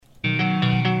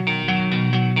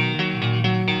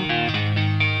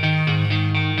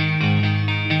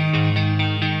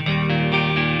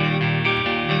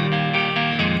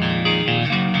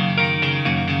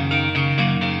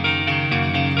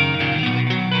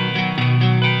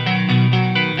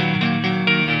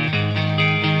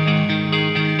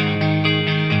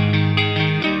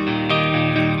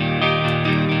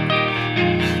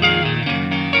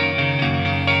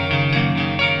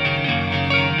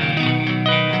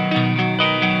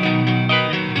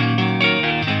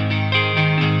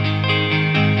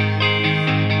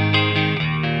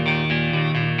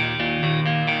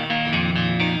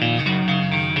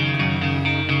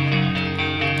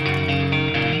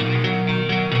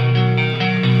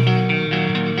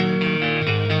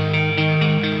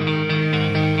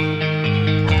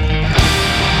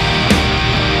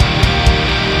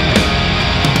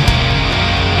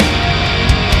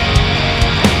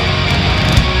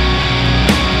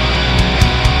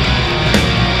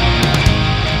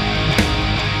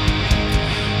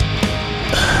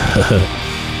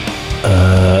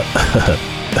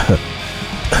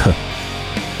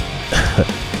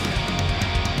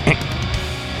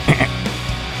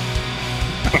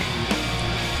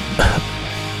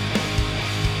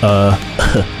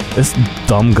This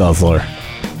dumb guzzler.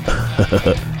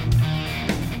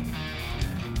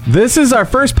 This is our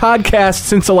first podcast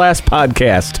since the last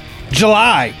podcast.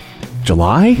 July.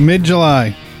 July?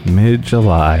 Mid-July.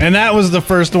 Mid-July. And that was the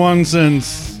first one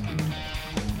since,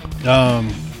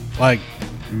 like,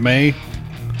 May.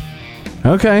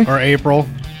 Okay. Or April.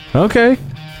 Okay.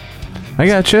 I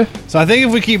gotcha. So I think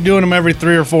if we keep doing them every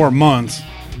 3 or 4 months,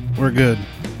 we're good.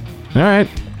 All right.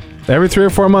 Every 3 or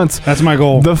 4 months. That's my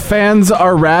goal. The fans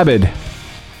are rabid.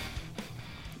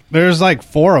 There's like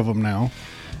 4 of them now.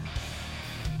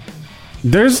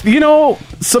 There's,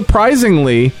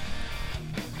 surprisingly,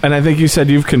 and I think you said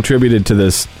you've contributed to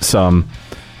this some,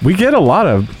 we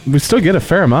still get a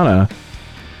fair amount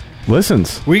of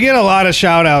listens. We get a lot of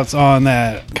shout outs on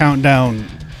that Countdown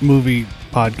movie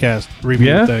podcast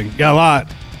review thing. Yeah, a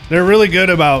lot. They're really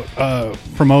good about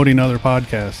promoting other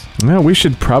podcasts. Yeah, we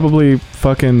should probably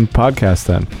fucking podcast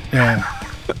then. Yeah.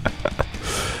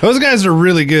 Those guys are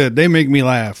really good. They make me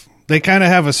laugh. They kind of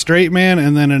have a straight man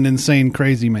and then an insane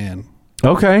crazy man.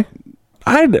 Okay.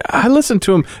 I listened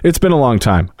to him. It's been a long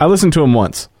time. I listened to him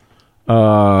once.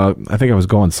 I think I was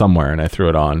going somewhere and I threw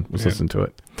it on. Listening to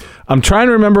it. I'm trying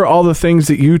to remember all the things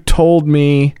that you told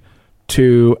me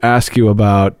to ask you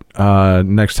about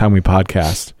next time we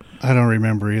podcast. I don't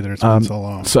remember either. It's been so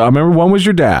long. So I remember one was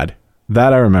your dad.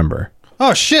 That I remember.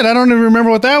 Oh, shit. I don't even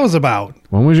remember what that was about.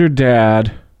 One was your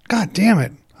dad. God damn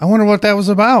it. I wonder what that was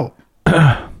about.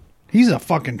 He's a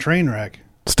fucking train wreck.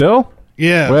 Still?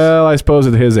 Yeah. Well, I suppose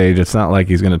at his age, it's not like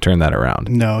he's going to turn that around.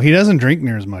 No, he doesn't drink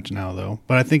near as much now, though.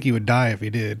 But I think he would die if he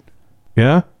did.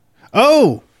 Yeah?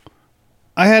 Oh!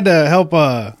 I had to help,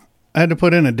 I had to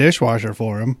put in a dishwasher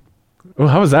for him. Well,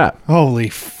 how was that? Holy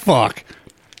fuck.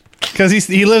 Because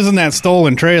he lives in that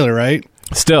stolen trailer, right?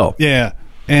 Still. Yeah.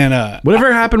 And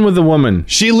whatever happened with the woman?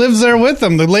 She lives there with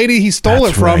him. The lady he stole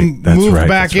it from moved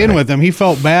back in with him. He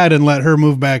felt bad and let her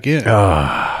move back in.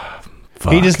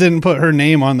 Fuck. He just didn't put her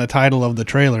name on the title of the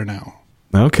trailer now.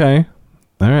 Okay.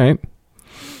 All right.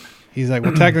 He's like,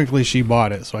 well, technically she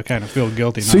bought it, so I kind of feel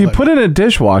guilty. So you put in a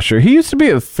dishwasher. He used to be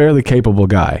a fairly capable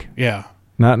guy. Yeah.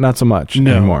 Not so much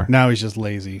anymore. Now he's just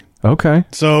lazy. Okay.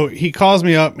 So he calls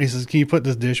me up. He says, can you put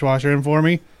this dishwasher in for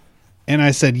me? And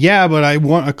I said, yeah, but I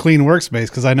want a clean workspace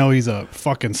because I know he's a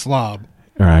fucking slob.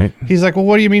 All right. He's like, well,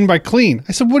 what do you mean by clean?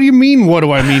 I said, what do you mean, what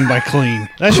do I mean by clean?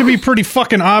 That should be a pretty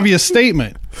fucking obvious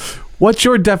statement. What's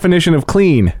your definition of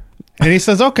clean? And he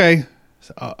says, okay.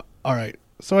 All right.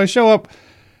 So I show up.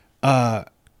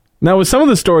 Now, with some of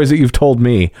the stories that you've told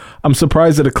me, I'm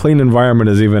surprised that a clean environment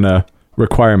is even a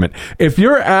requirement. If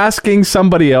you're asking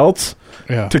somebody else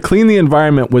to clean the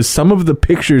environment with some of the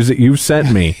pictures that you've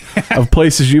sent me of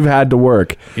places you've had to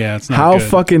work, it's not how good.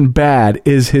 fucking bad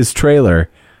is his trailer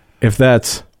if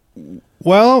that's...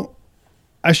 Well,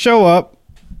 I show up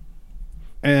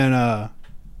and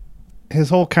his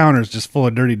whole counter is just full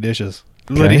of dirty dishes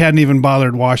that he hadn't even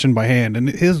bothered washing by hand. And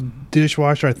his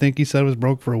dishwasher, I think he said, was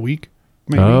broke for a week.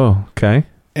 Maybe. Oh, okay.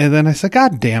 And then I said,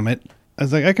 God damn it. I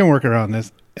was like, I can work around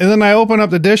this. And then I open up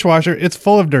the dishwasher. It's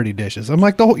full of dirty dishes. I'm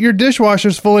like, your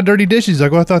dishwasher's full of dirty dishes. He's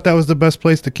like, well, I thought that was the best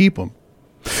place to keep them.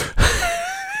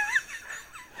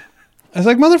 I was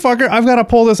like, motherfucker, I've got to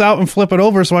pull this out and flip it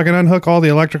over so I can unhook all the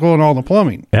electrical and all the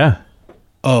plumbing. Yeah.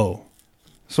 Oh.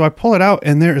 So I pull it out,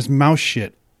 and there is mouse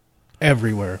shit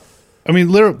everywhere. I mean,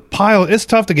 literal pile. It's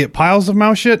tough to get piles of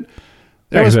mouse shit.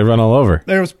 Because they run all over.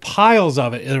 There was piles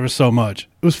of it. There was so much.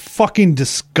 It was fucking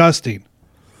disgusting.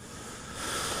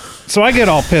 So I get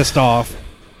all pissed off,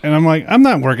 and I'm like, I'm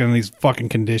not working in these fucking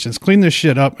conditions. Clean this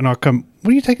shit up, and I'll come.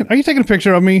 What are you taking? Are you taking a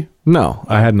picture of me? No,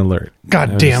 I had an alert.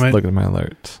 God damn it. Look at my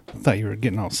alerts. I thought you were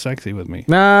getting all sexy with me.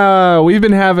 No,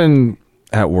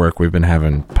 at work, we've been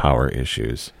having power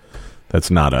issues. That's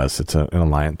not us. It's an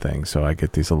Alliant thing. So I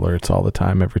get these alerts all the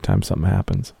time every time something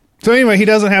happens. So anyway, he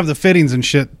doesn't have the fittings and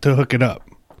shit to hook it up.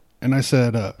 And I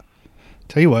said,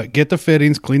 tell you what, get the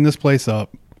fittings, clean this place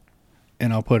up,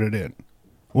 and I'll put it in.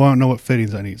 Well, I don't know what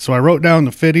fittings I need. So I wrote down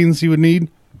the fittings you would need.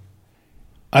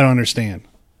 I don't understand.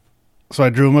 So I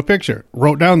drew him a picture,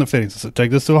 wrote down the fittings. I said,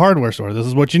 take this to a hardware store. This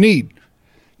is what you need.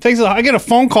 I get a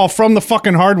phone call from the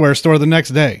fucking hardware store the next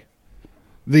day.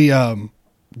 The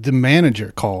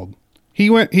manager called.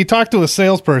 He talked to a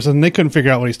salesperson. And they couldn't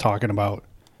figure out what he's talking about.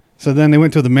 So then they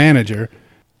went to the manager.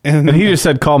 And he just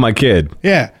said, call my kid.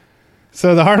 Yeah.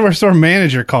 So the hardware store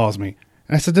manager calls me.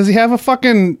 And I said, does he have a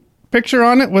fucking picture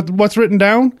on it with what's written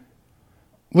down?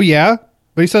 Well, yeah.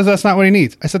 But he says that's not what he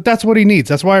needs. I said, that's what he needs.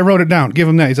 That's why I wrote it down. Give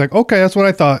him that. He's like, okay, that's what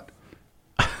I thought.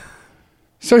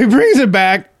 So he brings it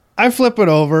back. I flip it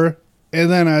over. And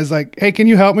then I was like, hey, can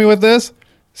you help me with this?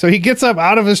 So he gets up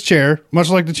out of his chair, much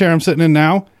like the chair I'm sitting in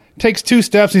now, takes 2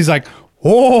 steps. He's like,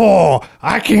 oh,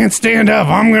 I can't stand up.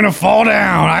 I'm going to fall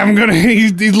down.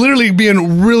 He's literally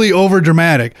being really over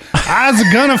dramatic. I was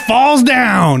going to falls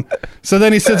down. So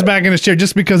then he sits back in his chair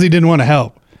just because he didn't want to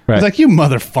help. Right. He's like, you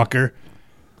motherfucker.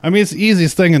 I mean, it's the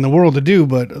easiest thing in the world to do,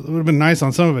 but it would have been nice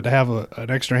on some of it to have an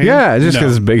extra hand. Yeah, just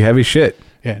because it's big, heavy shit.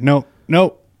 Yeah, nope.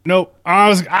 I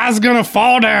was gonna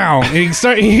fall down.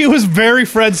 He was very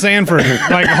Fred Sanford,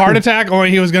 like heart attack,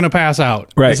 only he was gonna pass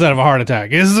out instead of a heart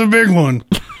attack. This is a big one.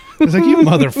 I was like, you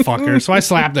motherfucker. So I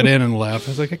slapped it in and left.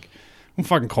 I was like, don't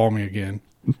fucking call me again.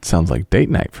 Sounds like date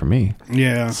night for me.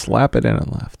 Yeah. Slap it in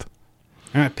and left.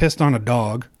 And I pissed on a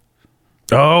dog.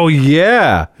 Oh,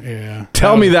 yeah. Yeah.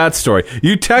 Tell me that story.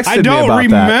 You texted me about that. I don't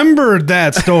remember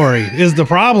that story is the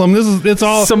problem. It's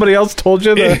all... Somebody else told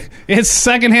you that? It's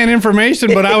secondhand information,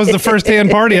 but I was the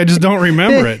first-hand party. I just don't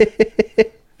remember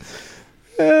it.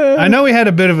 I know we had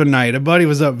a bit of a night. A buddy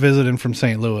was up visiting from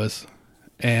St. Louis,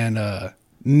 and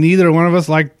neither one of us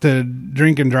liked to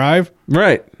drink and drive.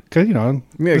 Right. Because,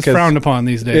 it's frowned upon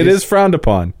these days. It is frowned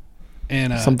upon.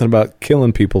 And something about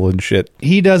killing people and shit.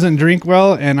 He doesn't drink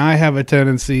well, and I have a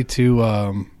tendency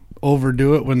to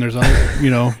overdo it when there's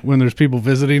other, when there's people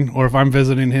visiting, or if I'm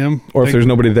visiting him, or if there's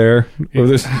nobody there. Or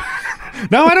there's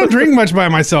No, I don't drink much by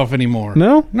myself anymore.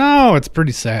 No, it's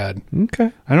pretty sad.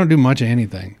 Okay, I don't do much of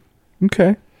anything.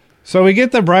 Okay, so we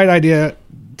get the bright idea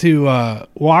to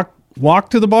walk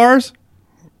to the bars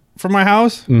from my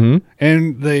house,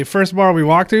 and the first bar we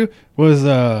walked to was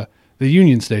the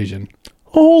Union Station.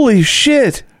 Holy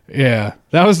shit. Yeah.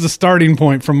 That was the starting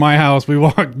point from my house. We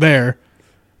walked there.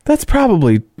 That's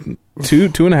probably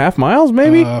 2.5 miles,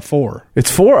 maybe? 4. It's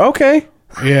 4? Okay.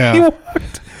 Yeah.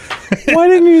 Why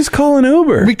didn't you just call an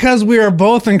Uber? Because we are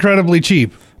both incredibly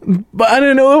cheap. But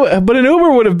an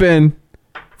Uber would have been,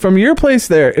 from your place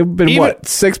there, it would have been, what,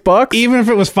 $6? Even if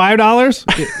it was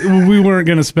 $5, we weren't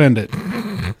going to spend it.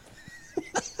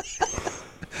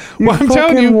 Well, I'm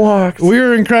telling you, we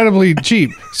were incredibly cheap.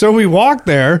 So we walked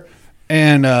there,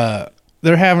 and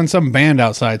they're having some band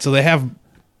outside. So they have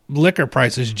liquor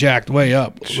prices jacked way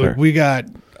up. Sure. We got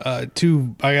I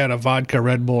got a vodka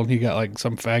Red Bull, and he got like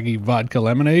some faggy vodka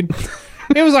lemonade.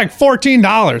 It was like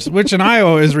 $14, which in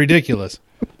Iowa is ridiculous.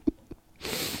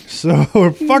 So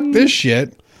fuck this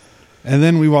shit. And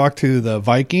then we walked to the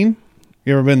Viking.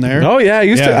 You ever been there? Oh yeah,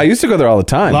 I used to go there all the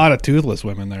time. A lot of toothless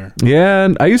women there. Yeah,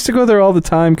 and I used to go there all the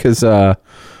time because a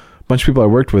bunch of people I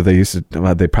worked with,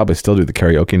 they probably still do the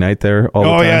karaoke night there all the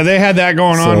time. Oh yeah, they had that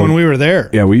going on when we were there.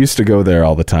 Yeah, we used to go there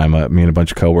all the time. Me and a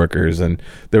bunch of coworkers, and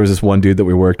there was this one dude that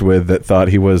we worked with that thought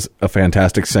he was a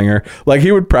fantastic singer. Like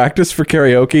he would practice for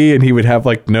karaoke, and he would have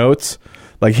like notes.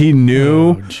 Like he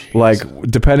knew, like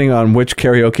depending on which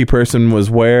karaoke person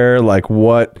was where, like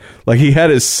what, like he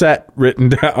had his set written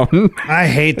down. I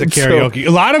hate the karaoke. A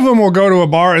lot of them will go to a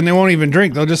bar and they won't even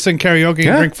drink. They'll just sing karaoke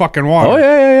and drink fucking water. Oh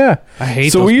yeah. I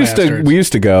hate. So those we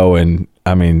used to go, and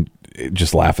I mean,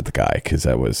 just laugh at the guy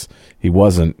because he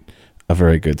wasn't a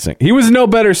very good singer. He was no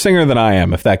better singer than I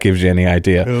am, if that gives you any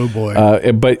idea. Oh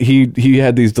boy. But he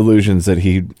had these delusions that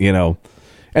he,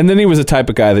 and then he was the type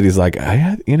of guy that he's like,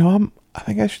 I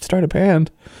think I should start a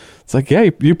band. It's like,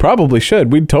 yeah, you probably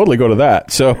should. We'd totally go to that.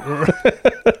 So,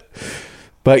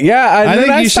 but yeah, I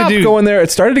think you stopped going there. It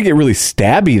started to get really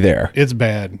stabby there. It's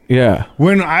bad. Yeah.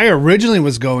 When I originally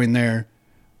was going there,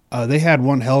 they had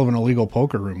one hell of an illegal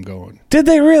poker room going. Did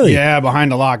they really? Yeah,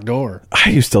 behind a locked door.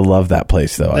 I used to love that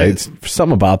place, though. It's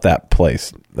something about that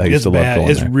place. I used to love going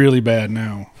there. It's really bad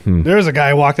now. There was a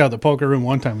guy who walked out the poker room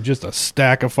one time with just a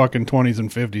stack of fucking 20s and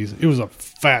 50s. It was a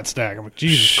fat stack. I'm like,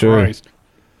 Jesus Christ.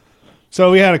 So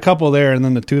we had a couple there, and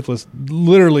then the toothless,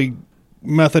 literally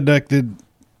methadected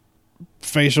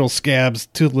facial scabs,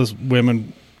 toothless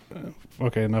women.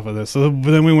 Okay, enough of this. So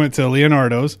then we went to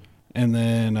Leonardo's, and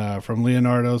then from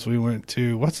Leonardo's we went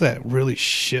to, what's that really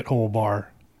shithole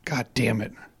bar? God damn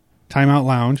it. Timeout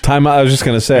Lounge. I was just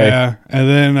going to say. Yeah, and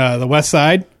then the West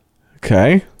Side.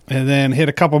 Okay. And then hit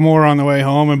a couple more on the way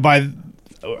home, and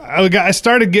I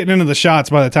started getting into the shots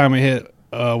by the time we hit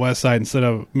West Side instead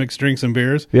of mixed drinks and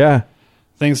beers. Yeah.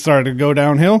 Things started to go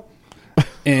downhill,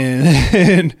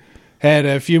 and had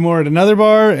a few more at another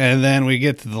bar, and then we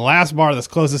get to the last bar that's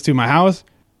closest to my house,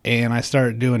 and I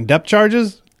start doing depth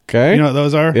charges. Okay. You know what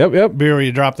those are? Yep. Beer where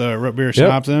you drop the root beer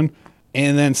schnapps in.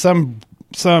 And then some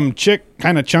chick,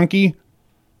 kind of chunky,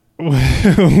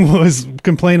 was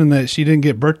complaining that she didn't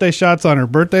get birthday shots on her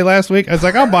birthday last week. I was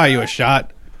like, I'll buy you a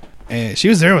shot. And she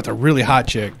was there with a really hot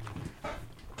chick.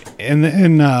 And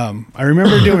then I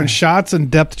remember doing shots and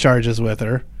depth charges with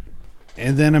her.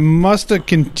 And then I must have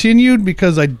continued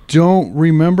because I don't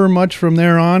remember much from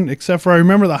there on, except for I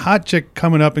remember the hot chick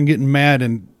coming up and getting mad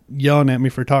and yelling at me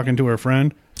for talking to her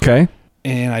friend. Okay.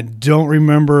 And I don't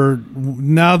remember.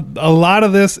 Now, a lot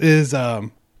of this is...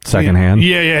 secondhand?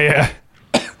 Yeah.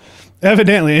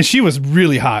 Evidently. And she was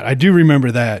really hot. I do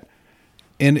remember that.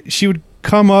 And she would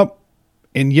come up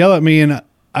and yell at me, and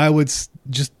I would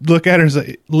just look at her and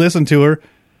say, listen to her.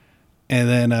 And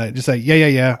then just say,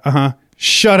 yeah, uh-huh.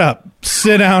 Shut up.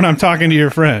 Sit down. I'm talking to your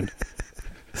friend.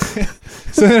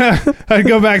 So then I'd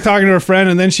go back talking to her friend,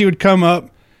 and then she would come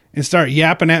up and start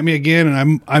yapping at me again.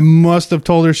 And I must have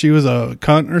told her she was a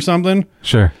cunt or something.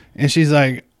 Sure. And she's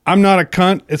like, I'm not a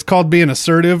cunt. It's called being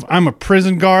assertive. I'm a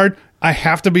prison guard. I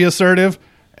have to be assertive.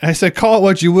 And I said, call it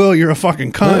what you will. You're a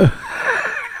fucking cunt.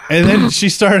 And then she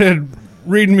started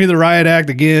reading me the riot act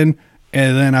again.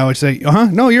 And then I would say,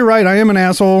 no, you're right. I am an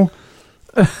asshole.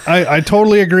 I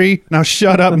totally agree. Now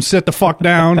shut up and sit the fuck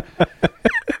down.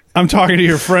 I'm talking to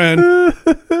your friend.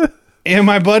 And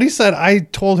my buddy said I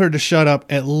told her to shut up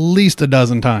at least a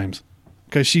dozen times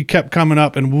because she kept coming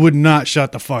up and would not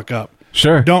shut the fuck up.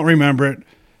 Sure. Don't remember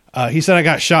it. He said I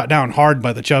got shot down hard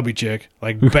by the chubby chick,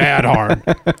 like bad hard.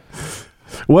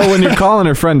 Well, when you're calling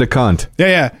her friend a cunt.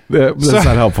 Yeah. That's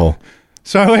not helpful.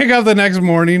 So I wake up the next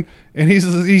morning and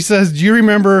he says, do you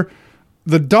remember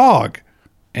the dog?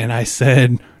 And I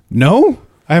said, no,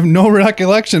 I have no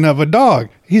recollection of a dog.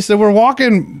 He said, we're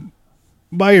walking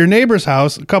by your neighbor's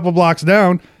house a couple blocks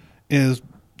down. Is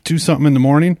 2-something in the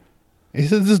morning. He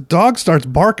said, this dog starts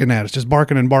barking at us, just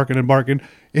barking and barking and barking.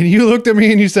 And you looked at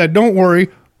me and you said, don't worry,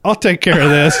 I'll take care of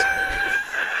this.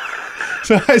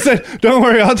 So I said, don't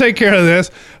worry, I'll take care of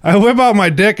this. I whip out my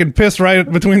dick and piss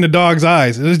right between the dog's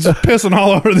eyes. It was just pissing all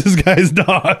over this guy's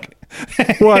dog.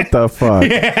 What the fuck?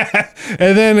 Yeah.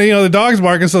 And then, the dog's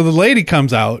barking, so the lady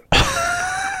comes out. But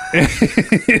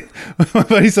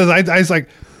he says, I was like,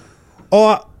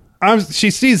 she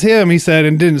sees him, he said,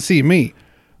 and didn't see me.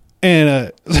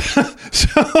 And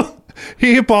so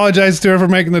he apologized to her for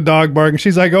making the dog bark. And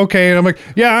she's like, okay. And I'm like,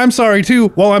 yeah, I'm sorry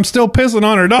too. Well, I'm still pissing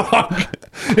on her dog.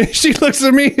 And she looks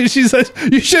at me and she says,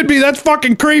 you should be. That's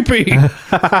fucking creepy.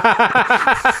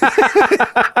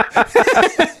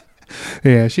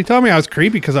 Yeah, she told me I was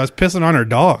creepy because I was pissing on her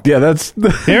dog. Yeah, that's...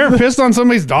 You ever pissed on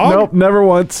somebody's dog? Nope, never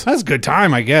once. That's a good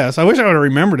time, I guess. I wish I would have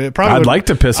remembered it. Probably I'd like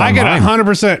to piss on I get mine.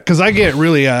 100% because I get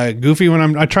really goofy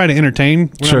when I try to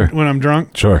entertain when I'm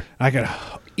drunk. Sure. I could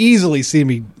easily see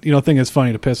me, think it's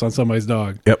funny to piss on somebody's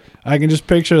dog. Yep. I can just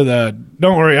picture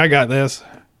don't worry, I got this.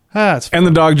 It's and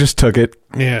the dog just took it.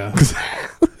 Yeah.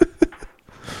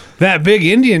 That big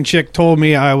Indian chick told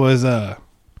me I was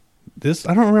this.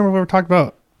 I don't remember if we were talking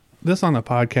about this on the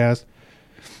podcast,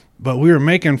 but we were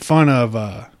making fun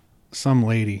of some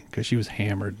lady because she was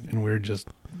hammered and we were just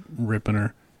ripping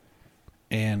her.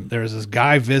 And there was this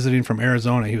guy visiting from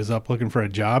Arizona. He was up looking for a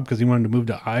job because he wanted to move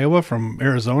to Iowa from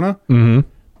Arizona,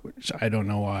 which I don't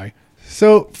know why.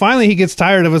 So finally he gets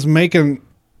tired of us making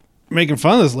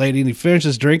fun of this lady, and he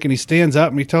finishes drinking. He stands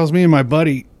up and he tells me and my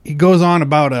buddy, he goes on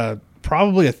about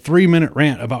probably a 3-minute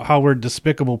rant about how we're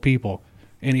despicable people.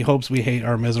 And he hopes we hate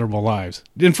our miserable lives.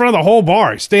 In front of the whole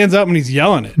bar, he stands up and he's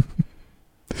yelling it.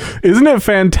 Isn't it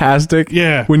fantastic?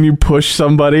 Yeah. When you push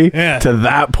somebody to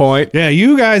that point. Yeah,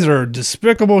 you guys are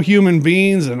despicable human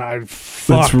beings, and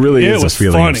That really is a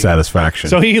feeling of satisfaction.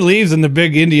 So he leaves, and the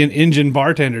big Indian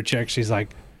bartender chick, she's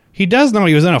like, he does know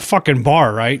he was in a fucking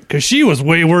bar, right? Because she was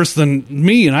way worse than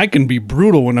me, and I can be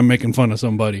brutal when I'm making fun of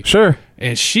somebody. Sure.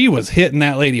 And she was hitting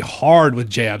that lady hard with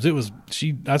jabs.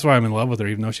 That's why I'm in love with her,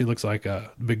 even though she looks like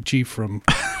a big chief from...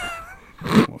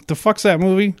 What the fuck's that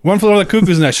movie? One Flew Over the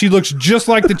Cuckoo's Nest. She looks just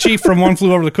like the chief from One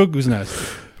Flew Over the Cuckoo's Nest.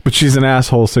 But she's an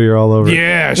asshole, so you're all over it.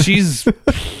 Yeah, she's 6'4",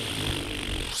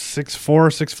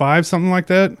 6'5", something like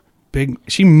that. Big.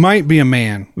 She might be a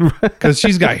man because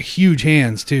she's got huge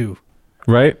hands too.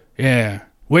 Right? Yeah,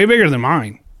 way bigger than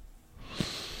mine.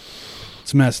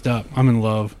 It's messed up. I'm in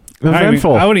love.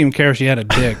 Eventful. I wouldn't even care if she had a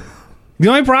dick. The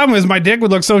only problem is my dick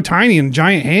would look so tiny and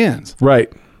giant hands.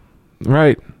 Right.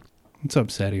 It's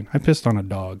upsetting. I pissed on a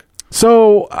dog.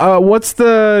 So, what's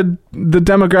the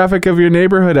demographic of your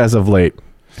neighborhood as of late?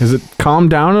 Has it calmed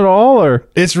down at all, or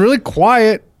it's really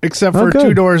quiet except for good.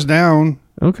 2 doors down?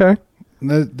 Okay,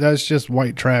 that's just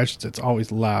white trash. It's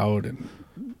always loud, and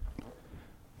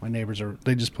my neighbors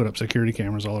they just put up security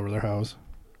cameras all over their house.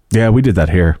 Yeah, we did that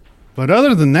here. But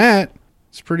other than that,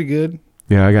 it's pretty good.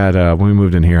 Yeah, I got when we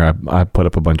moved in here, I put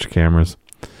up a bunch of cameras.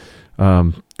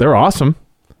 They're awesome.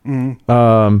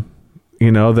 Mm.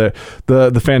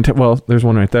 The well, there's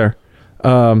one right there.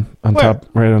 On Where? top,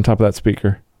 right on top of that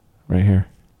speaker, right here.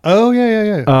 Oh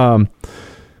yeah.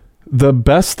 The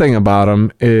best thing about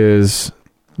them is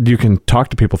you can talk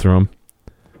to people through them.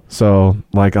 So,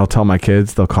 like, I'll tell my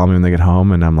kids, they'll call me when they get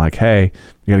home, and I'm like, hey,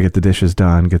 you got to get the dishes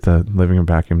done, get the living room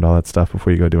vacuumed, all that stuff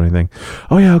before you go do anything.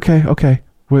 Oh, yeah, okay.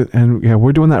 And, yeah,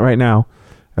 we're doing that right now.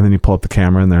 And then you pull up the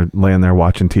camera, and they're laying there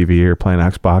watching TV or playing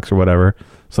Xbox or whatever.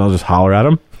 So I'll just holler at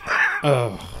them.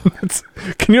 Oh.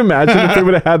 Can you imagine if they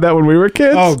would have had that when we were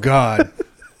kids? Oh, God.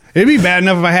 It'd be bad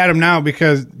enough if I had them now,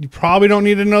 because you probably don't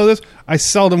need to know this. I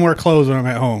seldom wear clothes when I'm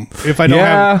at home. If I don't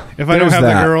have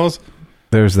the girls.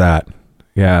 There's that.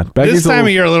 Yeah. This time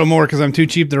of year a little more because I'm too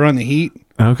cheap to run the heat.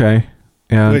 Okay.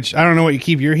 Yeah. Which I don't know what you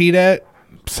keep your heat at.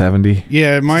 70.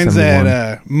 Yeah, mine's 71.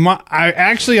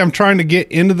 At I'm trying to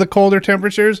get into the colder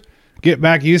temperatures, get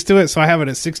back used to it. So I have it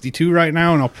at 62 right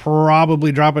now, and I'll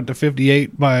probably drop it to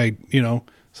 58 by,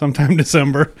 sometime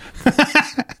December.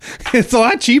 It's a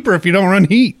lot cheaper if you don't run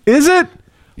heat. Is it?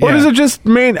 Or Yeah. does it just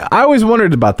mean... I always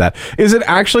wondered about that. Is it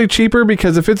actually cheaper?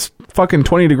 Because if it's fucking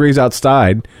 20 degrees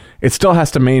outside, it still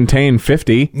has to maintain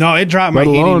 50. No, it dropped my Let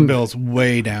alone- heating bills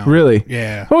way down. Really?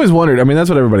 Yeah. I always wondered. I mean, that's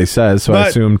what everybody says, so I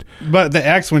assumed But the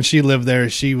ex, when she lived there,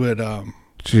 she would,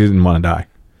 she didn't want to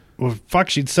die.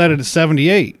 she'd set it to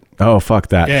 78. Oh, fuck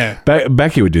that. Yeah.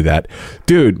 Becky would do that.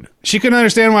 Dude, She couldn't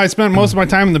understand why I spent most of my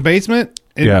time in the basement.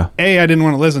 And Yeah. I didn't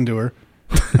want to listen to her.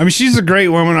 I mean, she's a great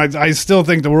woman. I still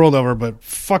think the world of her, but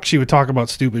fuck, she would talk about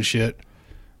stupid shit.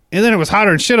 And then it was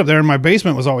hotter and shit up there, and my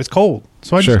basement was always cold.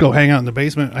 So I'd Sure. just go hang out in the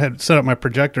basement. I had set up my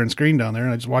projector and screen down there,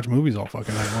 and I just watch movies all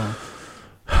fucking night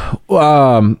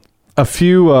long. a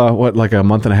few, like a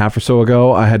month and a half or so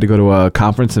ago, I had to go to a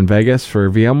conference in Vegas for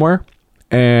VMware,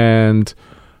 and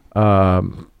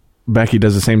Becky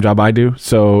does the same job I do,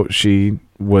 so she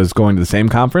was going to the same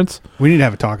conference. We need to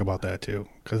have a talk about that, too,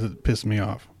 because it pissed me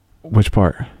off. Which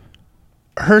part?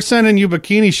 Her sending you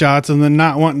bikini shots and then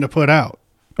not wanting to put out.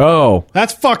 Oh,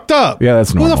 That's fucked up. Yeah,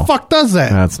 that's normal. Who the fuck does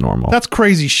that? that's normal. That's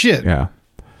crazy shit. yeah.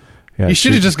 You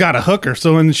should have just got a hooker,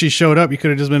 so when she showed up, you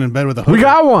could have just been in bed with a hooker. We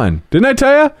got one, didn't I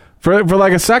tell you? For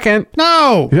like a second.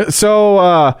 No! Yeah,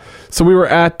 so we were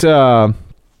at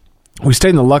we stayed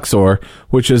in the Luxor,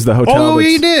 which is the hotel. Oh,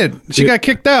 that's- he did. She got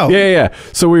kicked out. Yeah.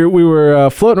 So we were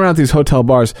floating around these hotel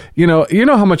bars. You know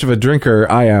how much of a drinker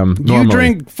I am normally. You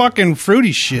drink fucking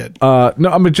fruity shit. No,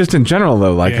 I mean just in general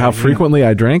though, like how frequently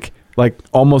I drink, like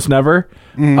almost never.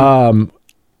 Mm-hmm.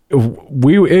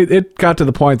 It got to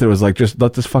the point that it was like, just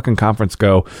let this fucking conference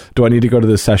go. Do I need to go to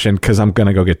this session? Because I'm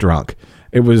gonna go get drunk.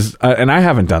 It was, and I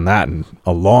haven't done that in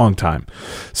a long time.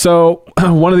 So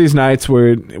one of these nights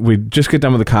where we just get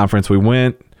done with the conference, we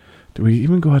went. Did we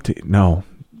even go out to eat? No,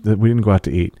 we didn't go out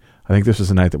to eat. I think this was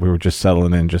the night that we were just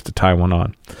settling in just to tie one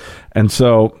on. And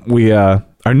so we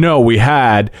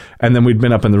had, and then we'd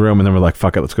been up in the room, and then we're like,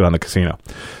 fuck it, let's go down to the casino.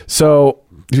 So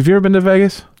have you ever been to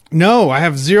Vegas? No, I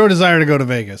have zero desire to go to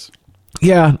Vegas.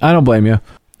 Yeah, I don't blame you.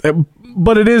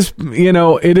 But it is,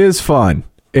 it is fun.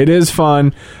 It is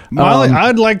fun.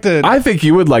 I'd like to. I think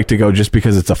you would like to go just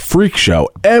because it's a freak show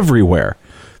everywhere.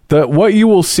 What you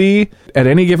will see at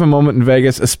any given moment in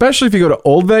Vegas, especially if you go to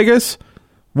Old Vegas,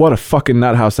 what a fucking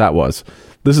nut house that was.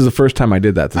 This is the first time I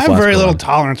did that. I have very little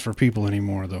tolerance for people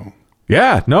anymore, though.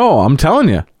 Yeah, no, I'm telling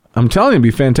you. It'd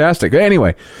be fantastic.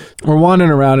 Anyway, we're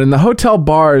wandering around, and the hotel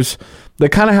bars, they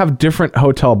kind of have different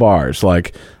hotel bars.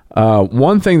 Like,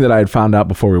 one thing that I had found out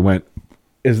before we went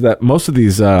is that most of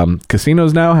these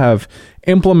casinos now have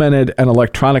implemented an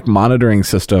electronic monitoring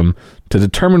system to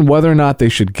determine whether or not they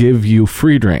should give you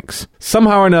free drinks.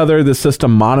 Somehow or another, the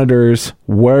system monitors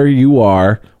where you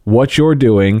are, what you're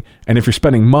doing, and if you're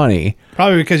spending money.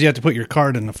 Probably because you have to put your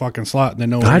card in the fucking slot and they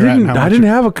know where I you're didn't. at. I didn't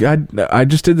have I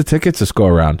just did the tickets this go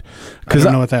around. I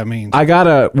don't know what that means. I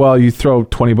you throw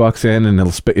 $20 in and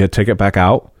it'll spit your ticket back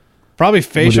out. Probably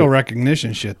facial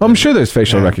recognition shit. I'm sure there's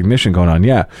facial recognition going on,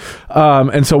 yeah.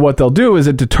 And so what they'll do is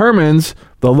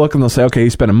they'll look and they'll say, okay,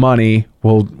 he's spending money,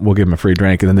 we'll give him a free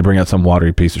drink, and then they bring out some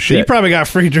watery piece of shit. You probably got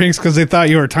free drinks because they thought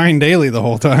you were Tyne Daly the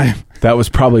whole time. That was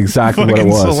probably exactly what it Fucking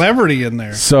was. celebrity in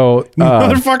there. So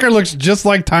Motherfucker looks just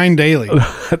like Tyne Daly.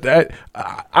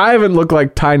 I haven't looked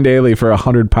like Tyne Daly for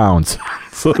 100 pounds.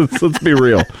 So let's be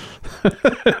real.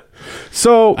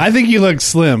 So I think you look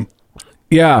slim.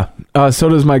 yeah, so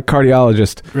does my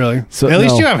cardiologist. Really? So, At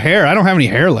least no. you have hair. I don't have any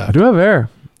hair I left. do have hair.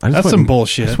 That's some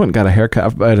bullshit. I just went and got a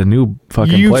haircut at a new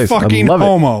fucking You place. fucking I love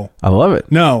homo. It. I love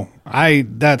it. No,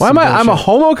 that's Why am some I? I'm a bullshit.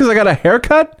 homo because I got a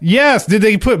haircut. Yes. Did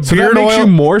they put So beard that makes oil? you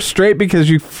more straight because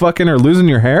you fucking are losing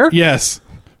your hair. Yes.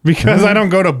 Because I don't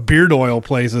go to beard oil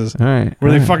places All right. where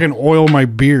all they right. fucking oil my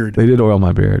beard. They did oil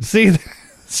my beard. See,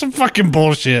 Some fucking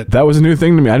bullshit. That was a new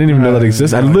thing to me. I didn't even know that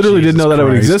existed. I literally didn't know that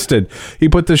it existed. He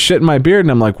put this shit in my beard,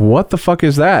 and I'm like, what the fuck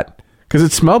is that? Because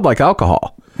it smelled like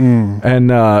alcohol. And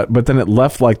but then it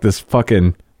left like this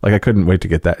fucking, like I couldn't wait to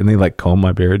get that. And they like comb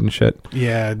my beard and shit.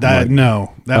 Yeah, that would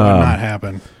not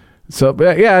happen. So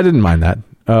yeah, I didn't mind that.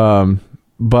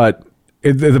 But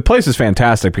the place is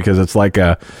fantastic because it's like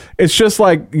it's just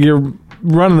like you're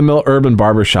run of the mill urban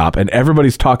barbershop and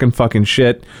everybody's talking fucking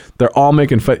shit. They're all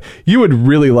making fun. You would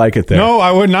really like it there. No,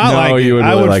 I would not like it.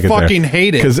 I would fucking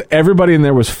hate it. Because everybody in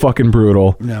there was fucking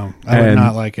brutal. No, I would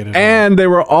not like it at all. And they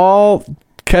were all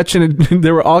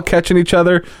catching each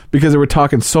other because they were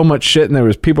talking so much shit, and there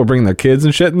was people bringing their kids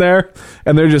and shit in there,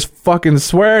 and they're just fucking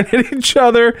swearing at each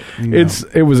other. No.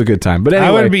 It was a good time. But anyway,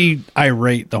 I would be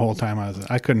irate the whole time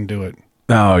I couldn't do it.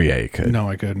 Oh yeah, you could. No,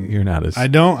 I couldn't. You're not as I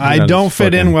don't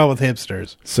fit in well with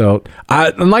hipsters. So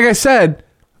and like I said,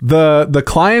 the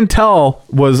clientele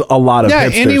was a lot of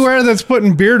hipsters. Anywhere that's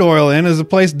putting beard oil in is a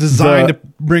place designed to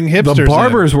bring hipsters. The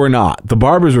barbers were not. The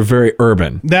barbers were very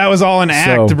urban. That was all an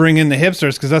act to bring in the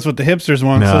hipsters because that's what the hipsters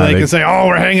want. So they can say, "Oh,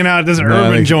 we're hanging out at this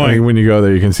urban joint." When you go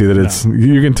there, you can see that it's.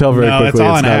 You can tell very quickly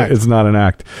it's not an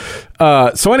act.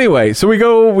 So anyway, so we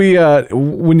go.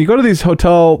 When you go to these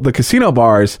the casino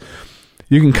bars,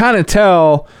 you can kind of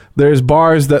tell there's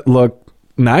bars that look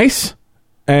nice,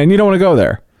 and you don't want to go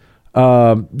there.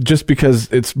 Just because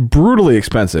it's brutally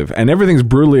expensive and everything's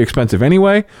brutally expensive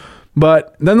anyway.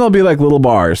 But then there'll be like little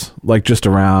bars, like just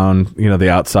around, the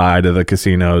outside of the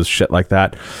casinos, shit like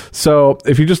that. So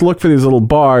if you just look for these little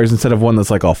bars instead of one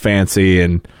that's like all fancy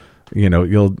and,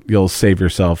 you'll save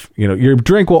yourself, your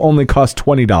drink will only cost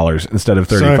 $20 instead of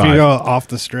 $35. So if you go off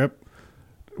the strip?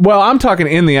 Well, I'm talking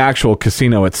in the actual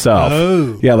casino itself.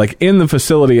 Oh. Yeah, like in the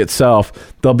facility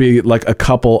itself, there'll be like a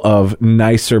couple of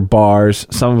nicer bars.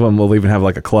 Some of them will even have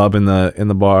like a club in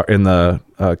the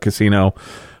casino.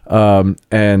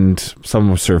 And some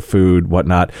will serve food,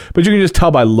 whatnot. But you can just tell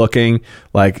by looking,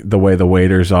 like the way the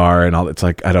waiters are and all. It's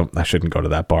like I shouldn't go to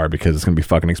that bar because it's gonna be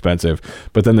fucking expensive.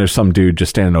 But then there's some dude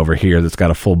just standing over here that's got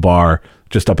a full bar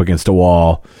just up against a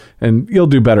wall, and you'll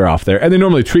do better off there. And they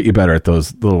normally treat you better at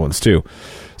those little ones too.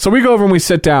 So we go over and we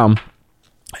sit down,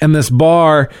 and this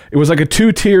bar, it was like a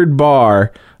 2-tiered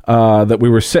bar that we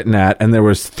were sitting at, and there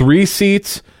was 3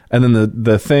 seats. And then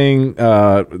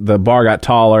the bar got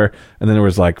taller, and then there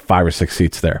was like 5 or 6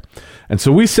 seats there. And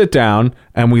so we sit down,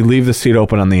 and we leave the seat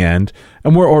open on the end,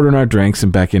 and we're ordering our drinks,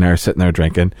 and Becky and I are sitting there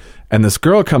drinking. And this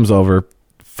girl comes over,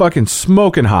 fucking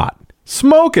smoking hot,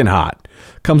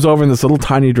 comes over in this little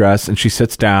tiny dress, and she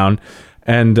sits down,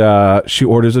 and she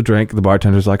orders a drink. The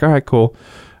bartender's like, all right, cool.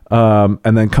 And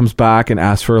then comes back and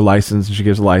asks for a license, and she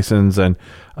gives a license, and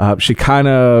she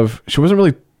wasn't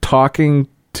really talking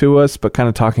to us, but kind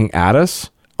of talking at us.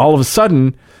 All of a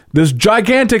sudden, this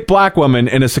gigantic black woman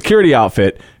in a security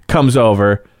outfit comes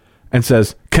over and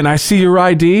says, "Can I see your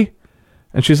ID?"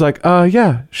 And she's like,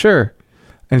 yeah, sure.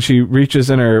 And she reaches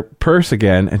in her purse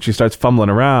again, and she starts fumbling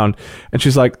around, and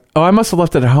she's like, "Oh, I must have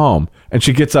left it at home." And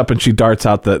she gets up and she darts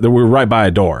out we're right by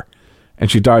a door,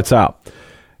 and she darts out.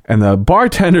 And the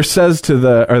bartender says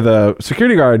the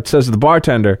security guard says to the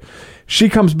bartender, she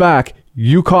comes back,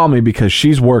 "You call me because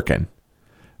she's working."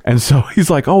 And so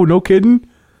he's like, "Oh, no kidding?"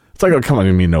 It's like, "Oh, come on,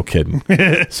 you mean no kidding?"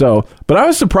 So, but I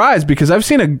was surprised because I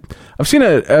mean,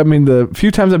 the few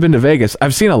times I've been to Vegas,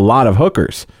 I've seen a lot of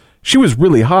hookers. She was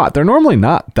really hot. They're normally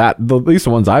not that, at least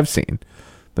the ones I've seen.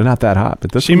 They're not that hot,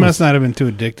 but she must not have been too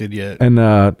addicted yet.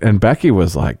 And Becky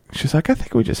was like, she's like, "I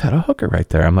think we just had a hooker right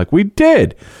there." I'm like, "We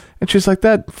did." And she's like,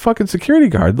 "That fucking security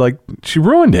guard, like, she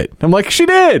ruined it." I'm like, "She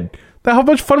did." How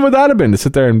much fun would that have been to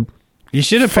sit there and you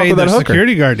should have paid the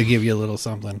security guard to give you a little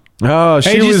something. Oh,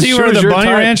 did you see where the Bunny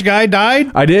Ranch guy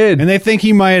died? I did. And they think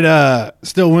he might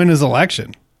still win his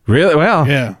election. Really? Well.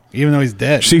 Yeah, even though he's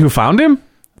dead. See who found him?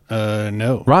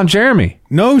 No. Ron Jeremy.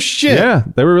 No shit. Yeah,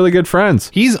 they were really good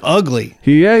friends. He's ugly.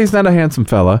 He's not a handsome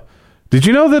fella. Did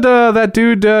you know that that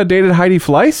dude dated Heidi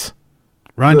Fleiss?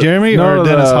 Ron Jeremy or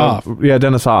Dennis Hoff? Yeah,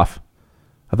 Dennis Hoff.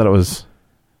 I thought it was...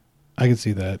 I can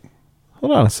see that.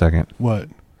 Hold on a second. What?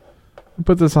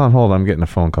 Put this on hold. I'm getting a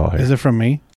phone call here. Is it from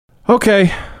me?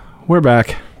 Okay, we're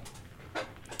back.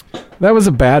 That was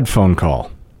a bad phone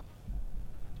call.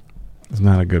 It's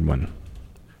not a good one.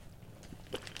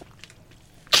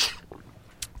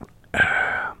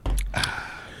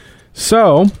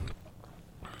 So,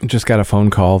 just got a phone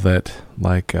call that,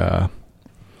 like,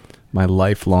 my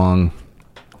lifelong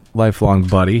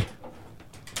buddy,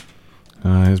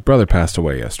 his brother passed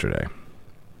away yesterday.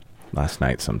 Last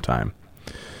night sometime.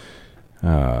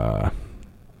 Yeah,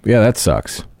 that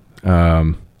sucks.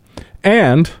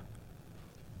 And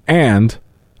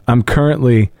I'm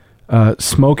currently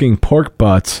smoking pork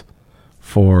butts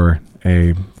for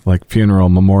a funeral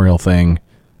memorial thing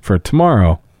for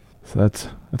tomorrow. So that's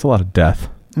a lot of death.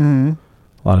 Mm-hmm.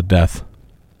 A lot of death.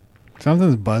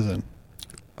 Something's buzzing.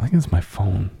 I think it's my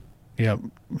phone. Yep.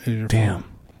 Damn.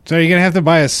 So are you gonna have to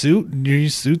buy a suit? Do your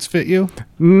suits fit you?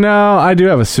 No, I do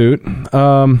have a suit.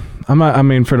 For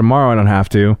tomorrow I don't have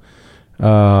to.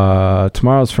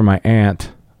 Tomorrow's for my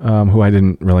aunt, who I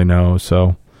didn't really know.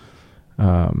 So,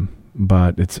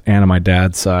 but it's Anna, my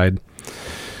dad's side,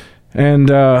 and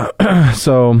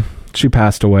so she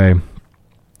passed away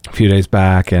a few days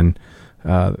back, and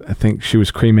I think she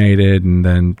was cremated,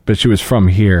 but she was from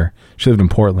here. She lived in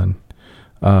Portland,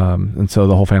 and so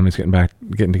the whole family's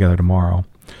getting together tomorrow.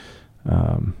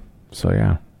 So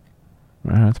yeah,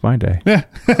 that's my day. Yeah,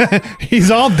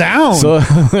 he's all down. So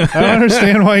I don't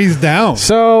understand why he's down.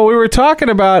 So we were talking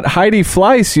about Heidi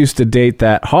Fleiss used to date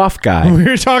that Hoff guy. We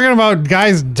were talking about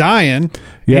guys dying.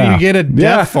 Yeah. And you get a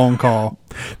death phone call.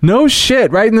 No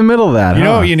shit, right in the middle of that. You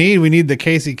know what you need? We need the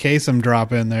Casey Kasem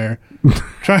drop in there.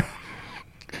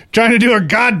 Trying to do a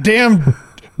goddamn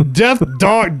dead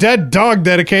dog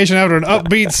dedication after an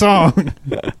upbeat song.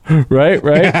 Right.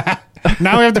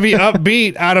 Now we have to be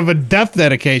upbeat out of a death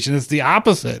dedication. It's the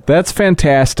opposite. That's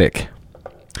fantastic.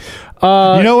 You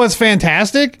know what's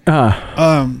fantastic?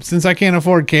 Since I can't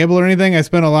afford cable or anything, I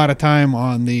spend a lot of time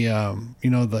on the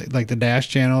the dash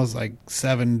channels, like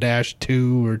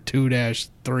 7-2 or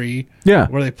 2-3. Yeah.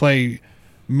 Where they play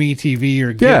Me TV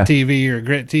or Get TV or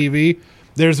Grit TV.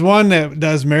 There's one that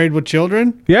does Married with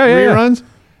Children. Reruns.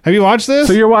 Have you watched this?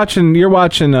 So you're watching.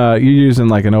 You're using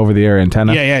like an over-the-air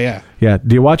antenna. Yeah. Yeah.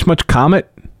 Do you watch much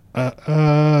Comet?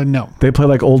 No. They play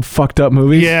like old fucked up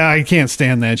movies. Yeah, I can't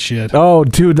stand that shit. Oh,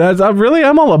 dude,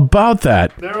 I'm all about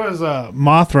that. There was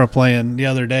Mothra playing the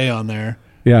other day on there.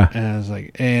 Yeah. And I was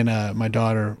like, my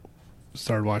daughter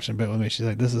started watching a bit with me. She's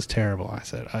like, "This is terrible." I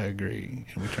said, "I agree,"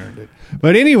 and we turned it.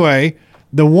 But anyway,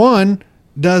 the one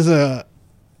does a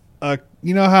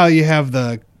you know how you have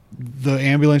the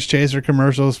ambulance chaser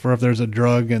commercials for if there's a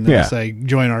drug and they say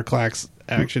join our class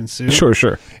action suit.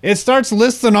 Sure. It starts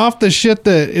listing off the shit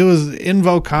that it was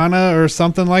Invokana or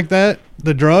something like that,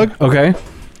 the drug. Okay.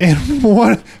 And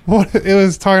what it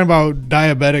was talking about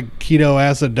diabetic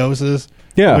ketoacidosis.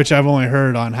 Yeah. Which I've only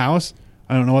heard on House.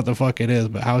 I don't know what the fuck it is,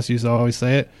 but House used to always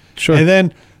say it. Sure. And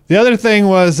then the other thing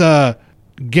was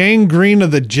gangrene of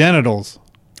the genitals.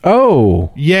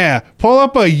 Oh. Yeah. Pull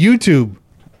up a YouTube.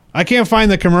 I can't find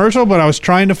the commercial, but I was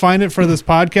trying to find it for this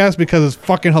podcast because it's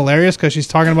fucking hilarious because she's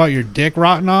talking about your dick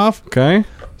rotting off. Okay.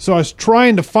 So I was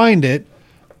trying to find it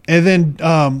and then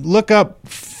look up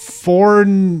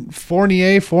Fourniers,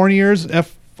 Fournier,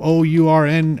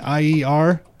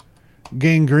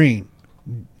 gangrene,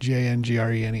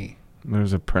 J-N-G-R-E-N-E.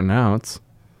 There's a pronounce.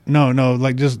 No,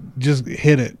 like just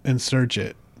hit it and search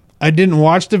it. I didn't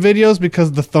watch the videos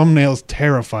because the thumbnails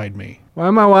terrified me. Why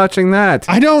am I watching that?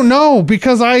 I don't know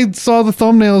because I saw the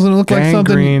thumbnails and it looked like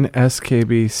something. Gangrene,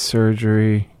 SKB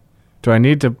surgery. Do I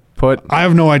need to put? I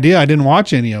have no idea. I didn't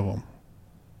watch any of them.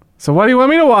 So why do you want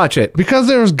me to watch it? Because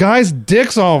there's guys'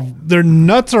 dicks their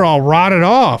nuts are all rotted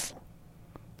off.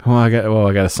 Well, I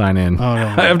got to sign in. Oh, no.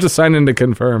 I have to sign in to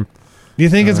confirm. Do you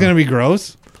think it's going to be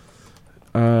gross?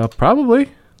 Probably.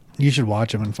 You should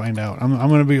watch them and find out. I'm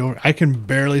going to be over. I can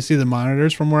barely see the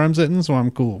monitors from where I'm sitting, so I'm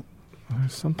cool.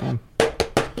 There's something.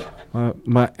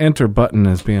 My enter button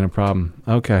is being a problem.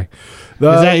 Okay. Is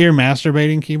that your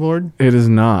masturbating keyboard? It is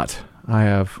not. I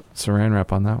have saran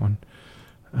wrap on that one.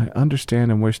 I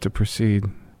understand and wish to proceed.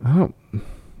 Oh.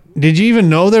 Did you even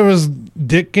know there was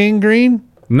dick gangrene?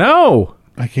 No.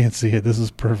 I can't see it. This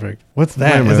is perfect. What's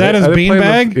that? Is that his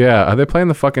beanbag? Yeah. Are they playing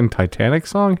the fucking Titanic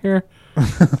song here?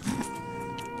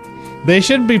 They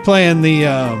should be playing the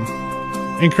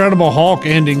Incredible Hulk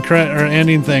ending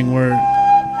thing where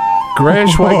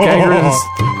Grayish white gangrene is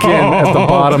again at the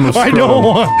bottom of scrotum.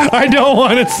 I don't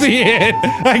want to see it.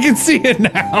 I can see it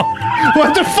now.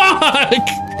 What the fuck?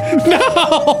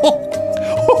 No.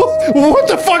 What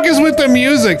the fuck is with the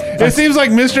music? It seems like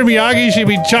Mr. Miyagi should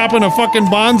be chopping a fucking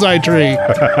bonsai tree.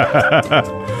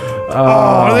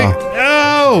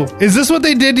 Is this what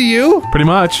they did to you? Pretty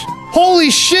much.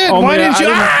 Holy shit! Why didn't you?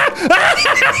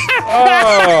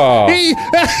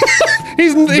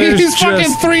 He's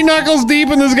fucking 3 knuckles deep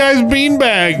in this guy's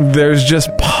beanbag. There's just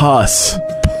pus,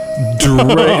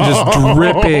 just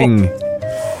dripping.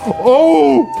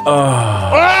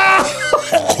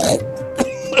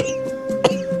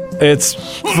 It's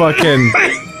fucking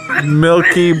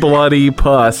milky, bloody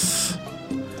pus.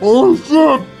 Oh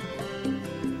shit!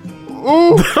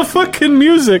 The fucking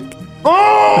music.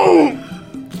 Oh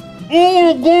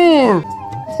god!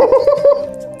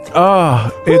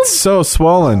 Oh, it's so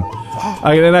swollen.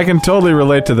 And I can totally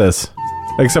relate to this.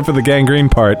 Except for the gangrene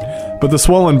part. But the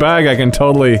swollen bag, I can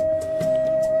totally...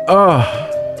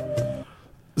 Oh.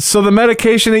 So the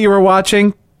medication that you were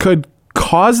watching could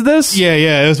cause this? Yeah,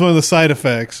 it was one of the side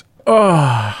effects.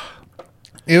 Oh.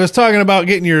 It was talking about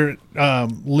getting your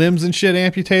limbs and shit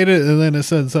amputated, and then it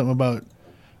said something about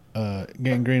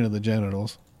gangrene of the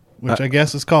genitals, which I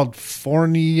guess is called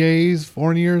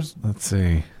Fournier's. Let's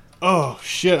see. Oh,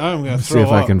 shit, I'm going to See throw if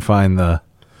up. I can find the...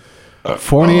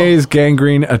 Fournier's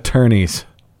gangrene attorneys.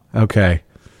 Okay.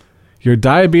 Your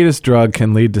diabetes drug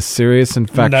can lead to serious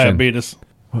infection. Diabetes.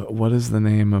 What is the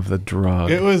name of the drug?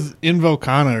 It was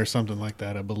Invokana or something like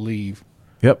that, I believe.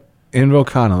 Yep.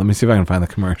 Invokana. Let me see if I can find the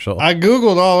commercial. I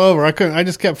Googled all over. I couldn't. I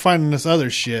just kept finding this other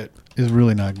shit. It's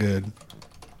really not good.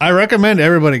 I recommend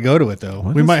everybody go to it, though.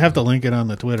 We might have to link it on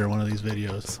the Twitter, one of these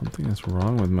videos. Something is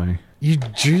wrong with my... You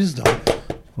juiced on it.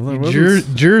 Well,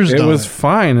 It was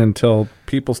fine until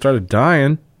people started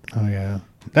dying. Oh, yeah.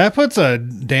 That puts a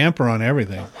damper on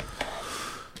everything.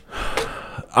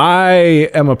 I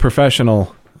am a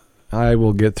professional. I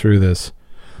will get through this.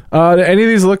 Do any of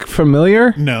these look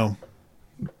familiar? No.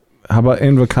 How about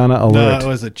Invokana Alert? No, it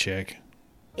was a chick.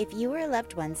 If you or a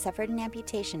loved one suffered an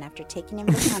amputation after taking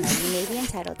Invokana, you may be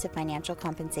entitled to financial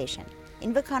compensation.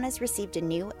 Invokana's received a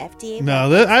new FDA... No,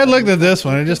 I looked at this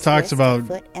one. It just talks about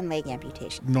foot and leg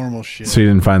amputation. Normal shit. So you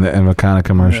didn't find the Invokana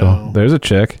commercial? No. There's a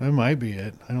chick. That might be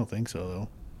it. I don't think so, though.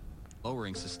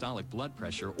 Lowering systolic blood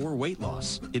pressure or weight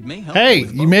loss. It may help. Hey,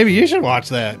 with both. maybe you should watch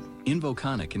that.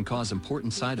 Invokana can cause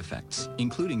important side effects,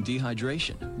 including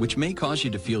dehydration, which may cause you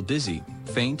to feel dizzy,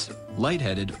 faint,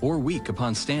 lightheaded, or weak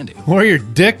upon standing. Or your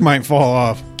dick might fall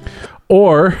off.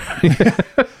 Or...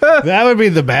 That would be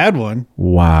the bad one.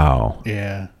 Wow.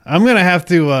 Yeah. I'm going to have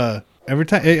to, every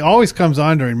time, it always comes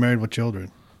on during Married with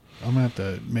Children. I'm going to have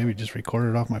to maybe just record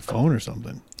it off my phone or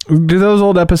something. Do those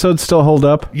old episodes still hold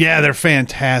up? Yeah, they're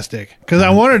fantastic. Because I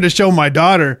wanted to show my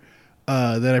daughter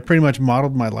that I pretty much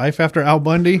modeled my life after Al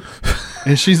Bundy.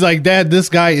 And she's like, Dad, this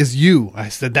guy is you. I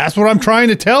said, that's what I'm trying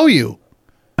to tell you.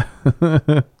 She's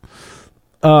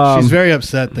very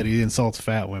upset that he insults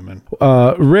fat women.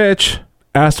 Rich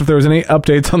asked if there was any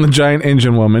updates on the giant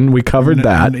engine woman. We covered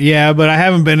that. Yeah, but I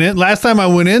haven't been in. Last time I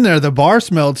went in there, the bar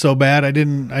smelled so bad I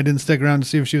didn't stick around to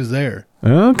see if she was there.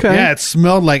 Okay. Yeah, it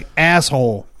smelled like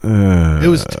asshole. It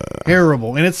was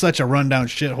terrible, and it's such a rundown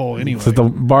shithole anyway. Is it the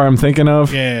bar I'm thinking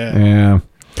of? Yeah. Yeah.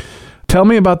 Tell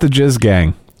me about the Jizz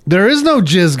Gang. There is no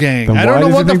Jizz Gang. Then I don't why know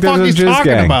does what he the think fuck there's he's a Jizz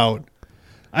talking Gang? about.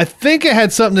 I think it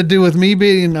had something to do with me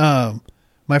being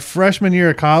my freshman year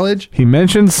of college. He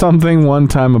mentioned something one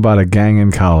time about a gang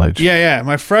in college. Yeah.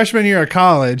 My freshman year of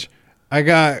college, I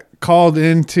got called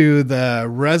into the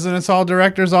residence hall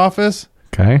director's office.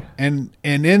 Okay. And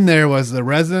in there was the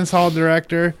residence hall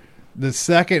director, the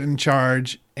second in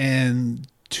charge, and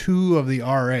two of the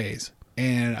RAs.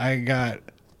 And I got,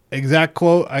 exact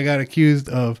quote, I got accused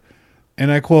of,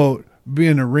 and I quote,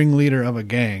 being a ringleader of a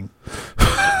gang.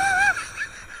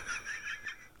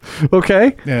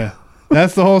 Okay. Yeah.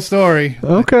 That's the whole story.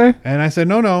 Okay. And I said,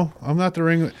 no, I'm not the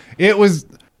ringleader.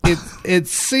 It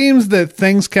seems that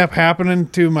things kept happening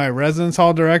to my residence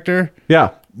hall director Yeah.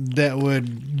 that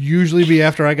would usually be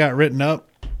after I got written up,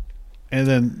 and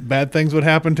then bad things would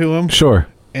happen to him. Sure.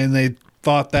 And they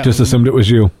thought that Just was, assumed it was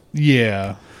you.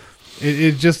 yeah,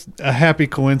 it's just a happy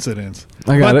coincidence.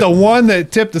 I got but it. the one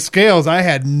that tipped the scales, I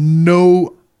had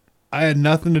nothing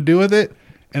to do with it,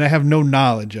 and I have no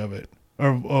knowledge of it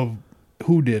or of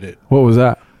who did it. What was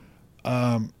that?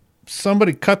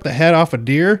 Somebody cut the head off a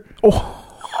deer. Oh.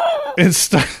 And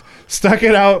stuck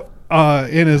it out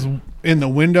in the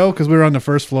window because we were on the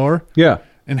first floor. Yeah.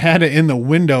 And had it in the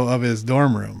window of his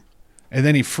dorm room. And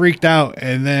then he freaked out,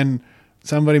 and then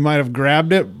somebody might have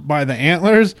grabbed it by the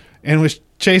antlers and was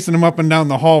chasing him up and down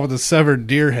the hall with a severed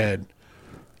deer head.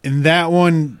 And that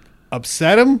one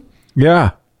upset him.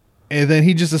 Yeah. And then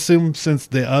he just assumed, since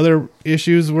the other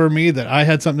issues were me, that I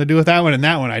had something to do with that one, and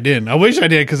that one I didn't. I wish I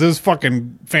did, because it was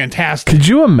fucking fantastic. Could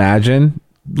you imagine,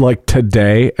 like,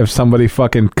 today, if somebody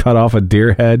fucking cut off a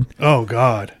deer head? Oh,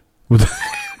 God.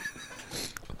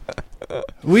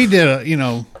 We did,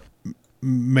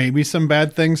 maybe some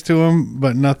bad things to him,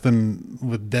 but nothing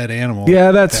with dead animals.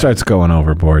 Yeah, that starts going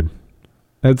overboard.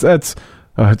 It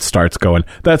starts going.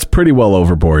 That's pretty well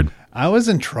overboard. I was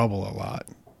in trouble a lot.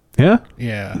 Yeah?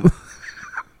 Yeah.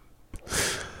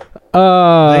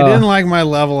 They didn't like my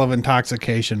level of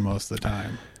intoxication most of the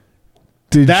time.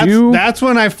 That's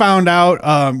when I found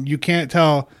out you can't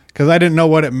tell, because I didn't know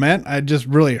what it meant. I just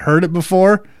really heard it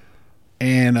before.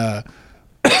 And I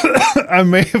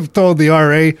may have told the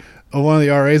RA one of the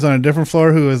RAs on a different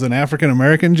floor who is an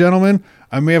African-American gentleman,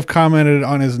 I may have commented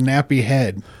on his nappy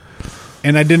head,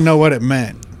 and I didn't know what it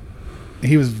meant.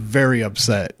 He was very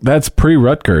upset. That's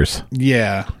pre-Rutgers.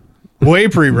 Yeah. Way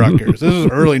pre-Rutgers. This was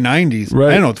early 90s. Right. I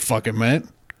didn't know what the fuck it meant.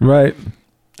 Right.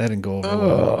 That didn't go over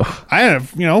well. I had,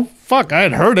 I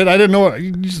had heard it. I didn't know what.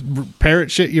 You just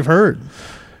parrot shit you've heard.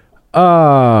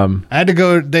 I had to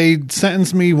go. They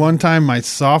sentenced me one time my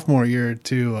sophomore year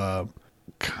to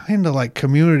kind of like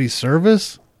community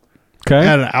service. Okay. I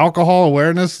had an alcohol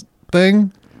awareness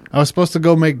thing. I was supposed to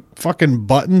go make fucking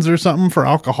buttons or something for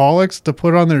alcoholics to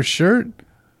put on their shirt.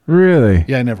 Really?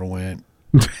 Yeah, I never went.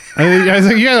 I was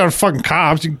like, you guys are fucking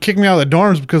cops. You can kick me out of the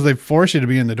dorms because they force you to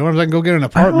be in the dorms. I can go get an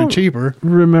apartment cheaper.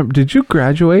 Remember? Did you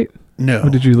graduate? No. Or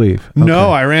did you leave? No,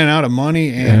 Okay. I ran out of money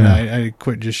and Yeah. I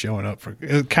quit just showing up for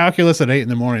calculus at 8 in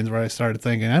the mornings where I started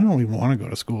thinking, I don't even want to go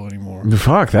to school anymore.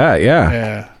 Fuck that. Yeah.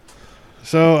 Yeah.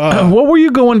 So What were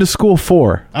you going to school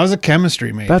for? I was a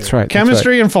chemistry major. That's right, that's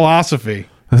Chemistry and philosophy.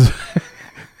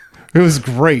 It was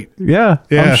great. Yeah,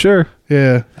 Yeah. I'm sure.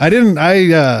 Yeah.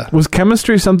 Was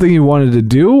chemistry something you wanted to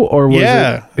do, or was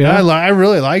Yeah. it? Yeah. I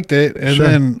really liked it. And Sure.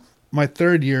 then my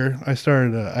third year, I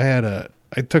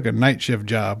took a night shift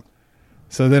job.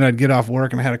 So then I'd get off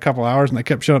work and I had a couple hours and I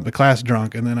kept showing up to class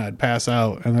drunk and then I'd pass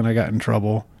out and then I got in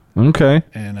trouble Okay.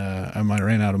 and I might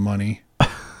ran out of money.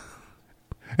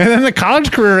 And then the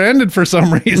college career ended for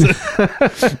some reason.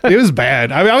 It was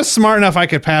bad. I was smart enough I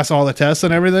could pass all the tests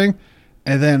and everything.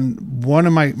 And then one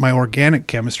of my organic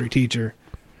chemistry teacher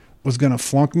was going to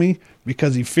flunk me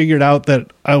because he figured out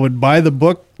that I would buy the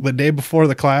book the day before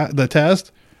the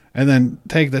test and then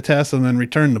take the test and then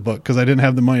return the book because I didn't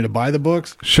have the money to buy the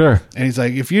books. Sure. And he's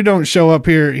like, if you don't show up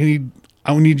here,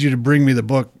 I need you to bring me the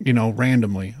book,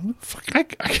 randomly. Fuck,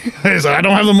 I said, I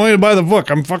don't have the money to buy the book.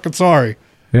 I'm fucking sorry.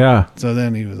 Yeah. So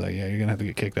then he was like, yeah, you're going to have to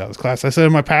get kicked out of this class. I said,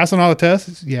 am I passing all the tests?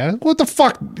 He said, yeah. What the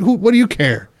fuck? What do you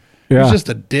care? Yeah. He's just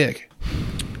a dick.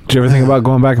 Did you ever think about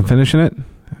going back and finishing it?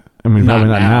 I mean, Not probably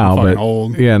not now. now, I'm but fucking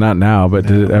old. yeah, not now. But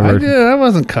did it ever? I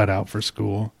wasn't cut out for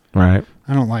school. Right.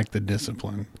 I don't like the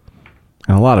discipline.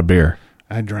 And a lot of beer.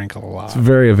 I drank a lot. It's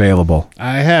very available.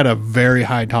 I had a very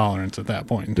high tolerance at that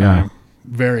point in time. Yeah.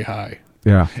 Very high.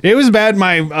 Yeah. It was bad.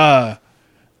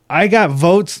 I got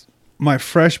votes my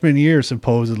freshman year,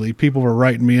 supposedly. People were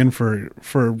writing me in for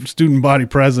student body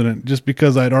president just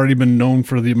because I'd already been known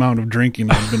for the amount of drinking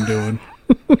I'd been doing.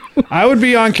 I would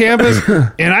be on campus,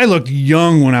 and I looked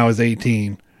young when I was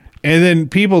 18. And then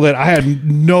people that I had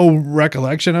no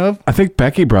recollection of. I think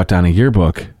Becky brought down a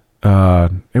yearbook.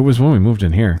 It was when we moved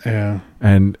in here. Yeah.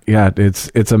 And yeah,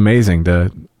 it's amazing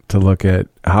to look at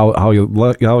how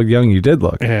young you did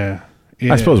look. Yeah.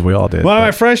 I suppose we all did. Well, but-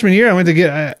 my freshman year, I went to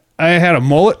get, I had a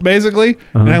mullet basically,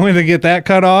 and I went to get that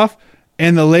cut off,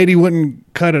 and the lady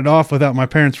wouldn't cut it off without my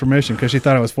parents' permission because she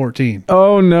thought I was 14.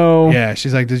 Oh no. Yeah,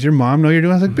 she's like, does your mom know you're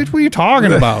doing? I was like, bitch, what are you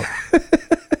talking about?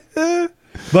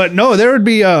 But no, there would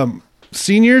be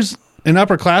seniors and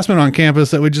upperclassmen on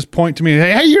campus that would just point to me,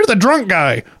 hey, you're the drunk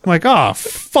guy. I'm like, oh,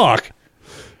 fuck.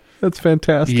 That's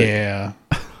fantastic. Yeah.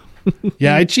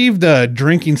 Yeah, I achieved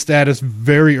drinking status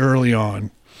very early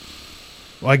on.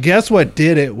 Well, I guess what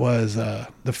did it was the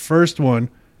first one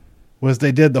was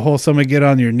they did the whole somebody get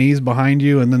on your knees behind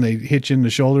you and then they hit you in the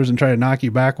shoulders and try to knock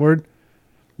you backward.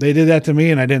 They did that to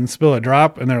me and I didn't spill a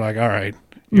drop and they're like, all right,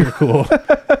 you're cool.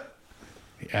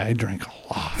 Yeah, I drank a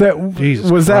lot. Jesus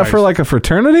Was that for Christ. like a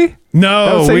fraternity?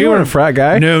 No, So you weren't a frat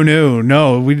guy? No.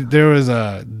 There was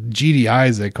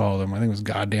GDIs they called them. I think it was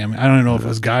goddamn. I don't know if it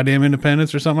was goddamn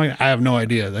independence or something like that. I have no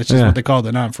idea. That's just Yeah. what they called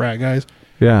the non-frat guys.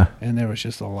 Yeah. And there was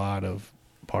just a lot of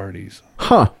parties.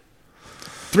 Huh.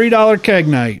 $3 keg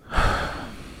night.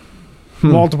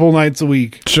 Multiple nights a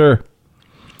week. Sure.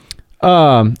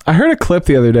 I heard a clip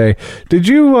the other day. Did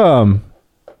you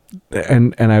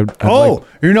and I'd like,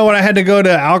 You know what? I had to go to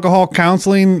alcohol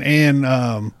counseling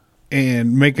and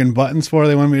making buttons for.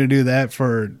 They wanted me to do that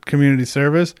for community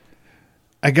service.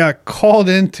 I got called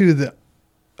into the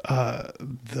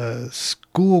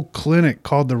school clinic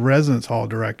called the residence hall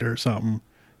director or something.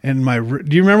 And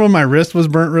do you remember when my wrist was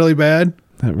burnt really bad?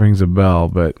 that rings a bell,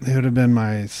 but It would have been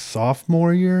my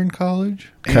sophomore year in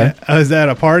college. Okay. And I was at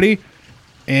a party,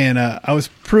 and I was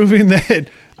proving that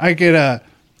I could.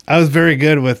 I was very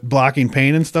good with blocking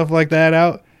pain and stuff like that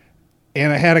out.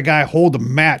 And I had a guy hold a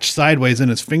match sideways in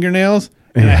his fingernails,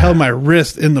 and I Yeah. held my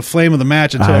wrist in the flame of the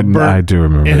match until it burned. I do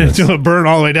remember and this. until it burned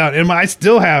all the way down. And I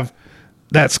still have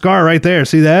that scar right there.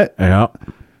 See that? Yeah.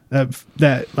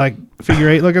 That like figure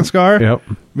 8 looking scar? Yep.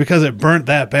 Because it burnt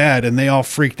that bad, and they all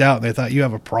freaked out. And they thought, you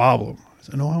have a problem. I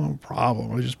said, no, I don't have a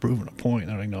problem. I was just proving a point.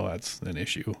 I don't know that's an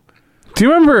issue. Do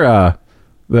you remember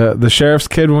the sheriff's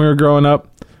kid when we were growing up,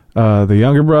 the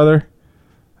younger brother,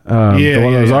 the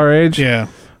one that was our age. Yeah.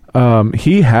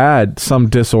 He had some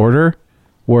disorder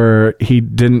where he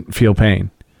didn't feel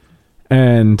pain.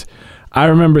 And I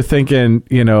remember thinking,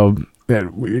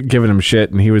 giving him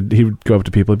shit, and he would go up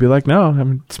to people and be like, no, I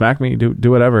mean, smack me,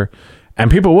 do whatever. And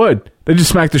people would. They just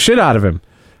smack the shit out of him.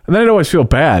 And then I'd always feel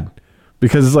bad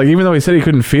because it's like, even though he said he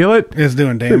couldn't feel it, it's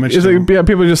doing damage. It's like, yeah,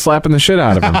 people just slapping the shit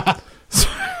out of him.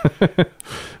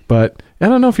 But I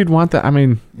don't know if you'd want that. I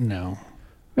mean, no.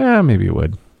 Yeah, maybe you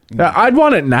would. I'd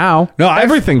want it now. No,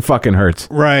 everything fucking hurts.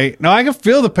 Right. No, I could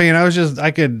feel the pain. I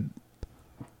could.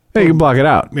 Yeah, you can block it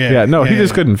out. Yeah. He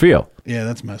just couldn't feel. Yeah,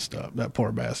 that's messed up. That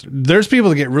poor bastard. There's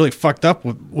people that get really fucked up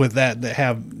with that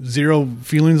have zero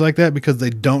feelings like that because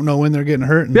they don't know when they're getting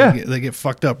hurt. And they get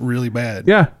fucked up really bad.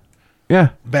 Yeah. Yeah.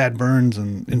 Bad burns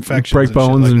and infections. Break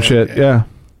bones and shit. Yeah.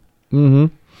 Mm-hmm.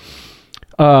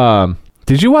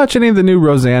 Did you watch any of the new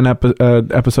Roseanne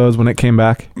episodes when it came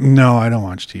back? No, I don't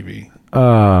watch TV.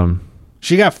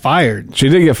 She got fired. She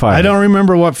did get fired. I don't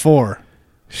remember what for.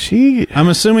 I'm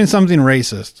assuming something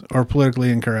racist or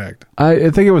politically incorrect. I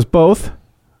think it was both.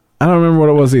 I don't remember what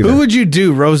it was either. Who would you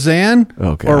do, Roseanne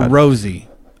or Rosie?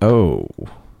 Oh,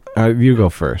 you go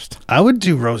first. I would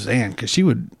do Roseanne because she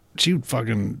would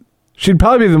fucking. She'd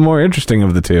probably be the more interesting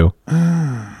of the two.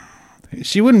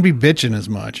 She wouldn't be bitching as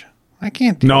much. I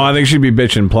can't do I think she'd be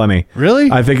bitching plenty.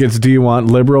 Really? I think it's, do you want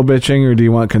liberal bitching or do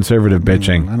you want conservative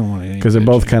bitching? I don't want any. Because they're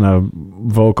both kind of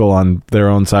vocal on their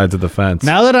own sides of the fence.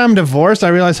 Now that I'm divorced, I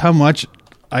realize how much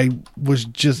I was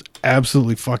just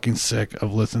absolutely fucking sick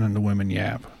of listening to women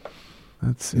yap.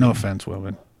 No offense,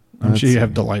 women. I'm sure you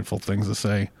have delightful things to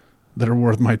say that are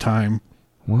worth my time.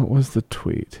 What was the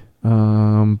tweet?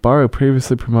 Barrow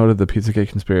previously promoted the Pizzagate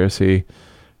conspiracy,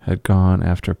 had gone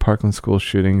after Parkland school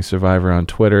shooting survivor on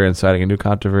Twitter, inciting a new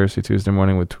controversy Tuesday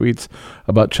morning with tweets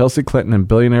about Chelsea Clinton and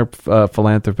billionaire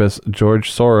philanthropist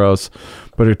George Soros.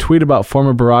 But her tweet about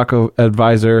former Barack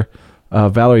advisor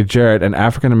Valerie Jarrett, an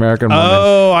African-American woman,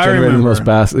 I remember.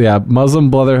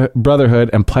 Muslim Brotherhood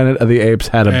and Planet of the Apes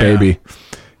had a baby.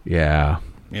 Yeah.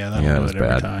 Yeah, that was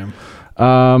bad. Every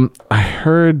time. I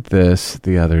heard this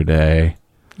the other day.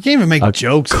 You can't even make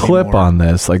jokes clip anymore. On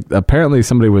this. Like, apparently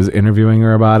somebody was interviewing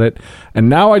her about it, and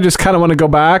now I just kind of want to go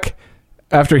back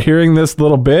after hearing this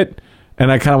little bit,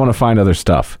 and I kind of want to find other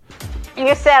stuff.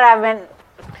 You said I'm in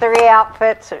 3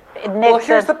 outfits. Well,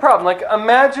 here's the problem. Like,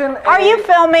 imagine. Are you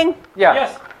filming? Yeah.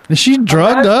 Yes. Is she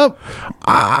drugged up?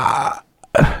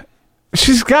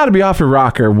 She's got to be off her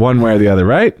rocker one way or the other,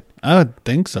 right? I would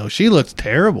think so. She looks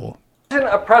terrible. Imagine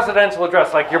a presidential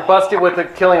address, like you're busted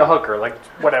with killing a hooker, like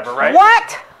whatever, right?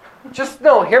 What? Just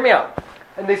no. Hear me out.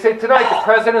 And they say tonight the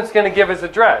president's going to give his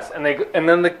address, and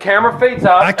then the camera fades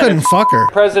out. I couldn't fuck her.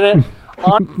 President.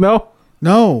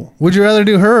 No. Would you rather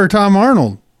do her or Tom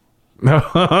Arnold? No.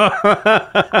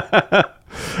 I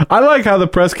like how the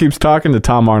press keeps talking to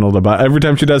Tom Arnold about every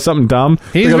time she does something dumb.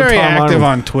 He's very active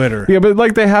on Twitter. Yeah, but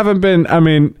like they haven't been. I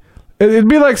mean, it'd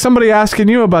be like somebody asking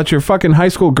you about your fucking high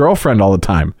school girlfriend all the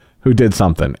time who did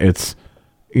something. It's,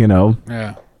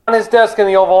 Yeah. On his desk in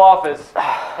the Oval Office,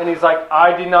 and he's like,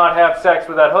 I did not have sex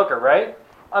with that hooker, right?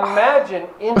 Imagine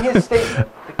in his statement,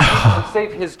 to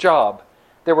save his job,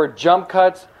 there were jump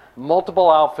cuts,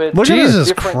 multiple outfits.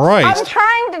 Jesus Christ. I'm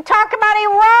trying to talk about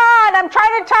Iran. I'm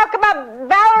trying to talk about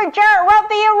Valerie Jarrett wrote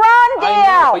the Iran deal. I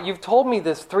know, but you've told me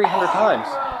this 300 times.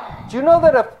 Do you know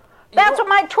that That's what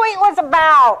my tweet was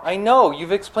about. I know.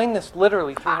 You've explained this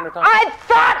literally 300 times. I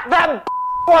thought the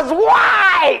was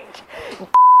white.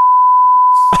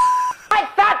 I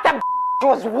thought the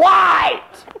was white.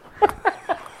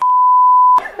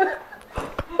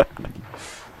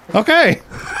 Okay.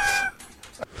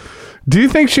 Do you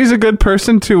think she's a good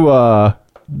person to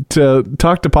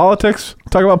talk to politics?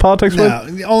 Talk about politics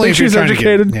with? Only if she's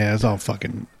educated. Yeah, it's all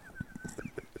fucking.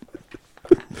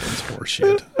 It's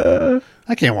horseshit.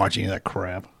 I can't watch any of that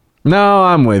crap. No,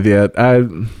 I'm with you.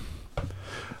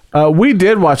 We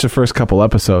did watch the first couple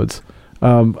episodes.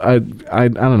 I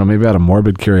don't know, maybe out of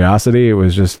morbid curiosity. It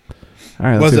was just. All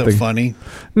right, was it funny?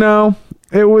 No,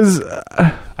 it was.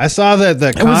 I saw that the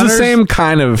it was the same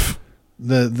kind of.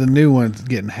 The new one's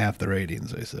getting half the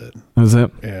ratings. They said. Was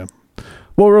it? Yeah.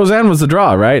 Well, Roseanne was the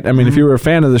draw, right? I mean, if you were a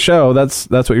fan of the show, that's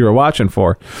what you were watching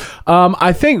for.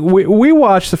 I think we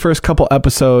watched the first couple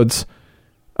episodes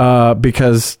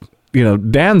because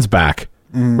Dan's back,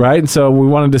 right? And so we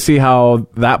wanted to see how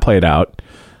that played out,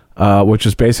 which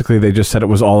is basically they just said it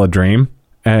was all a dream,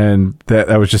 and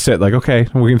that was just it. Like, okay,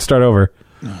 we can start over.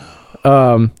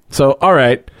 So all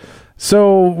right.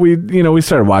 So we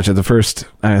started watching the first.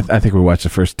 I think we watched the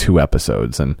first 2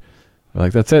 episodes, and we're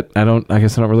like, that's it. I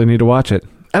guess I don't really need to watch it.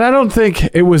 And I don't think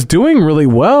it was doing really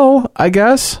well, I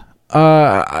guess.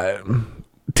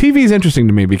 TV is interesting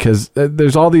to me because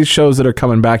there's all these shows that are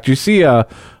coming back. Do you see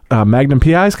Magnum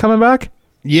PI's coming back?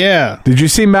 Yeah. Did you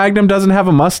see Magnum doesn't have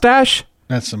a mustache?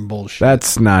 That's some bullshit.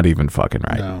 That's not even fucking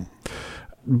right. No.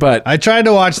 But I tried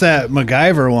to watch that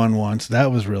MacGyver one once.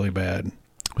 That was really bad.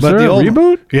 was there a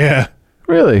reboot? Yeah.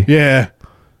 Really? Yeah.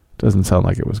 Doesn't sound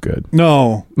like it was good.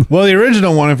 No. Well, the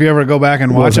original one, if you ever go back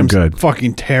and watch them, wasn't good.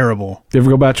 Fucking terrible. You ever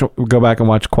go back and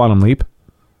watch Quantum Leap?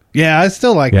 Yeah, I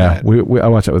still like Yeah, that. I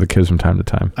watch it with the kids from time to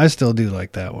time. I still do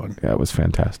like that one. Yeah, it was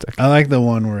fantastic. I like the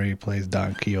one where he plays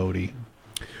Don Quixote.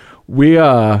 We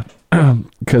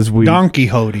because Don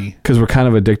Quixote. we're kind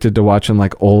of addicted to watching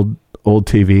like old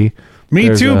TV. Me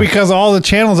There's too, because all the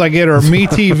channels I get are Me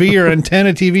TV or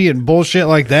Antenna TV and bullshit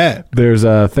like that. There's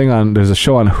a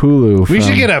show on Hulu. We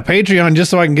should get a Patreon just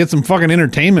so I can get some fucking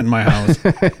entertainment in my house.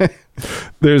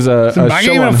 There's a I can't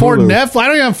show even on afford Hulu. Netflix. I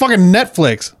don't even have fucking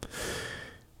Netflix.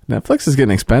 Netflix is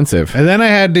getting expensive. And then I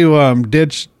had to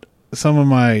ditch some of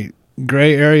my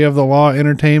gray area of the law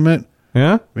entertainment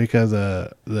Yeah, because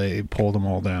they pulled them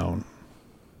all down.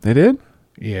 they did.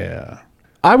 Yeah.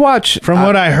 I watch From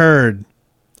what I heard.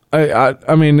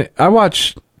 I mean, I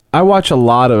watch a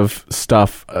lot of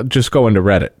stuff just going to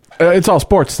Reddit. It's all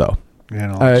sports though.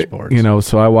 Yeah, I like sports. You know,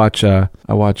 so I watch well,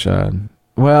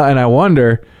 and I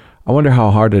wonder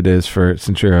how hard it is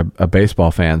since you're a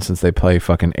baseball fan, since they play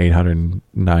fucking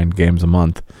 809 games a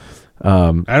month.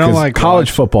 I don't like college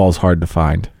football is hard to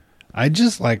find. I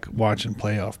just like watching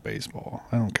playoff baseball.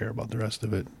 I don't care about the rest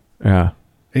of it. Yeah.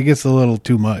 It gets a little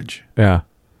too much. Yeah.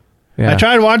 I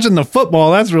tried watching the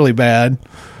football. That's really bad.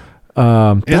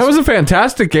 That was a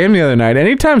fantastic game the other night.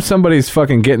 Anytime somebody's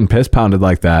fucking getting piss pounded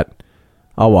like that,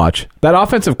 I'll watch. That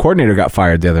offensive coordinator got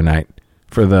fired the other night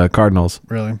for the Cardinals.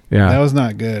 Really? Yeah. That was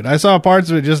not good. I saw parts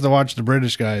of it just to watch the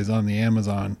British guys on the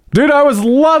Amazon. Dude, I was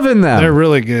loving them. They're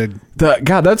really good.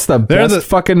 God, that's the They're best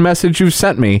fucking message you've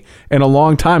sent me in a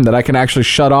long time, that I can actually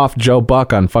shut off Joe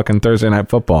Buck on fucking Thursday Night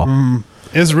Football.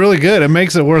 It's really good. It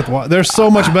makes it worthwhile. They're so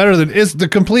much better than... It's the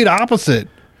complete opposite.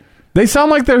 They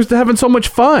sound like they're having so much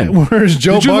fun. Whereas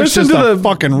Joe Buck's just a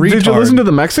fucking retard. Did you listen to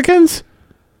the Mexicans?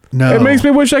 No. It makes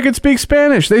me wish I could speak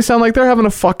Spanish. They sound like they're having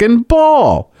a fucking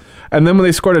ball. And then when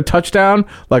they scored a touchdown,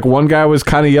 like one guy was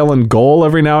kind of yelling goal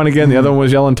every now and again. The other one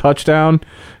was yelling touchdown.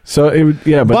 So,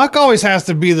 but Buck always has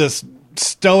to be this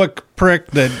stoic prick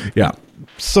that... Yeah.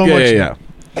 So much... Yeah.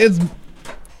 It's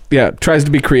Yeah, tries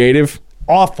to be creative.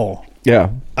 awful.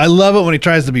 Yeah. I love it when he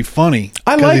tries to be funny.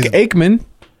 I 'Cause like he's- Aikman.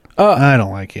 I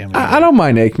don't like him. I don't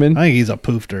mind Aikman. I think he's a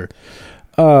poofter.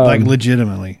 Like,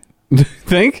 legitimately.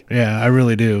 Think? Yeah, I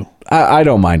really do. I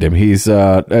don't mind him. He's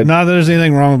Not that there's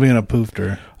anything wrong with being a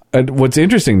poofter. what's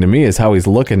interesting to me is how he's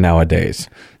looking nowadays.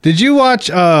 Did you watch,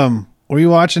 were you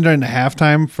watching during the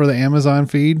halftime for the Amazon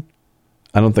feed?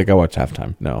 I don't think I watched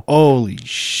halftime. No. Holy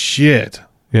shit.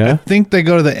 Yeah. I think they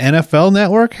go to the NFL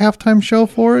Network halftime show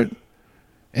for it.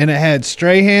 And it had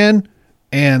Strahan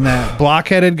and that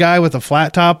blockheaded guy with the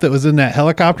flat top that was in that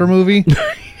helicopter movie.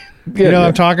 You know what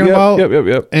I'm talking about?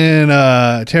 Yep.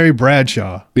 And Terry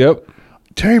Bradshaw. Yep.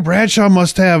 Terry Bradshaw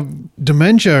must have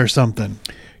dementia or something.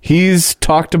 He's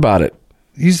talked about it.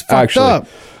 He's fucked up.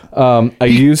 I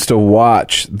used to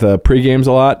watch the pre-games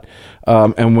a lot.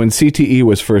 And when CTE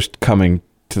was first coming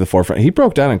to the forefront, he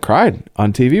broke down and cried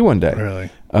on TV one day. Really?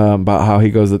 About how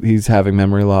he's having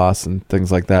memory loss and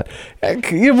things like that.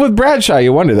 With Bradshaw,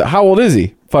 you wonder that. How old is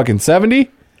he? Fucking 70?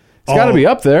 He's got to be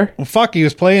up there. Well, fuck, he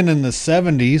was playing in the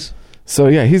 70s. So,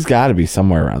 yeah, he's got to be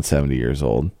somewhere around 70 years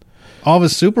old. All of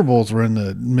his Super Bowls were in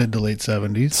the mid to late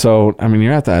 70s. So, I mean,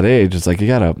 you're at that age. It's like you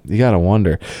gotta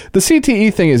wonder. The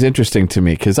CTE thing is interesting to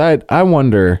me because I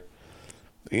wonder,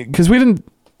 because we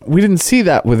didn't see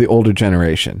that with the older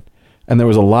generation, and there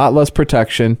was a lot less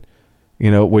protection,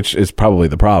 which is probably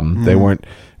the problem. They weren't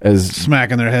as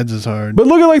Smacking their heads as hard. But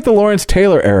look at like the Lawrence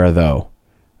Taylor era, though.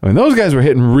 I mean, those guys were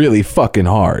hitting really fucking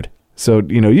hard. So,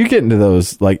 you get into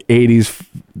those like 80s,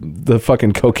 the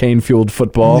fucking cocaine fueled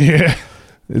football. Yeah.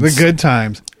 The good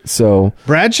times. So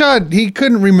Bradshaw, he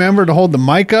couldn't remember to hold the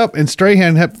mic up, and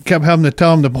Strahan kept having to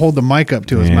tell him to hold the mic up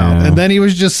to his mouth. And then he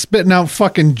was just spitting out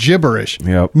fucking gibberish.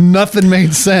 Yep. Nothing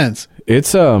made sense.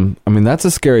 It's I mean, that's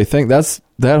a scary thing. That's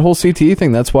that whole CTE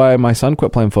thing. That's why my son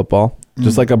quit playing football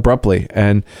just like abruptly.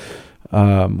 And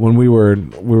when we were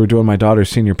doing my daughter's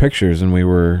senior pictures, and we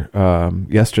were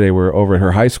yesterday we were over at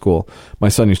her high school. My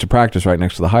son used to practice right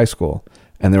next to the high school,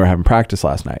 and they were having practice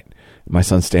last night. My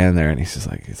son's standing there, and he's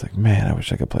like, man, I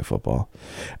wish I could play football.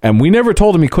 And we never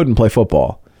told him he couldn't play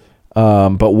football.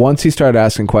 But once he started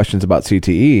asking questions about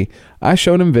CTE, I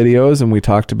showed him videos, and we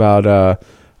talked about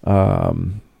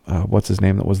what's his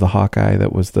name? That was the Hawkeye.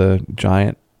 That was the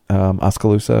giant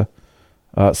Oskaloosa.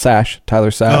 Sash, Tyler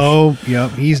Sash. Oh,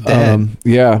 yep, he's dead.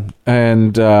 Yeah,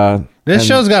 and this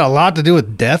show's got a lot to do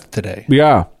with death today.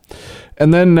 Yeah,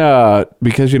 and then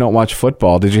because you don't watch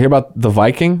football, did you hear about the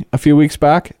Viking a few weeks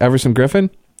back, Everson Griffin?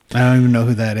 I don't even know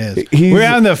who that is. He's- We're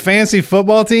on the fancy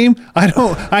football team.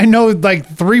 I know like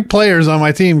 3 players on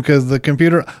my team because the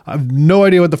computer. I have no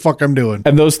idea what the fuck I'm doing.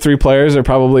 And those 3 players are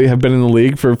probably have been in the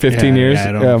league for 15 years. Yeah,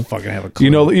 I don't fucking have a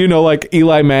clue. You know, like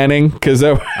Eli Manning because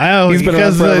I know he's been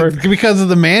around forever. because of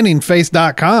the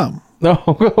ManningFace.com. No,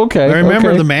 okay. I remember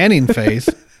okay. the Manning face.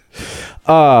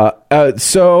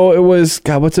 So it was,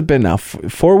 God, what's it been now?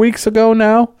 4 weeks ago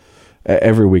now?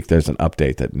 Every week there's an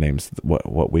update that names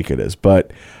what week it is.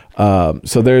 But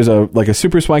so there's a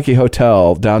super swanky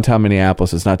hotel downtown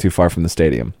Minneapolis. It's not too far from the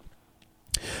stadium.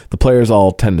 The players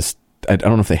all tend to, I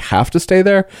don't know if they have to stay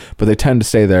there, but they tend to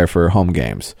stay there for home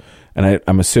games. And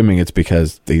I'm assuming it's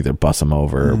because they either bus them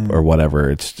over or whatever.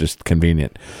 It's just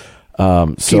convenient. Keep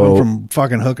them from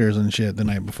fucking hookers and shit the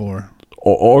night before.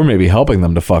 Or maybe helping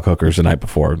them to fuck hookers the night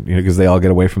before, because they all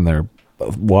get away from their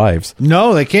wives.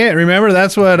 No, they can't. Remember,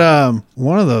 that's what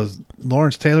one of those,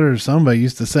 Lawrence Taylor or somebody,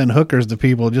 used to send hookers to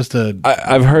people just to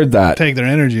I've heard that. take their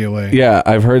energy away. Yeah,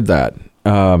 I've heard that.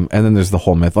 And then there's the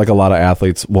whole myth. Like a lot of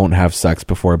athletes won't have sex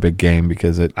before a big game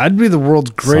because it... I'd be the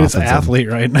world's greatest softens them. athlete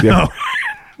right now. Yeah.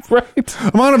 Right.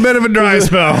 I'm on a bit of a dry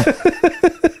spell.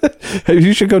 Hey,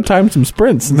 you should go time some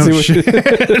sprints and see what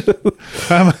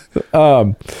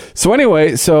so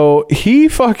anyway, so he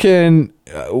fucking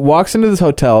walks into this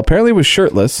hotel, apparently was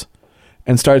shirtless,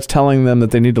 and starts telling them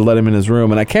that they need to let him in his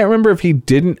room. And I can't remember if he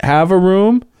didn't have a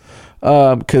room,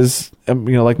 because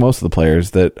like most of the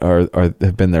players that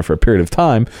have been there for a period of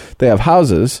time, they have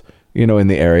houses, in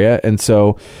the area. And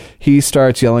so he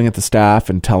starts yelling at the staff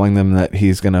and telling them that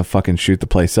he's going to fucking shoot the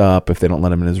place up if they don't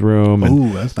let him in his room. And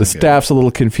Ooh, that's not the staff's a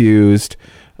little confused.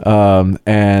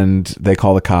 And they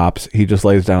call the cops. He just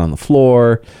lays down on the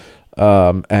floor.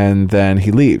 And then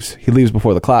he leaves. He leaves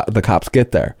before the cops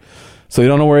get there. So you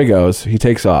don't know where he goes. He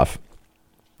takes off.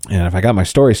 And if I got my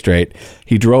story straight,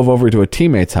 he drove over to a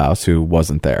teammate's house who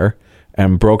wasn't there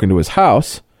and broke into his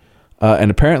house.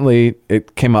 And apparently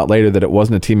it came out later that it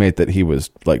wasn't a teammate that he was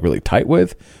like really tight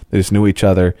with. They just knew each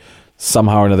other.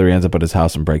 Somehow or another he ends up at his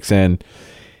house and breaks in.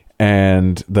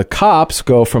 And the cops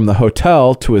go from the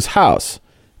hotel to his house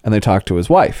and they talk to his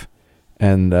wife.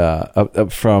 And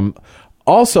from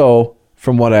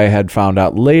what I had found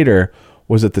out later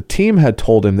was that the team had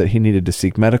told him that he needed to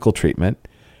seek medical treatment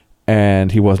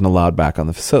and he wasn't allowed back in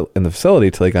the facility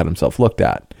till he got himself looked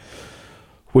at.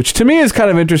 Which to me is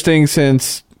kind of interesting,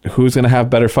 since who's going to have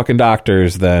better fucking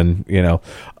doctors than,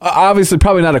 obviously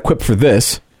probably not equipped for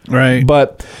this. Right.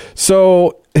 But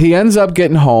so he ends up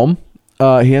getting home.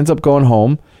 He ends up going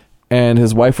home and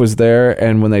his wife was there.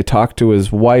 And when they talked to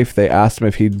his wife, they asked him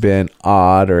if he'd been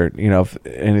odd or, if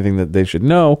anything that they should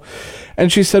know.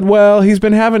 And she said, well, he's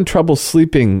been having trouble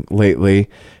sleeping lately.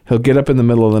 He'll get up in the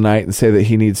middle of the night and say that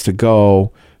he needs to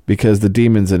go because the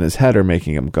demons in his head are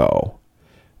making him go.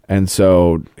 And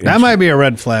so that might be a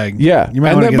red flag. Yeah. You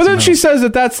might want to get but some then she help. says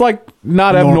that that's like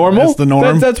not abnormal. That's the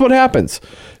norm. That's what happens.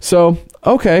 So,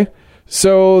 okay.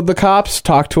 So the cops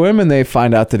talk to him and they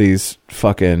find out that he's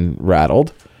fucking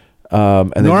rattled.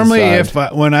 And normally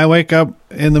when I wake up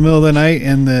in the middle of the night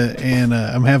and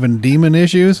I'm having demon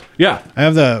issues, yeah, I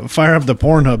have to fire up the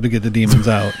Pornhub to get the demons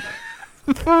out.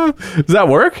 Does that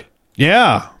work?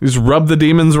 Yeah. You just rub the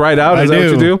demons right out? Is that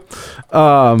what you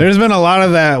do? There's been a lot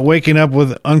of that waking up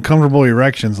with uncomfortable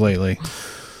erections lately,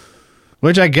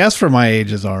 which I guess for my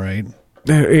age is all right.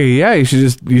 Yeah, you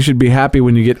should be happy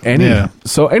when you get any. Yeah.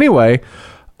 So anyway,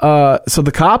 so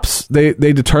the cops, they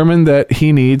determined that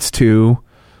he needs to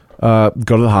go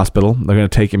to the hospital. They're going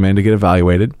to take him in to get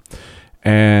evaluated.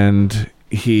 And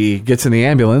he gets in the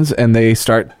ambulance and they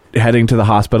start heading to the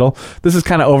hospital. This is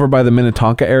kind of over by the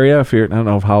Minnetonka area. I don't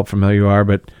know how familiar you are,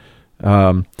 but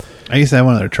I used to have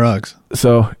one of their trucks.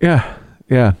 So yeah.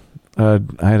 I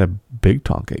had a big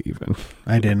Tonka even.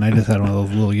 I didn't. I just had one of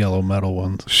those little yellow metal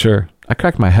ones. Sure. I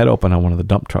cracked my head open on one of the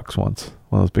dump trucks once.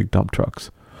 One of those big dump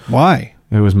trucks. Why?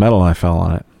 It was metal and I fell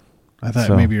on it. I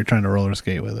thought maybe you were trying to roller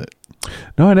skate with it.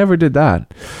 No, I never did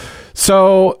that.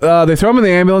 So they throw him in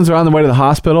the ambulance. They're on the way to the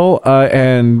hospital.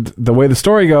 And the way the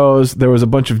story goes, there was a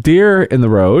bunch of deer in the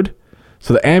road.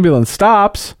 So the ambulance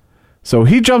stops. So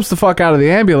he jumps the fuck out of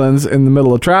the ambulance in the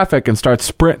middle of traffic and starts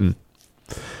sprinting.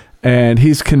 And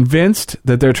he's convinced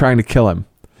that they're trying to kill him.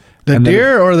 The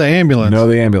deer or the ambulance? No,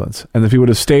 the ambulance. And if he would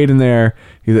have stayed in there,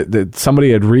 that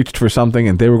somebody had reached for something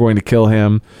and they were going to kill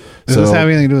him. Does this have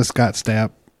anything to do with Scott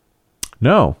Stapp?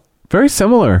 No. Very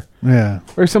similar. Yeah.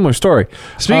 Very similar story.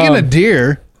 Speaking of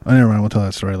deer, never mind. We'll tell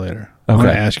that story later. I'm Okay.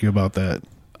 going to ask you about that.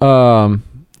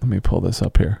 Let me pull this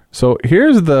up here. So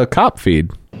here's the cop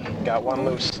feed. Got one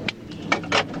loose.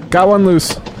 Got one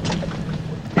loose.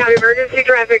 Have emergency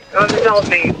traffic on the South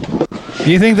Main.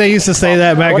 Do you think they used to say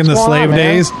that back in the slave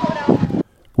days?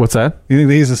 What's that? You think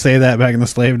they used to say that back in the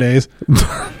slave days?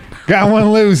 Got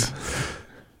one loose.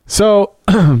 So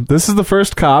this is the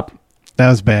first cop. That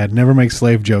was bad. Never make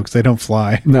slave jokes. They don't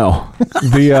fly. No.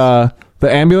 The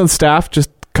ambulance staff just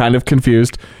kind of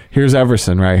confused. Here's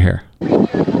Everson right here.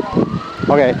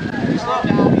 Okay.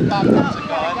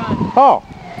 Oh.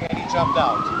 And he jumped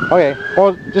out. Okay.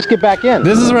 Well, just get back in.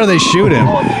 This is where they shoot him.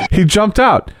 He jumped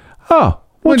out. Oh,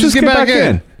 well, just get back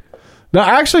in. No,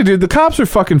 actually, dude, the cops are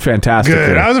fucking fantastic. Good.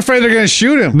 Here. I was afraid they're going to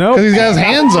shoot him. No. Because he's got his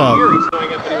hands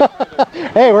up.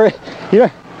 Hey, we're...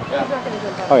 Yeah.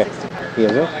 Okay. He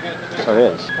is it? So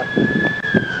it is.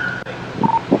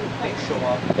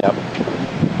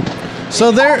 Yep.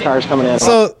 So they're... Cars coming in.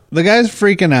 So the guy's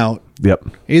freaking out. Yep.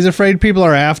 He's afraid people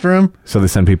are after him. So they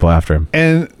send people after him.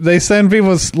 And they send people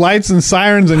with lights and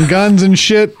sirens and guns and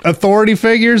shit, authority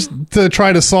figures, to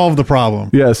try to solve the problem.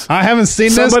 Yes. I haven't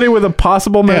seen Somebody with a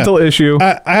possible mental issue.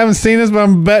 I haven't seen this, but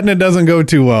I'm betting it doesn't go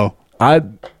too well. I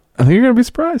think you're going to be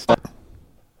surprised.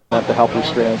 Not to help you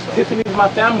straight. Tiffany's my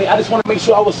family. I just want to make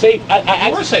sure I was safe.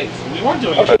 We were safe. We weren't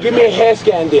doing it. Give me a hair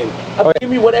scan then. Give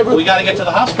me whatever. We got to get to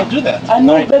the hospital. Do that. I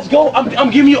know. Right. Let's go. I'm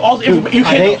giving you all the information. You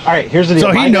can't. All right. Here's the deal.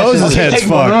 So he knows his head's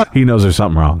fucked. He knows there's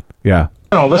something wrong. Yeah.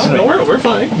 No, listen. No, we're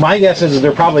fine. My guess is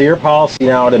they're probably your policy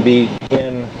now to be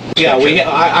in. Yeah,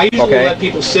 I usually let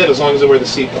people sit as long as they wear the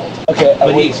seatbelt. Okay,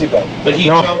 but he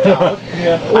jumped out.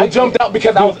 Yeah. I jumped out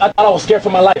because I thought I was scared for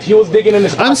my life. He was digging in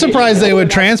his pocket. I'm surprised they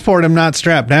would transport him not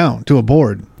strapped down to a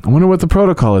board. I wonder what the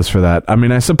protocol is for that. I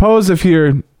mean, I suppose if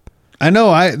you're... I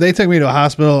know they took me to a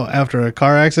hospital after a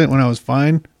car accident when I was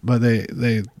fine, but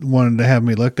they wanted to have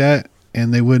me looked at,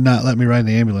 and they would not let me ride in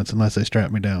the ambulance unless they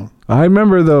strapped me down. I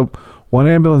remember the one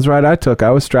ambulance ride I took, I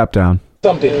was strapped down.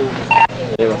 Something.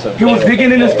 He was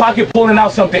digging in his pocket, pulling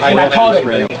out something, and I caught him.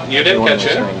 You didn't catch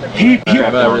it?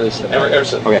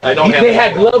 They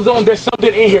had gloves on. There's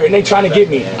something in here, and they trying to get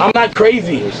me. I'm not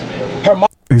crazy. Her mom.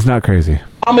 He's not crazy.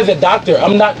 Mom is a doctor.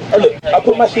 I'm not. Look, I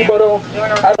put my seatbelt on.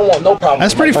 I don't want no problem.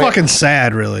 That's pretty fucking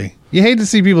sad, really. You hate to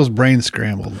see people's brains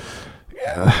scrambled.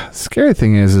 Scary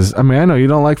thing is I mean, I know you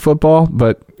don't like football,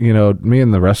 but you know, me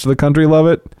and the rest of the country love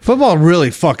it. Football really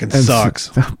fucking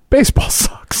sucks. Baseball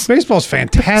sucks. Baseball's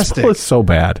fantastic. Baseball is so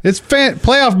bad. It's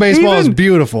playoff baseball is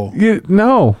beautiful.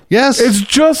 No. Yes. It's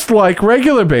just like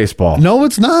regular baseball. No,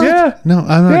 it's not. Yeah. No,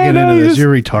 I'm not getting into this.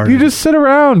 You're retarded. You just sit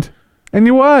around and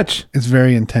you watch. It's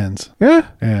very intense. Yeah.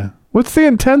 Yeah. What's the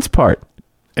intense part?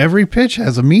 Every pitch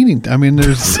has a meaning. I mean,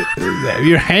 there's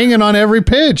you're hanging on every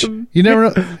pitch. You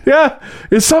never know. Yeah.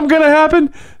 Is something going to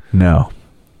happen? No.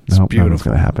 It's beautiful. Nothing's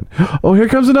going to happen. Oh, here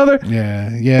comes another. Yeah.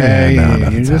 No,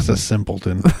 You're just a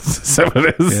simpleton. Is that what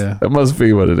it is? Yeah. That must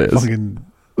be what it is. Fucking.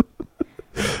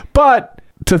 But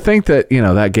to think that, you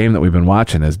know, that game that we've been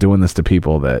watching is doing this to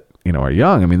people that, you know, are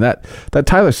young. I mean, that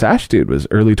Tyler Sash dude was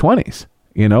early 20s.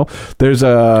 You know, there's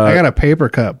I got a paper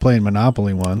cut playing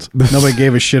Monopoly once. Nobody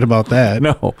gave a shit about that.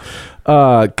 No.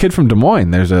 Kid from Des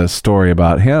Moines, there's a story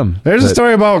about him. There's a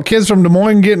story about kids from Des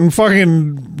Moines getting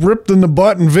fucking ripped in the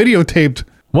butt and videotaped.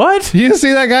 What? You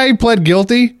see that guy? He pled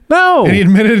guilty. No. And he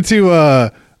admitted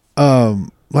to,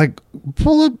 like,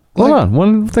 pull up. Hold on,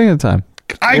 one thing at a time.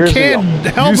 I can't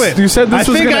help it. You said this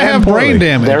was I think gonna I have end brain poorly.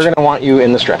 damage. They're going to want you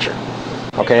in the stretcher.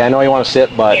 Okay, I know you want to sit,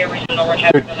 but dude,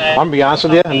 I'm going to be honest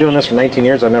with you. I'm doing this for 19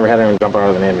 years. I've never had anyone jump out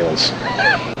of an ambulance.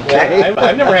 Okay?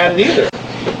 I've never had it either.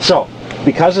 So,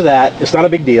 because of that, it's not a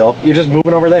big deal. You're just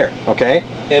moving over there, okay?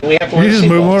 And we have to wear You just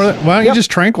move seatbelts. over there? Why don't you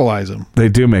just tranquilize him? They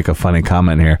do make a funny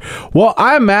comment here. Well,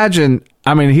 I imagine,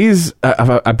 I mean, he's,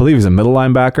 I believe he's a middle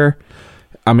linebacker.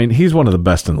 I mean, he's one of the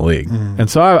best in the league. And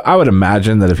so I would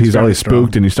imagine that if he's already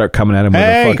spooked and you start coming at him with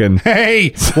a fucking...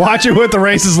 Hey, watch it with the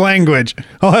racist language.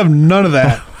 I'll have none of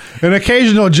that. An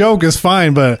occasional joke is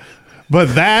fine, but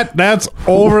that's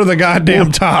over the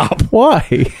goddamn top.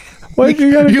 Why? Why did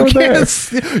you gotta go there?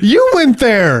 You went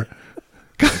there.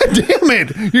 God damn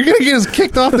it. You're going to get us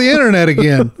kicked off the internet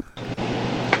again.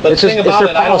 But the thing about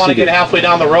it, I don't want to get halfway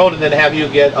down the road and then have you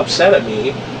get upset at me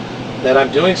that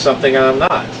I'm doing something and I'm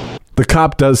not. The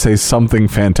cop does say something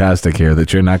fantastic here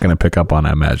that you're not going to pick up on,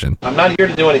 I imagine. I'm not here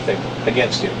to do anything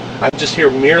against you. I'm just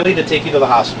here merely to take you to the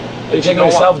hospital. You're taking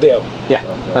to Southdale. Yeah,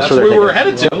 that's where we were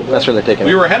headed to. That's where they're taking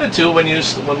We were headed to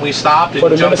when we stopped and For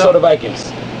the jumped Minnesota up.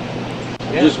 Vikings.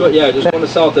 Yeah. Just go to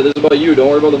South. This is about you. Don't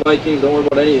worry about the Vikings. Don't worry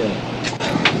about anything.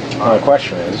 The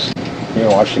question is, you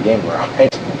don't watch the game,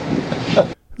 right?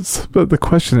 But the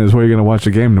question is, where are you going to watch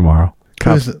the game tomorrow?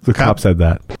 The cop said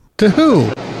that. To who?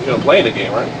 You're gonna play the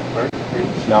game, right?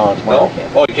 No, it's No?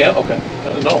 my Oh, you can't? Okay.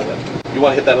 No. You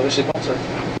want to hit that other signal, sir?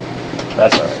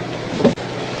 That's all right.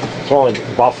 It's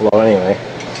only Buffalo anyway.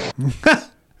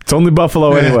 It's only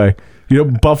Buffalo anyway. You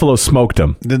know, Buffalo smoked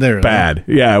them. Did they really? Bad.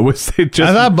 Yeah, it was. They just,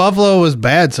 I thought Buffalo was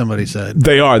bad, somebody said.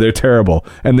 they are. They're terrible,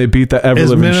 and they beat the ever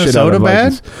living shit out Minnesota of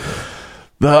bad? Vikings.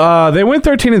 They went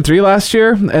 13-3 last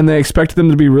year, and they expected them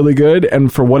to be really good.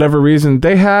 And for whatever reason,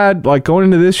 they had going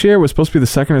into this year was supposed to be the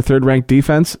second or third ranked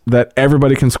defense that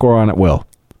everybody can score on at will.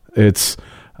 It's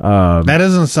that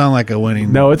doesn't sound like a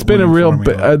winning. no. It's been a real.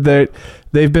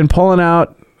 They've been pulling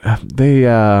out. They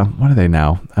what are they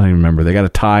now? I don't even remember. They got a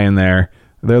tie in there.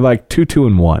 They're like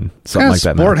 2-2-1, something like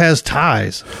that. Sport now. has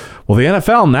ties. Well, the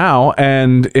NFL now,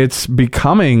 and it's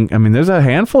becoming. I mean, there's a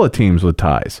handful of teams with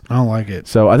ties. I don't like it.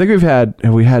 So I think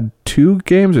we had 2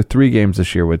 games or 3 games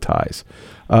this year with ties,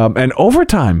 and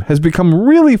overtime has become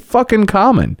really fucking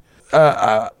common.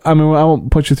 I mean, I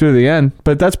won't put you through the end,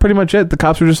 but that's pretty much it. The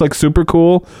cops were just like super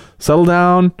cool, settle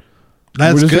down.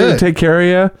 That's we're just good. gonna take care of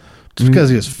you. Just because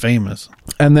he was famous.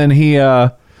 And then he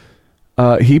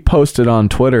posted on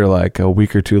Twitter like a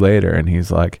week or 2 later, and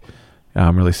he's like,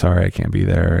 "I'm really sorry I can't be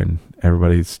there, and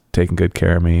everybody's taking good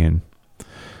care of me." And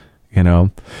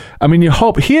I mean, you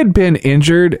hope he had been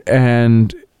injured,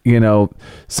 and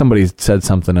somebody said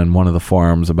something in one of the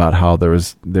forums about how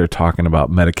they're talking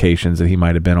about medications that he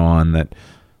might have been on that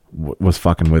was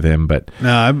fucking with him, but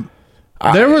no,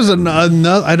 there was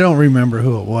another. I don't remember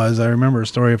who it was. I remember a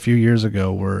story a few years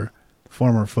ago where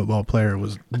former football player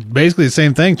was basically the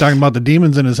same thing, talking about the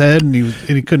demons in his head, and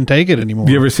he couldn't take it anymore.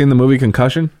 Have you ever seen the movie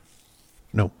Concussion?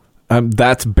 No.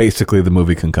 That's basically the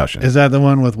movie Concussion. Is that the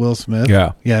one with Will Smith?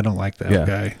 Yeah. Yeah, I don't like that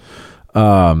guy.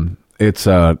 It's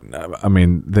I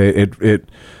mean,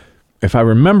 if I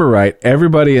remember right,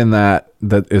 everybody in that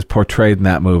is portrayed in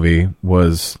that movie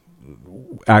was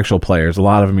actual players. A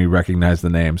lot of them you recognize the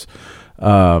names.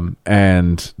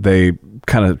 And they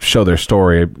kind of show their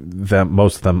story,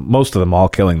 most of them all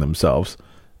killing themselves,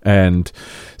 and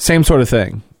same sort of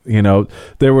thing.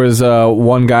 There was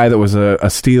one guy that was a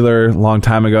Steeler a long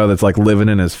time ago that's like living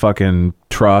in his fucking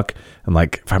truck, and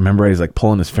like if I remember right, he's like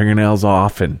pulling his fingernails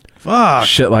off and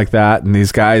shit like that. And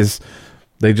these guys,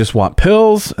 they just want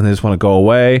pills and they just want to go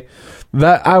away.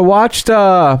 That I watched.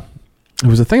 It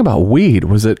was a thing about weed.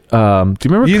 Was it? Do you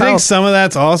remember? Do you think some of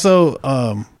that's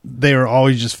also they were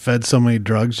always just fed so many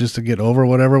drugs just to get over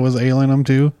whatever was ailing them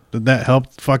too? Did that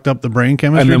help fucked up the brain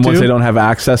chemistry? And then once too? they don't have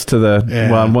access to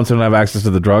once they don't have access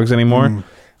to the drugs anymore. Do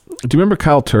you remember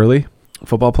Kyle Turley,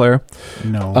 football player?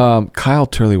 No. Kyle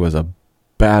Turley was a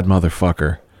bad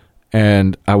motherfucker.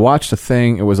 And I watched a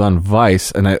thing. It was on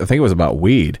Vice, and I think it was about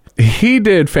weed. He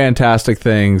did fantastic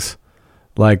things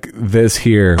like this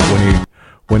here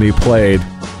when he played.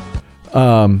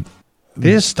 Did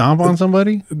he just stomp on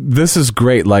somebody? This is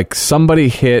great. Like somebody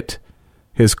hit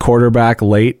his quarterback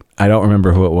late. I don't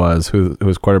remember who it was, who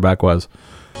his quarterback was.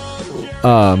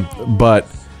 But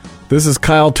this is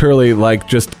Kyle Turley, like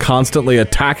just constantly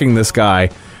attacking this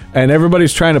guy, and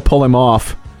everybody's trying to pull him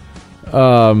off.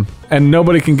 And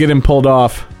nobody can get him pulled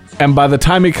off. And by the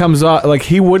time he comes off, like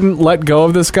he wouldn't let go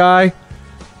of this guy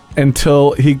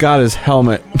until he got his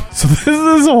helmet. So this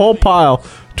is a whole pile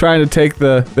trying to take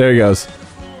there he goes.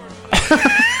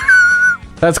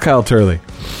 That's Kyle Turley.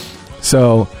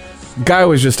 So guy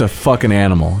was just a fucking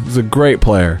animal. He's a great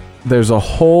player. There's a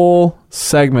whole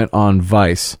segment on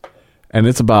Vice, and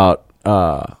it's about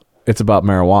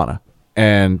marijuana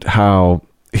and how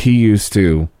he used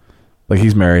to, like,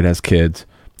 he's married, has kids,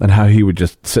 and how he would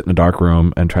just sit in a dark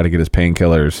room and try to get his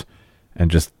painkillers and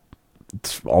just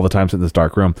all the time sit in this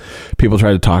dark room. People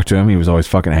tried to talk to him. He was always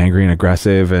fucking angry and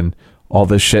aggressive and all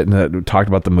this shit, and talked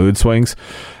about the mood swings.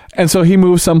 And so he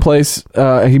moved someplace.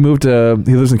 He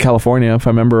lives in California, if I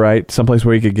remember right, someplace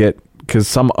where he could get, because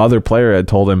some other player had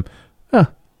told him, why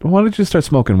don't you start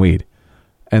smoking weed?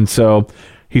 And so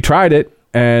he tried it,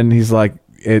 and he's like,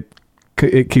 it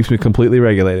keeps me completely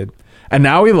regulated. And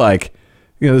now he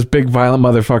this big violent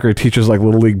motherfucker teaches like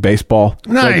Little League baseball.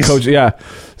 Nice. Like coach, yeah.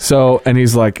 So, and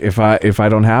he's like, if I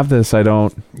don't have this, I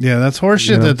don't. Yeah, that's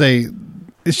horseshit that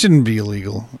it shouldn't be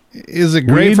illegal. Is it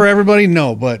great for everybody?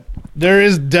 No, but there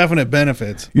is definite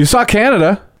benefits. You saw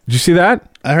Canada. Did you see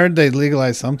that? I heard they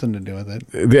legalized something to do with it.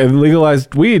 They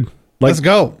legalized weed. Let's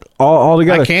go. All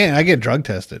together. I get drug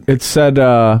tested. It said,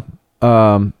 I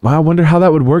wonder how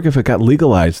that would work if it got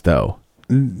legalized, though.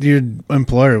 Your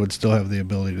employer would still have the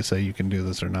ability to say you can do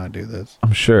this or not do this.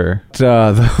 I'm sure.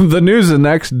 The news the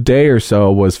next day or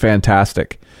so was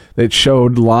fantastic. It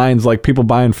showed lines like people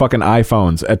buying fucking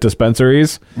iPhones at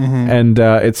dispensaries, and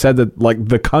it said that like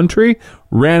the country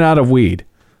ran out of weed.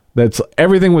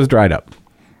 Everything was dried up.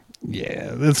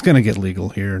 Yeah, it's gonna get legal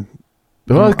here.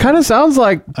 Well, it kind of sounds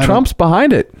like Trump's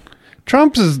behind it.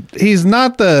 He's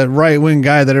not the right wing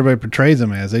guy that everybody portrays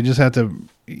him as. They just have to.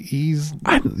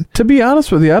 To be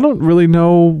honest with you, I don't really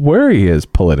know where he is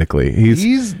politically.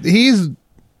 He's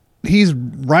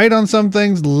right on some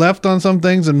things, left on some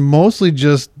things, and mostly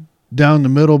just down the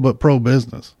middle, but pro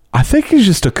business. I think he's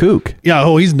just a kook. Yeah.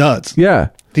 Oh, he's nuts. Yeah.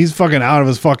 He's fucking out of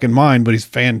his fucking mind, but he's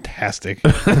fantastic.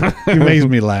 He makes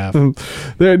me laugh.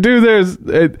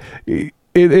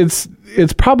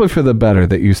 It's probably for the better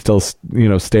that you still,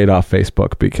 stayed off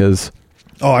Facebook because.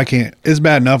 Oh, I can't. It's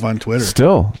bad enough on Twitter.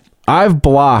 Still, I've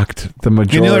blocked the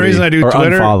majority. You know the reason I do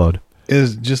Twitter unfollowed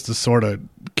is just to sort of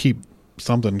keep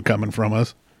something coming from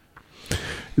us.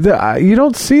 You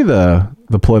don't see the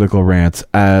political rants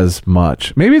as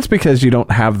much. Maybe it's because you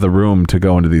don't have the room to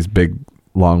go into these big,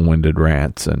 long-winded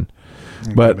rants.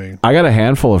 But I got a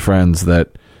handful of friends that,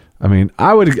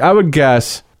 I would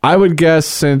guess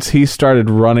since he started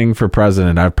running for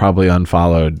president, I've probably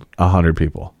unfollowed 100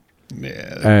 people.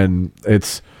 Yeah, and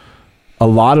it's a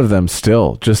lot of them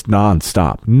still just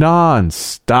nonstop.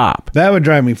 That would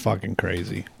drive me fucking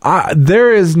crazy.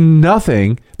 There's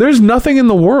nothing in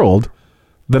the world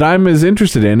that I'm as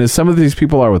interested in as some of these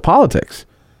people are with politics.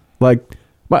 Like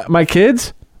my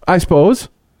kids, I suppose.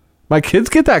 My kids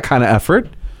get that kind of effort.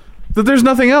 That there's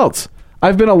nothing else.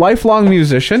 I've been a lifelong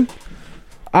musician.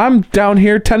 I'm down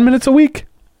here 10 minutes a week.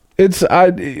 There's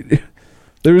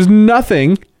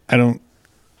nothing.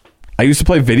 I used to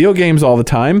play video games all the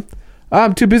time.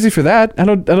 I'm too busy for that. I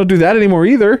don't do that anymore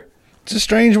either. It's a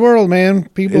strange world, man.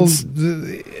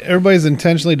 Everybody's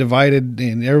intentionally divided,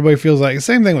 and everybody feels like the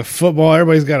same thing with football.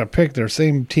 Everybody's got to pick their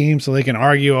same team so they can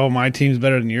argue, "Oh, my team's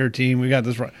better than your team. We got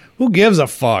this right." Who gives a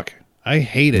fuck? I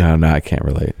hate it. No, I can't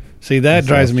relate. See, that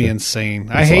drives me insane.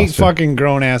 I hate fucking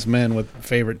grown ass men with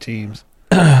favorite teams.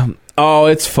 Oh,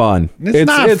 it's fun. It's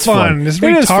not fun. It's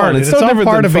retarded. It's all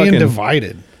part of being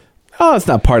divided. Oh, it's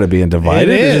not part of being divided.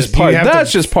 It is.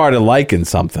 That's just part of liking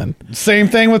something. Same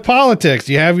thing with politics.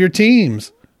 You have your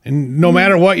teams. And no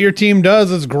matter what your team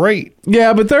does, it's great.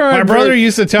 Yeah, but my brother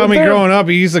used to tell me growing up,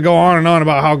 he used to go on and on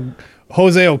about how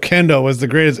Jose Oquendo was the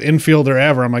greatest infielder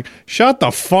ever. I'm like, shut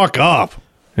the fuck up.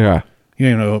 Yeah.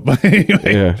 But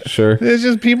anyway, yeah, sure. It's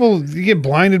just people, you get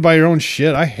blinded by your own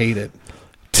shit. I hate it.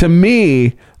 To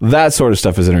me, that sort of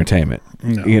stuff is entertainment.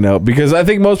 No. Because I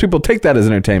think most people take that as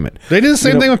entertainment. They do the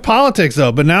same thing with politics,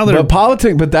 though. But now they're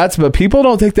but people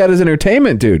don't take that as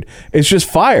entertainment, dude. It's just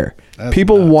fire.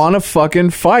 People want to fucking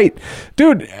fight,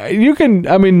 dude. You can.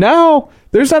 Now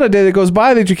there's not a day that goes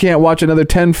by that you can't watch another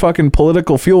 10 fucking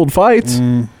political fueled fights.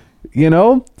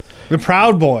 The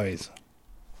Proud Boys.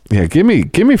 Yeah, give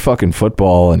me fucking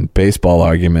football and baseball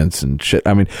arguments and shit.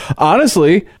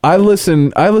 Honestly, I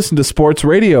listen to sports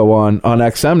radio on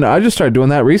XM now. I just started doing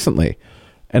that recently.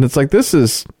 And it's like,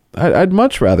 I'd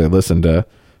much rather listen to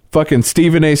fucking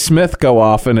Stephen A. Smith go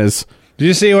off and his... Did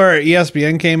you see where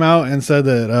ESPN came out and said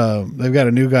that they've got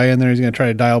a new guy in there? He's going to try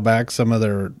to dial back some of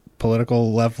their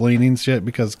political left-leaning shit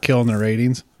because killing their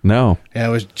ratings? No. Yeah,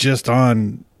 it was just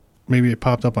on... Maybe it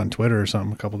popped up on Twitter or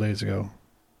something a couple days ago.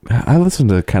 I listen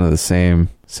to kind of the same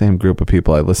group of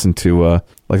people. I listen to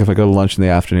if I go to lunch in the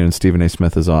afternoon and Stephen A.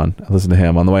 Smith is on, I listen to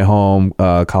him. On the way home,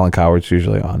 Colin Cowherd's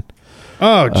usually on.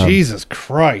 Oh, Jesus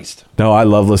Christ. No, I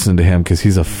love listening to him because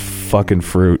he's a fucking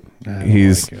fruit.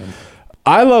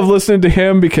 I love listening to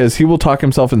him because he will talk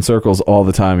himself in circles all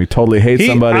the time. He totally hates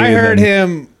somebody. I heard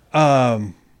him,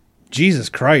 Jesus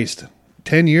Christ,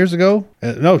 10 years ago?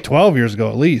 No, 12 years ago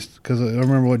at least, because I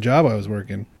remember what job I was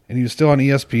working. And he was still on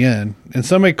ESPN. And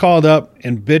somebody called up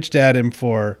and bitched at him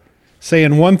for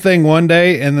saying one thing one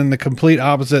day and then the complete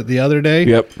opposite the other day.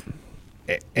 Yep.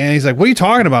 And he's like, what are you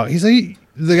talking about? The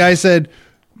guy said,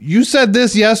 you said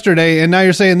this yesterday and now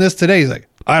you're saying this today. He's like,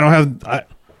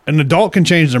 an adult can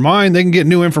change their mind. They can get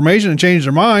new information and change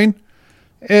their mind.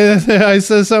 And I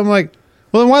said something like,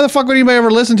 well, then why the fuck would anybody ever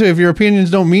listen to it if your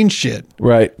opinions don't mean shit?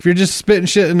 Right. If you're just spitting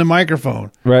shit in the microphone.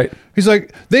 Right. He's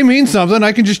like, they mean something.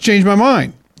 I can just change my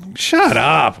mind. Shut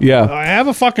up. Yeah. I have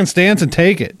a fucking stance and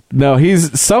take it. No,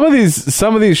 he's some of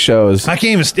these shows. I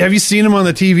can't even have you seen him on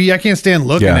the TV? I can't stand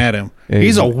looking at him. Yeah,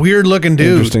 he's a weird looking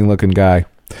dude. Interesting looking guy.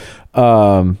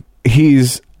 I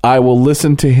will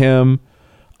listen to him.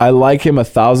 I like him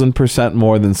 1,000%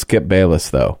 more than Skip Bayless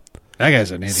though. That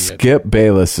guy's an idiot. Skip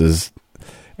Bayless is,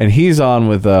 and he's on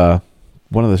with one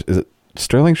of the, is it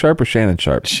Sterling Sharp or Shannon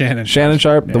Sharp? Shannon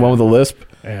Sharp, the one with the lisp.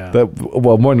 Yeah.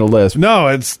 Well, more than the lisp. No,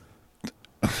 it's.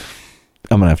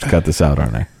 I'm gonna have to cut this out,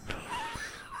 aren't I?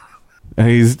 And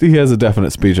he has a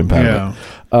definite speech impediment.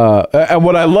 Yeah. And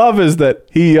what I love is that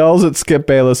he yells at Skip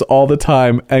Bayless all the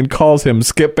time and calls him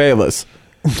Skip Bayless.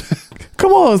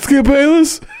 Come on, Skip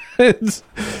Bayless.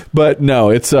 But no,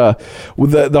 it's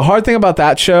the hard thing about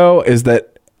that show is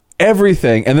that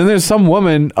everything, and then there's some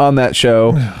woman on that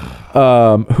show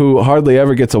who hardly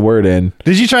ever gets a word in.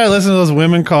 Did you try to listen to those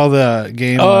women call the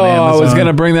game on Oh, Amazon? I was going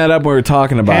to bring that up when we were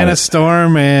talking about Hannah it.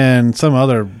 Storm and some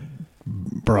other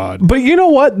broad. But you know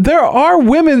what? There are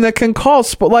women that can call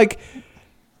tennis,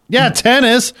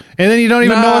 and then you don't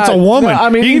even know it's a woman. No, I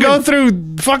mean, you can go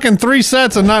through fucking 3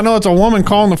 sets and not know it's a woman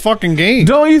calling the fucking game.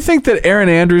 Don't you think that Erin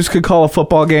Andrews could call a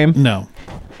football game? No.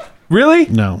 Really?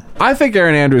 No. I think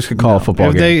Erin Andrews could call a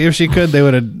football game. If she could, they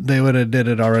would have did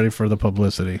it already for the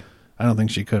publicity. I don't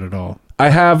think she could at all. I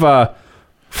have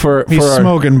He's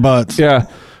smoking butts. Yeah.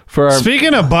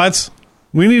 Speaking of butts,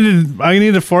 I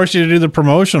need to force you to do the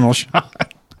promotional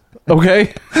shot.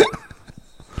 Okay.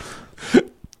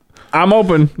 I'm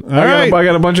open. I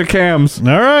got a bunch of cams. All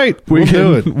right. We'll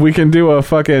do it. We can do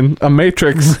a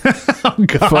Matrix. Oh,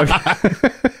 God.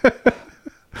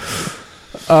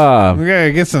 We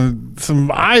gotta get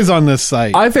some eyes on this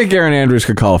site. I think Erin Andrews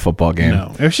could call a football game.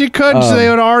 No. If she could, they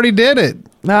would already did it.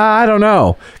 Nah, I don't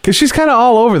know. Because she's kind of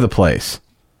all over the place.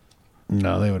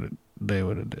 No, they would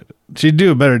have did it. She'd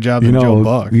do a better job than Joe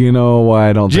Buck. You know why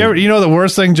I don't you know the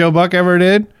worst thing Joe Buck ever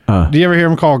did? Do you ever hear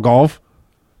him call golf?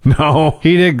 No.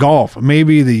 He did golf.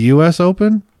 Maybe the U.S.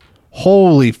 Open?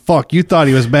 Holy fuck. You thought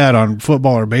he was bad on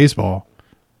football or baseball.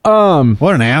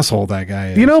 What an asshole that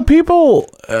guy is. You know, people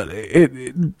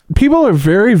are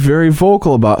very, very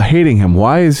vocal about hating him.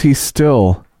 Why is he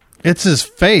still... It's his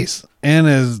face and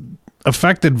his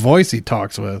affected voice he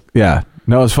talks with. Yeah.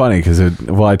 No, it's funny because I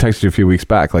texted you a few weeks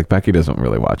back. Like, Becky doesn't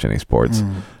really watch any sports.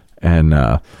 And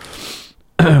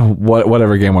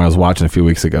whatever game I was watching a few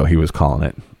weeks ago, he was calling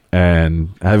it. And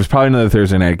it was probably another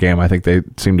Thursday night game. I think they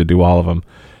seem to do all of them.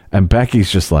 And Becky's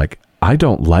just like, I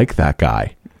don't like that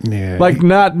guy. Yeah. Like,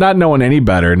 not knowing any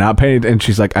better, not paying. And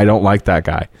she's like, I don't like that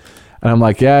guy. And I'm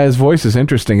like, yeah, his voice is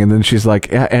interesting. And then she's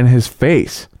like, yeah, and his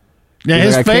face. Yeah, He's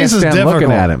his like, face is difficult.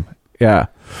 Looking at him. Yeah.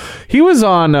 He was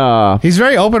on... he's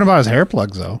very open about his hair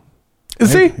plugs, though.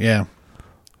 Is he? Yeah.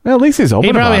 Well, at least he's open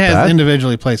about that. He probably has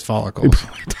individually placed follicles.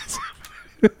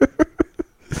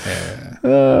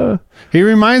 Yeah. He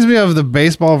reminds me of the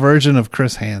baseball version of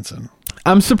Chris Hansen.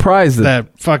 I'm surprised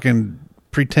that fucking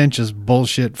pretentious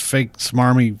bullshit, fake,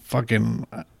 smarmy fucking...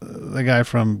 the guy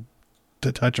from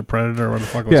To Touch a Predator, or what the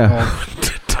fuck it was called.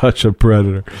 To Touch a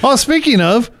Predator. Oh, speaking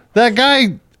of, that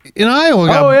guy in Iowa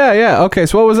got... Oh, yeah. Okay,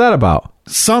 so what was that about?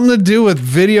 Something to do with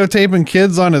videotaping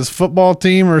kids on his football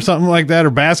team or something like that, or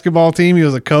basketball team. He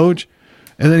was a coach.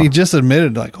 And then he just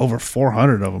admitted like over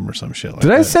 400 of them or some shit like that.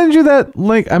 Did I send you that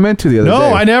link? I meant to the other day.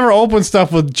 No, I never open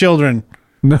stuff with children.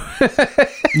 No.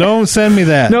 Don't send me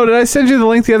that. No, did I send you the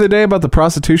link the other day about the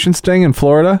prostitution sting in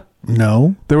Florida?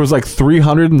 No. There was like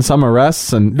 300 and some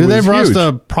arrests. And did they arrest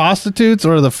the prostitutes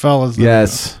or the fellas?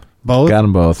 Yes. Both? Got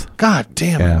them both. God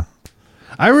damn it.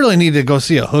 I really need to go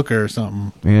see a hooker or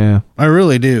something. Yeah. I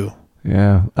really do.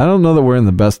 Yeah. I don't know that we're in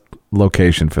the best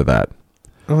location for that.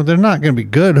 Well, they're not going to be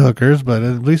good hookers, but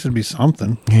at least it'd be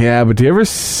something. Yeah, but do you ever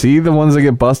see the ones that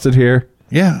get busted here?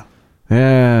 Yeah.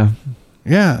 Yeah.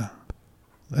 Yeah.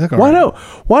 Why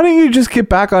don't you just get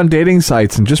back on dating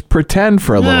sites and just pretend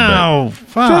for a little bit? No,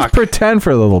 fuck. Just pretend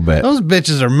for a little bit. Those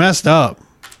bitches are messed up.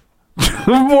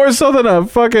 More so than a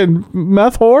fucking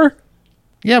meth whore?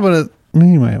 Yeah, but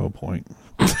you might have a point.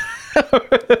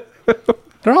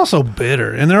 They're also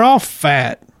bitter, and they're all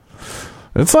fat.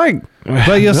 It's like... But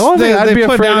they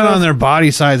put down on their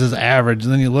body size as average,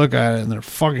 and then you look at it, and they're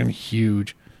fucking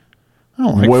huge. I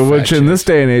don't like which in this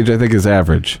day and age, I think is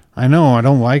average. I know. I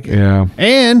don't like it. Yeah.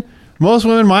 And most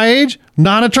women my age,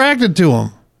 not attracted to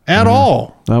them at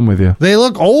all. I'm with you. They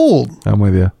look old. I'm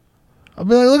with you. I'll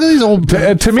be like, look at these old.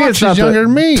 To me, it's not younger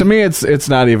than me. To me, it's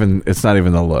not even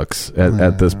the looks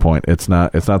at this point. It's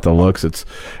not the looks. It's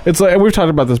like we've talked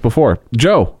about this before.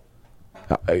 Joe,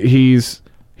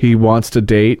 he wants to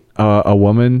date a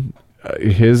woman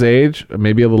his age,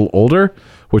 maybe a little older.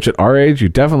 Which at our age, you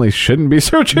definitely shouldn't be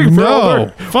searching for.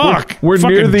 No, fuck. We're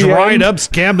near the dried end. up,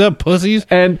 scabbed up pussies.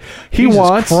 And he Jesus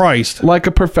wants Christ. like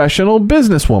a professional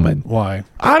businesswoman. Why?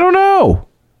 I don't know.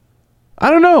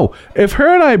 If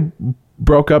her and I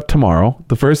broke up tomorrow,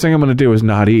 the first thing I'm going to do is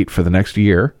not eat for the next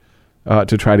year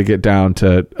to try to get down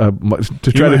to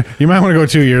You might want to go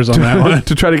 2 years on that one.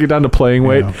 to try to get down to playing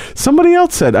weight. Yeah. Somebody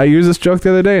else said, I used this joke the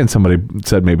other day, and somebody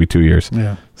said maybe 2 years.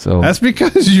 Yeah. So that's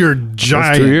because you're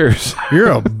giant. 2 years.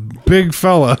 You're a big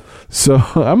fella. So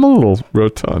I'm a little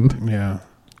rotund. Yeah.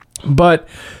 But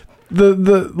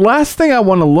the last thing I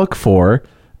want to look for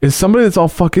is somebody that's all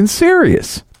fucking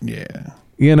serious. Yeah.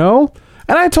 You know?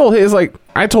 And I told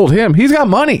him, he's got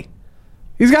money.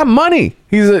 He's got money.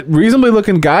 He's a reasonably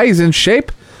looking guy. He's in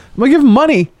shape. I'm going to give him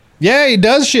money. Yeah, he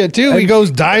does shit too. He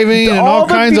goes diving and all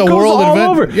kinds of world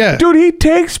events. Yeah. Dude, he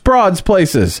takes broads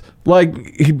places. Like,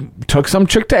 he took some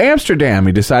chick to Amsterdam.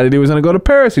 He decided he was going to go to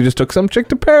Paris. He just took some chick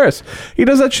to Paris. He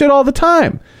does that shit all the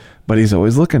time. But he's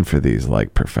always looking for these,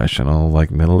 like, professional,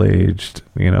 like, middle-aged,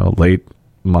 late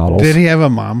models. Did he have a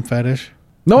mom fetish?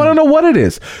 No, I don't know what it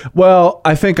is. Well,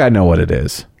 I think I know what it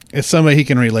is. It's somebody he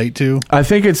can relate to. I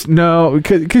think it's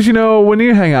because when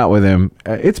you hang out with him,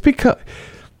 it's because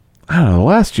I don't know. The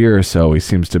last year or so, he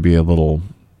seems to be a little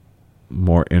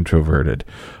more introverted.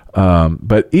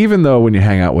 But even though when you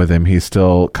hang out with him, he's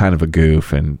still kind of a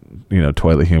goof and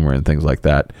toilet humor and things like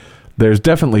that. There's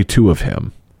definitely two of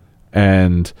him,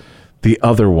 and the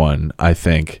other one, I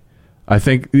think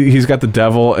he's got the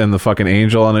devil and the fucking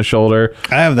angel on his shoulder.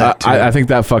 I have that too. I think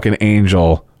that fucking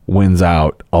angel wins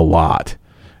out a lot.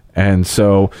 And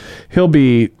so he'll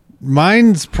be...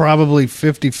 Mine's probably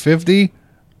 50-50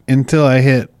 until I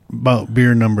hit about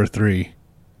beer number 3.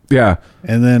 Yeah.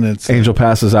 And then it's... Angel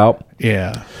passes out.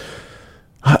 Yeah.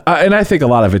 And I think a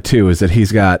lot of it, too, is that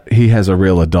he has a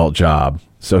real adult job.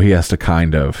 So he has to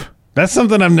kind of... That's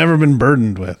something I've never been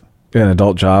burdened with. An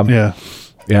adult job? Yeah.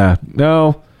 Yeah.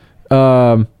 No.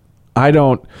 I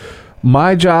don't...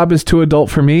 My job is too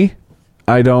adult for me.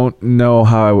 I don't know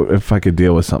if I could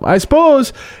deal with something. I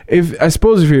suppose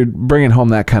if you're bringing home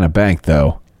that kind of bank,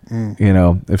 though,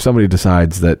 if somebody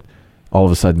decides that all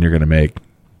of a sudden you're going to make,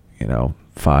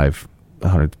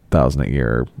 $500,000 a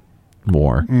year or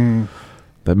more,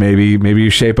 that maybe you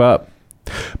shape up.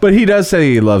 But he does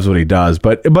say he loves what he does.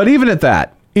 But even at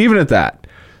that,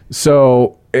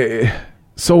 so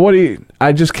what do you?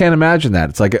 I just can't imagine that.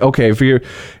 It's like, okay, if you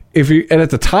and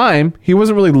at the time he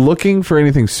wasn't really looking for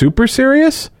anything super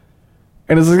serious,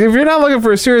 and it's like, if you're not looking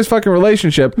for a serious fucking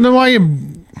relationship, then why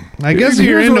you? I guess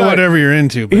you're into whatever you're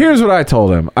into. But. Here's what I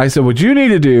told him. I said, what you need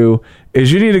to do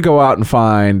is you need to go out and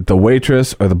find the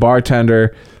waitress or the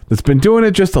bartender that's been doing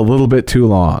it just a little bit too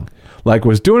long. Like,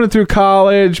 was doing it through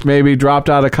college, maybe dropped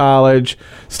out of college,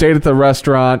 stayed at the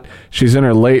restaurant. She's in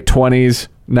her late 20s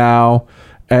now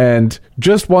and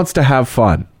just wants to have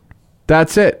fun.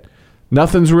 That's it.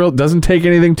 Nothing's real, doesn't take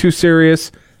anything too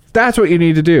serious. That's what you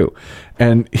need to do.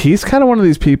 And he's kind of one of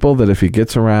these people that if he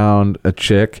gets around a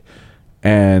chick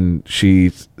and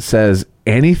she says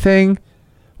anything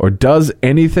or does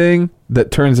anything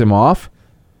that turns him off,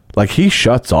 like, he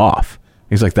shuts off.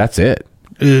 He's like, that's it.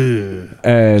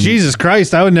 And Jesus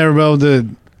Christ, I would never be able to.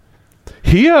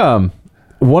 He,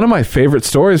 one of my favorite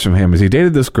stories from him is he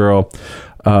dated this girl,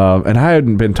 and I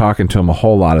hadn't been talking to him a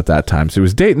whole lot at that time. So he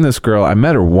was dating this girl. I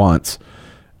met her once,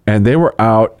 and they were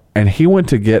out, and he went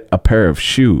to get a pair of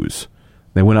shoes.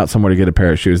 They went out somewhere to get a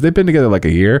pair of shoes. They've been together like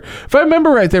a year. If I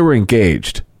remember right, they were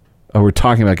engaged. We're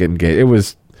talking about getting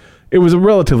engaged. It was a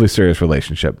relatively serious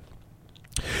relationship.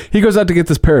 He goes out to get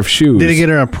this pair of shoes. Did he get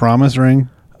her a promise ring?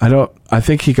 I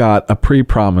think he got a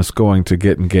pre-promise going to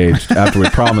get engaged after we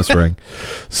promise ring.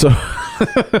 So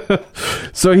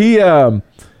he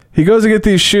goes to get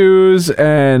these shoes,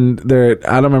 and I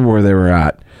don't remember where they were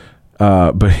at.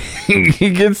 But he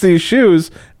gets these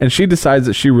shoes, and she decides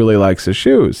that she really likes his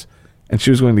shoes, and she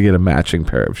was going to get a matching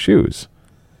pair of shoes,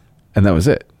 and that was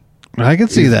it. I can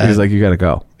see that. He's like, you got to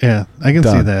go. Yeah, I can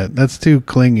see that. That's too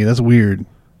clingy. That's weird.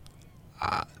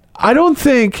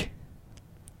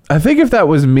 I think if that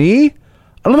was me,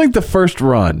 I don't think the first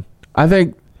run. I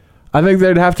think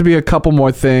there'd have to be a couple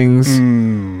more things.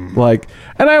 Like,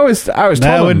 and I was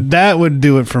told him, that would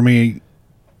do it for me.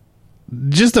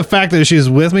 Just the fact that she was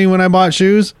with me when I bought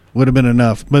shoes would have been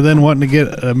enough. But then wanting to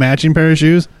get a matching pair of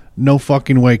shoes, no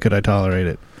fucking way could I tolerate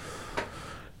it.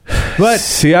 But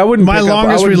see, I wouldn't. My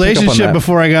longest relationship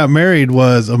before I got married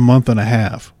was a month and a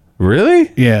half.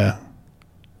 Really? Yeah.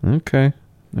 Okay.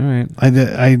 All right.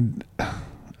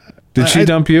 Did she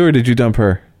dump you or did you dump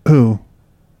her? Who?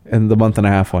 In the month and a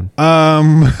half one.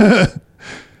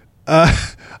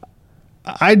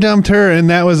 I dumped her, and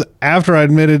that was after I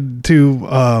admitted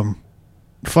to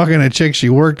fucking a chick she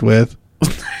worked with,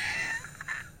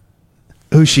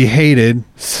 who she hated,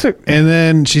 and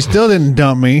then she still didn't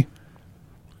dump me.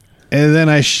 And then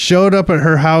I showed up at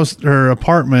her house, her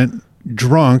apartment,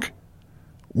 drunk,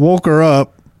 woke her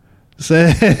up,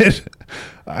 said,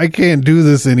 I can't do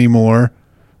this anymore.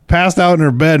 Passed out in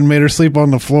her bed and made her sleep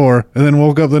on the floor, and then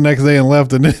woke up the next day and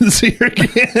left and didn't see her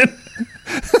again.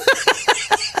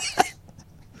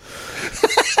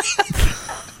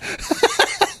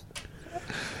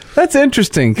 That's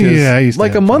interesting. 'Cause Yeah, I used to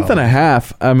like a have month and a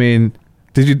half. I mean,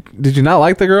 did you not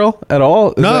like the girl at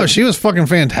all? No, she was fucking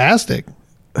fantastic.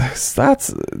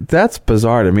 That's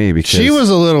bizarre to me because She was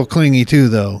a little clingy too,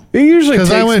 though. It usually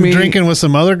because I takes went me- drinking with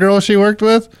some other girl she worked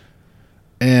with,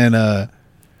 and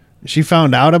she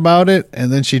found out about it,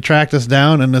 and then she tracked us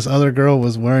down, and this other girl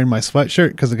was wearing my sweatshirt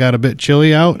because it got a bit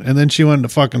chilly out, and then she wanted to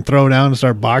fucking throw down and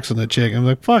start boxing the chick. I'm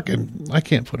like, fucking, I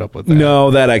can't put up with that. No,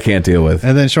 that I can't deal with.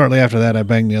 And then shortly after that, I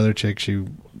banged the other chick she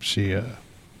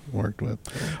worked with.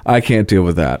 I can't deal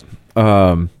with that.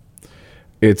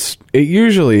 It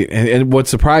usually, and what's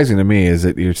surprising to me is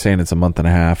that you're saying it's a month and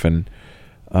a half, and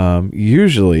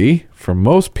usually for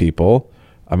most people,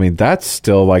 I mean, that's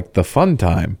still like the fun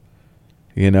time.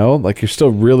 You know, like you're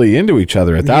still really into each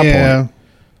other at that point.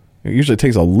 It usually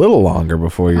takes a little longer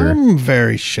before you're. I'm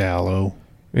very shallow.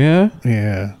 Yeah?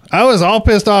 Yeah. I was all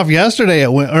pissed off yesterday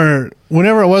or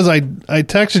whenever it was, I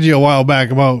texted you a while back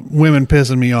about women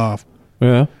pissing me off.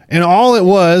 Yeah. And all it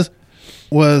was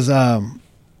I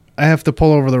have to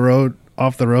pull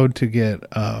off the road to get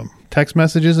text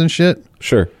messages and shit.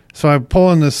 Sure. So I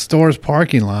pull in the store's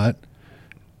parking lot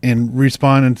and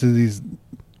responding to these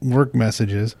work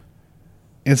messages.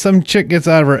 And some chick gets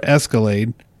out of her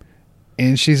Escalade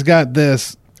and she's got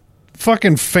this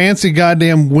fucking fancy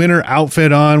goddamn winter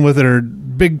outfit on with her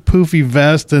big poofy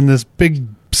vest and this big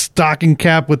stocking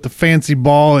cap with the fancy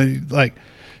ball, and like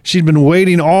she'd been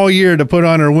waiting all year to put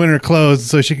on her winter clothes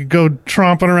so she could go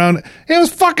tromping around. It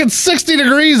was fucking 60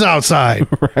 degrees outside.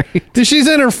 Right. She's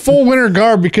in her full winter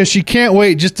garb because she can't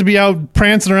wait just to be out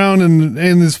prancing around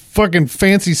in this fucking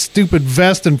fancy stupid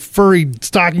vest and furry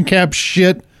stocking cap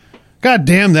shit. God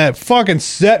damn, that fucking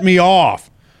set me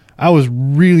off. I was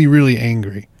really, really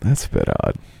angry. That's a bit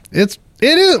odd. It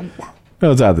is.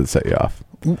 No, it's odd that set you off.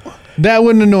 That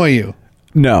wouldn't annoy you.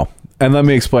 No. And let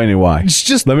me explain you why.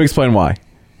 Let me explain why.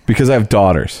 Because I have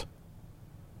daughters.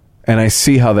 And I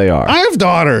see how they are. I have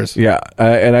daughters. Yeah.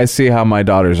 And I see how my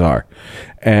daughters are.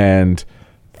 And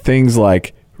things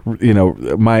like, you know,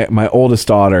 my oldest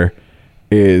daughter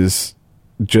is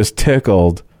just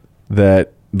tickled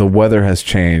that the weather has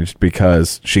changed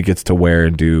because she gets to wear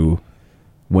and do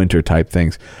winter type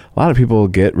things. A lot of people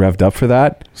get revved up for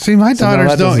that. See, my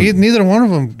daughters don't. Neither one of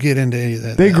them get into any of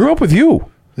that. They grew up with you.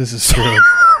 This is true.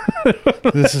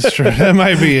 This is true. That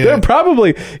might be it. They're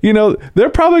probably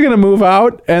going to move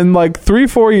out, and like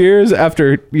 3-4 years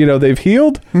after, you know, they've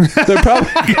healed, they're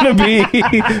probably going to be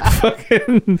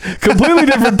fucking completely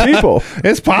different people.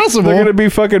 It's possible. They're going to be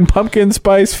fucking pumpkin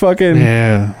spice fucking.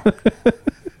 Yeah.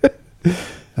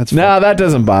 That's no, that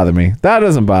doesn't bother me. That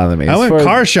doesn't bother me. I went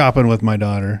car shopping with my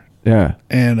daughter. Yeah.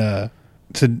 And I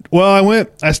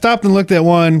stopped and looked at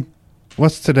one.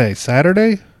 What's today?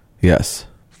 Saturday? Yes.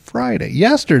 Friday.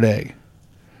 Yesterday.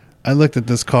 I looked at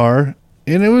this car,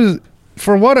 and it was,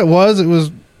 for what it was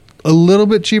a little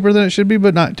bit cheaper than it should be,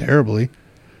 but not terribly.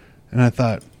 And I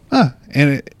thought,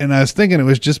 and I was thinking it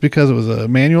was just because it was a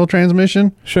manual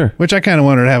transmission. Sure. Which I kind of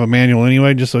wanted to have a manual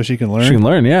anyway, just so she can learn. She can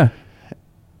learn, yeah.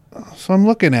 So I'm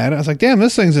looking at it. I was like, damn,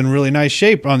 this thing's in really nice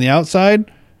shape on the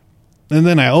outside. And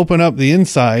then I open up the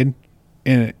inside,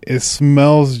 and it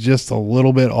smells just a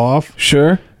little bit off.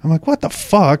 Sure. I'm like, what the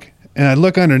fuck? And I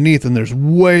look underneath, and it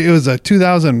was a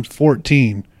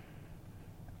 2014.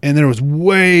 And there was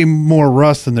way more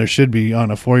rust than there should be on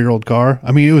a 4-year-old car.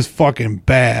 I mean, it was fucking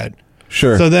bad.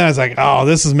 Sure. So then I was like, oh,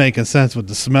 this is making sense with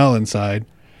the smell inside.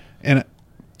 And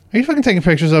are you fucking taking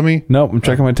pictures of me? Nope, I'm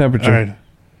checking my temperature.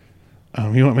 All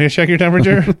right. You want me to check your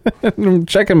temperature? I'm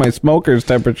checking my smoker's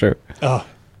temperature. Oh,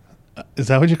 is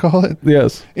that what you call it?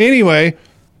 Yes. Anyway,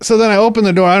 so then I open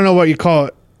the door. I don't know what you call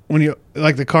it when you,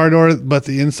 like the car door, but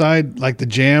the inside, like the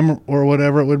jam or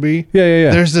whatever it would be.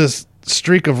 Yeah. There's this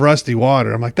streak of rusty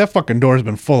water. I'm like, that fucking door's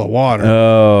been full of water.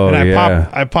 Oh, and yeah.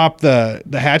 I popped the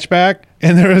hatchback,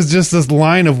 and there was just this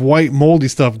line of white moldy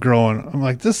stuff growing. I'm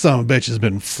like, this son of a bitch has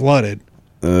been flooded.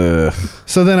 Ugh.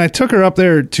 So then I took her up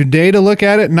there today to look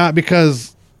at it, not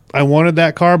because I wanted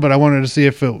that car, but I wanted to see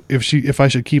if I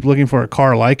should keep looking for a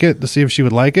car like it to see if she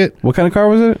would like it. What kind of car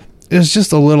was it? It was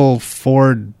just a little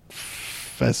Ford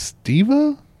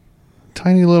Festiva,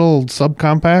 tiny little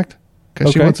subcompact,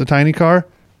 because she wants a tiny car,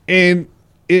 and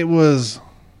it was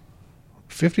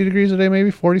 50 degrees a day,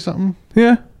 maybe 40 something.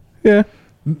 Yeah.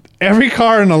 Every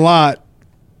car in the lot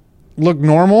looked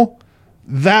normal.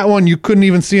 That one you couldn't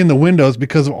even see in the windows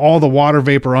because of all the water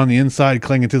vapor on the inside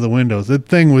clinging to the windows. That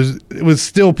thing was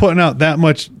still putting out that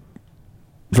much.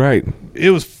 Right.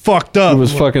 It was fucked up. It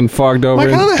was fucking fogged over.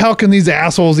 Like, how the hell can these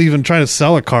assholes even try to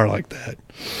sell a car like that?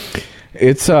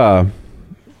 It's I've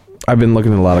been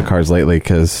looking at a lot of cars lately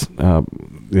because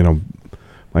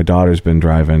my daughter's been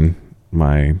driving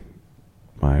my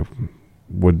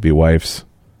would-be wife's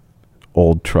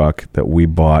old truck that we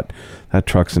bought. That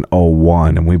truck's an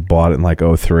 01 and we bought it in like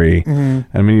 03.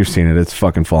 I mean, you've seen it. It's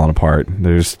fucking falling apart.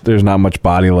 There's not much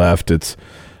body left. It's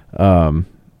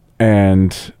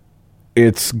and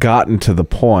it's gotten to the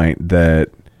point that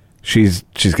she's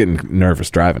getting nervous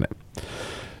driving it.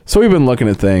 So we've been looking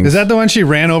at things. Is that the one she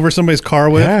ran over somebody's car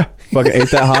with? Yeah. Fucking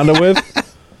ate that Honda with.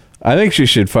 I think she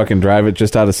should fucking drive it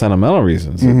just out of sentimental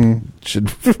reasons. Should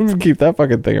keep that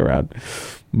fucking thing around.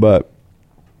 But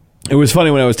it was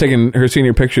funny when I was taking her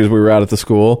senior pictures. We were out at the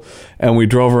school and we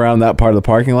drove around that part of the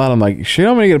parking lot. I'm like, should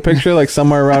I get a picture like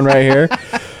somewhere around right here?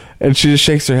 And she just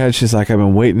shakes her head. She's like, I've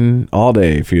been waiting all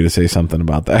day for you to say something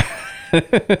about that.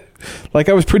 Like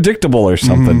I was predictable or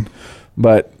something.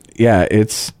 But yeah,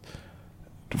 it's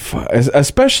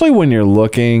especially when you're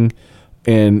looking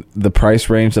in the price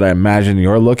range that I imagine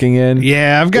you're looking in.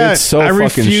 Yeah, it's so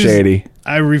fucking shady.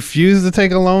 I refuse to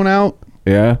take a loan out.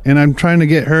 Yeah. And I'm trying to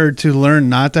get her to learn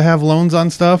not to have loans on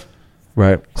stuff.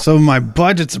 Right. So my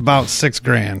budget's about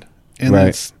 $6,000. And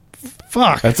that's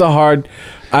fuck. That's a hard.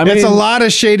 It's a lot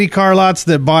of shady car lots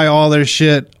that buy all their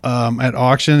shit at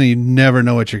auction and you never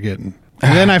know what you're getting.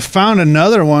 And then I found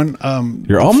another one.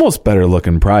 You're almost better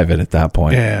looking private at that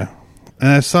point. Yeah. And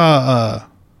I saw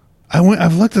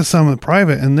I've looked at some of the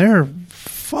private and they're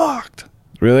fucked.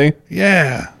 Really?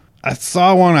 Yeah. I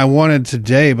saw one I wanted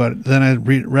today, but then I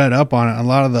read up on it. A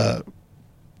lot of the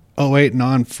 08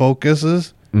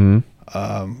 non-focuses, they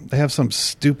have some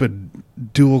stupid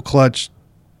dual clutch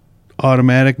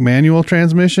automatic manual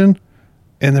transmission,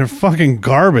 and they're fucking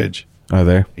garbage. Are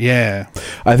they? Yeah.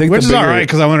 I think which is all right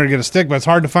because I wanted to get a stick, but it's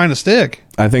hard to find a stick.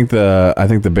 I think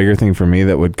the bigger thing for me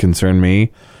that would concern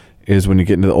me is when you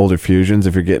get into the older Fusions.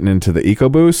 If you're getting into the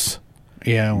EcoBoost,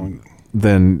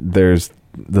 then there's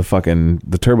the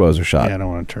turbos are shot. Yeah, I don't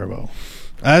want a turbo.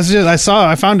 I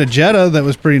found a Jetta that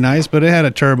was pretty nice, but it had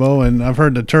a turbo, and I've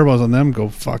heard the turbos on them go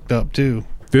fucked up too.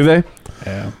 Do they?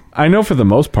 Yeah. I know for the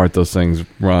most part those things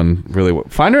run really well.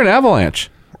 Find her an Avalanche.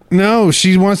 No,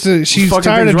 she wants to. She's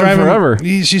tired of driving forever.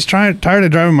 She's tired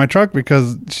of driving my truck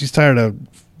because she's tired of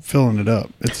filling it up.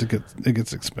 It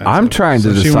gets expensive. I'm trying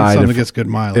to decide something that gets good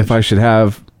mileage. If I should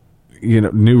have,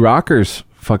 new rockers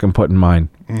fucking put in mine.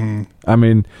 I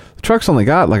mean, the truck's only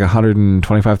got like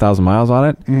 125,000 miles on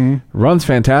it. Runs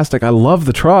fantastic. I love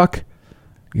the truck,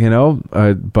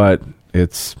 but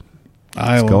it's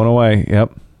going away.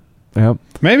 Yep.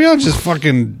 Maybe I'll just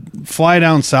fucking fly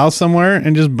down south somewhere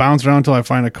and just bounce around until I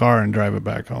find a car and drive it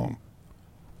back home.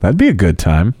 That'd be a good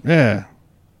time. Yeah.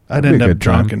 I'd end up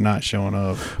drunk and not showing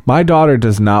up. My daughter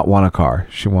does not want a car.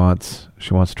 She wants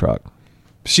a truck.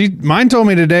 Mine told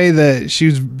me today that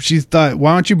she thought,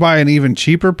 why don't you buy an even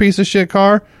cheaper piece of shit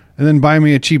car and then buy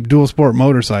me a cheap dual sport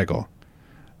motorcycle?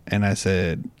 And I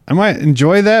said, I might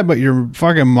enjoy that, but your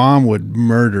fucking mom would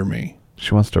murder me.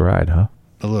 She wants to ride, huh?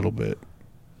 A little bit.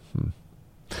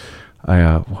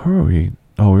 Where were we?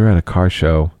 Oh, we were at a car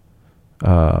show.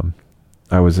 I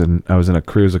was in a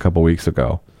cruise a couple weeks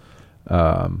ago,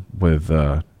 with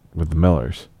the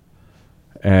Millers.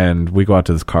 And we go out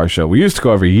to this car show. We used to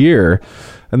go every year.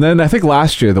 And then I think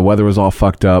last year the weather was all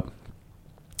fucked up.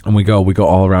 And we go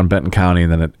all around Benton County,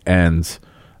 and then it ends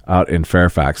out in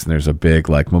Fairfax. And there's a big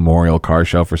memorial car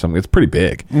show for something. It's pretty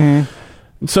big.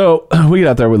 So we get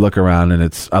out there, we look around,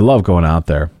 and I love going out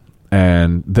there.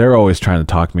 And they're always trying to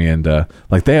talk me into,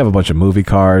 they have a bunch of movie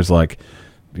cars.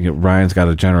 Ryan's got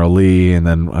a General Lee, and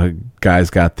then a guy's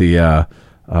got the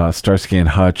Starsky and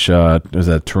Hutch, was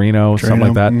that Torino,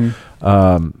 something like that.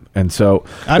 And so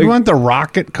I'd want the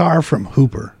rocket car from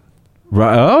Hooper.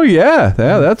 Right. Oh yeah,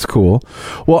 that's cool.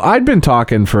 Well, I'd been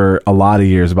talking for a lot of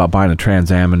years about buying a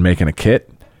Trans Am and making a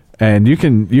kit, and you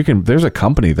can. There's a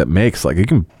company that makes you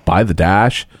can buy the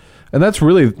dash, and that's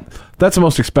the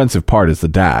most expensive part is the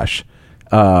dash,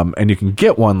 and you can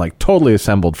get one totally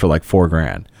assembled for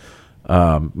 $4,000,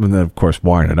 and then of course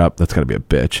wiring it up, that's gonna be a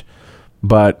bitch,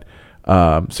 but.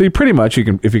 So you pretty much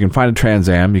if you can find a Trans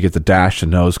Am, you get the dash, the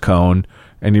nose cone,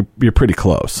 and you're pretty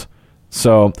close.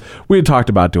 So we had talked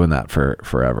about doing that for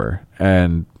forever,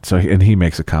 and he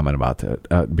makes a comment about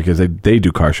that because they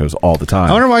do car shows all the time.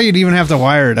 I wonder why you'd even have to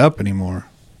wire it up anymore.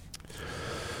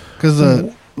 Because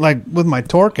with my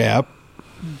Torque app,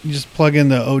 you just plug in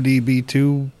the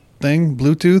ODB2 thing,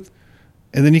 Bluetooth,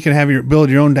 And then you can build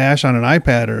your own dash on an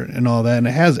iPad and all that, and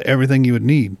it has everything you would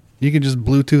need. You can just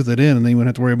Bluetooth it in, and then you wouldn't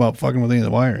have to worry about fucking with any of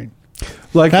the wiring.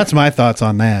 Like, that's my thoughts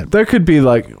on that. There could be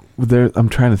like, I'm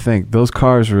trying to think. Those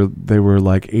cars were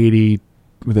like 80,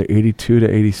 were they 82 to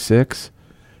 86?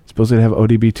 Supposed to have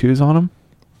ODB2s on them.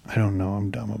 I don't know.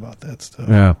 I'm dumb about that stuff.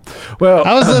 Yeah. Well,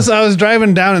 I was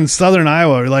driving down in southern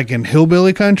Iowa, like in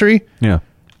hillbilly country. Yeah.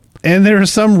 And there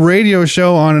was some radio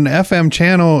show on an FM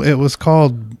channel. It was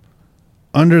called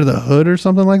Under the Hood or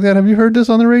something like that. Have you heard this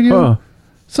on the radio?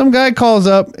 Some guy calls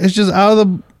up. It's just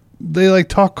they like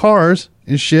talk cars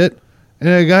and shit. And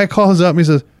a guy calls up and he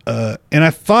says, and I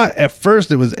thought at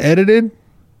first it was edited,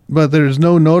 but there's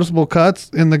no noticeable cuts.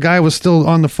 And the guy was still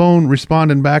on the phone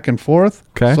responding back and forth.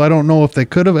 Okay. So I don't know if they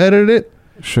could have edited it.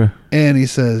 Sure. And he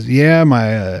says, yeah,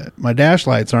 my dash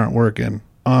lights aren't working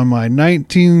on my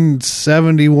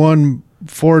 1971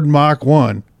 Ford Mach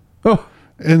 1. Oh.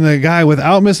 And the guy,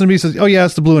 without missing a beat, says, oh, yeah,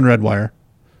 it's the blue and red wire.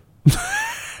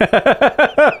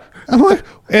 I'm like,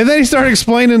 and then he started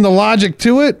explaining the logic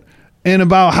to it and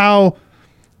about how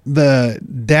the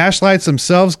dash lights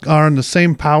themselves are in the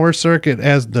same power circuit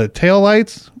as the tail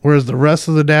lights, whereas the rest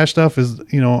of the dash stuff is,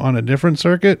 on a different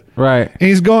circuit. Right. And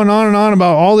he's going on and on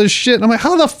about all this shit. And I'm like,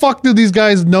 how the fuck do these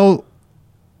guys know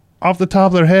off the top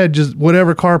of their head just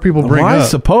whatever car people bring up? I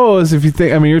suppose if you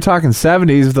think, you're talking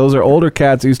 70s. Those are older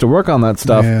cats that used to work on that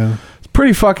stuff. Yeah. It's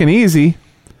pretty fucking easy.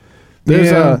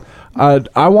 There's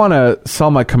I want to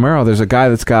sell my Camaro. There's a guy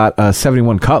that's got a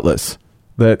 71 Cutlass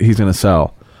that he's going to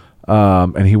sell.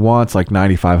 And he wants like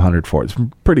 9,500 for it. It's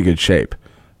in pretty good shape.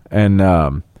 And,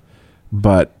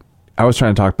 but I was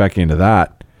trying to talk Becky into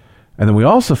that. And then we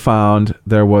also found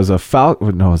there was a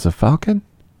Falcon. No, was it a Falcon?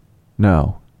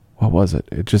 No. What was it?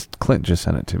 Clint just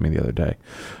sent it to me the other day.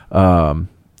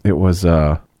 It was,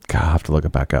 God, I'll have to look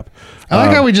it back up. I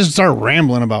like how we just start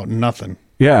rambling about nothing.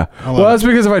 Yeah. Well, that's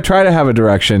because if I try to have a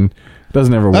direction, it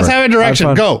doesn't ever work. Let's have a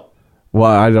direction. Go.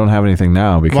 Well, I don't have anything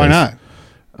now because. Why not?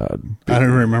 I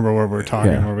don't remember where we're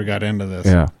talking, where we got into this.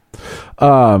 Yeah.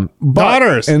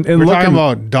 Daughters. And we're talking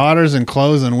about daughters and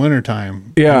clothes in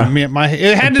wintertime. Yeah.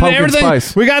 It had to do everything.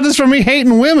 Spice. We got this from me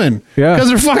hating women. Yeah. Because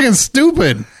they're fucking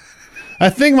stupid. I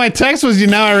think my text was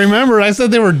now I remember. I said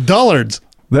they were dullards.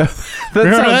 I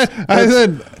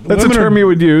said that's a term you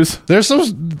would use. They're so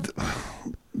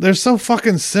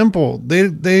fucking simple.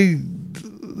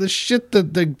 The shit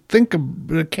that they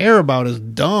they care about is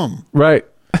dumb. Right.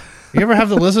 You ever have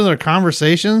to listen to their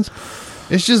conversations?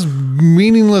 It's just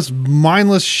meaningless,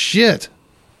 mindless shit.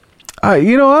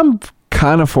 I'm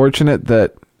kind of fortunate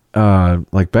that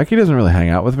like Becky doesn't really hang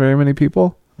out with very many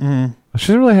people. Mm-hmm. She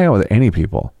doesn't really hang out with any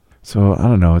people. So I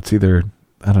don't know. It's either,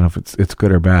 I don't know if it's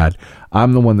good or bad.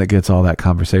 I'm the one that gets all that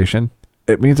conversation.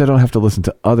 It means I don't have to listen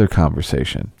to other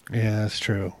conversation. Yeah, that's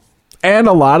true. And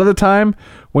a lot of the time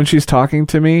when she's talking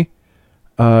to me,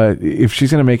 if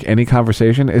she's going to make any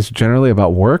conversation, it's generally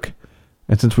about work.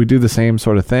 And since we do the same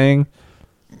sort of thing,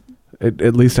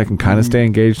 at least I can kind of stay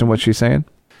engaged in what she's saying.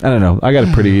 I don't know. I got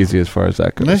it pretty easy as far as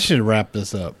that goes. Let's should wrap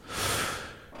this up.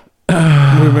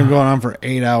 We've been going on for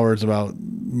 8 hours about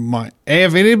Hey,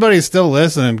 if anybody's still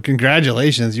listening,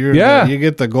 congratulations. You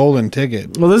get the golden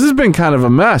ticket. Well, this has been kind of a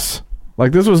mess.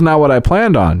 Like, this was not what I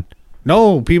planned on.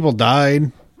 No, people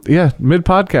died. Yeah,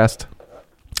 mid-podcast.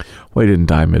 Well, he didn't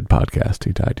die mid-podcast.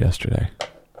 He died yesterday.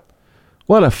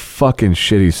 What a fucking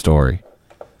shitty story.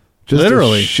 Just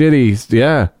literally. Shitty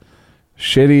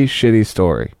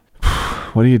story.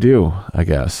 What do you do, I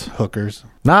guess? Hookers.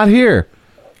 Not here.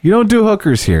 You don't do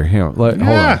hookers here. Hold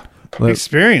on.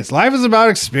 Experience. Life is about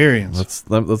experience.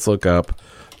 Let's look up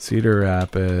Cedar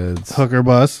Rapids hooker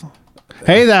bus.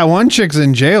 Hey, that one chick's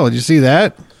in jail. Did you see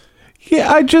that? Yeah,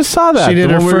 I just saw that. She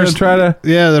did her first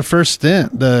the first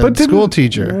stint. The school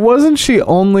teacher. Wasn't she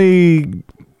only?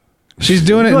 She's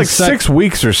doing it like in 6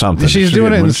 weeks or something. She's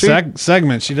doing it in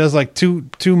segments. She does like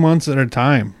two months at a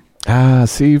time.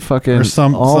 See, fucking or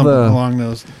something along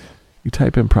those. You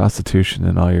type in prostitution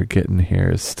and all you're getting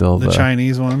here is still the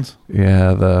Chinese ones.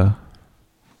 Yeah,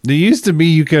 there used to be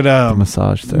you could the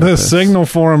massage therapist. The signal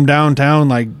for them downtown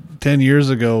like 10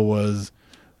 years ago was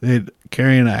they'd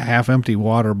carrying a half empty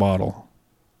water bottle.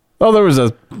 Oh, there was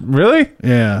really?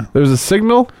 Yeah. There was a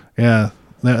signal? Yeah.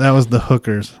 That was the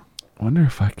hookers. I wonder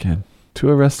if I can. 2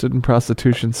 arrested in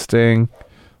prostitution sting.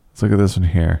 Let's look at this one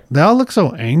here. They all look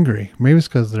so angry. Maybe it's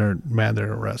because they're mad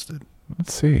they're arrested.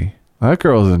 Let's see. That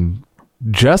girl's in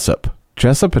Jessup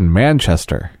in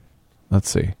Manchester. Let's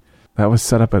see. That was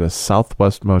set up at a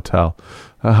Southwest motel.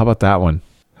 How about that one?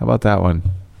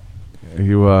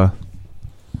 You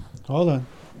hold on.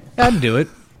 I'd do it.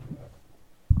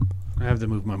 I have to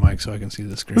move my mic so I can see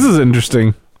the screen. This is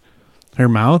interesting. Her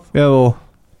mouth? Yeah, little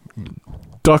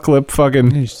duck lip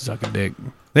fucking. You suck a dick.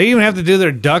 They even have to do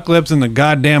their duck lips in the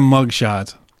goddamn mug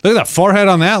shots. Look at that forehead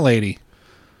on that lady.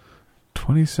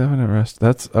 27 arrests.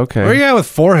 That's okay. Where you at with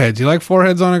foreheads? You like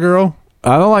foreheads on a girl?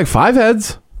 I don't like 5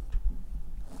 heads.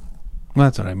 Well,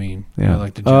 that's what I mean. Yeah. I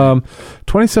like the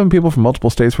 27 people from multiple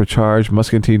states were charged.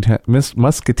 Muscatine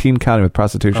County with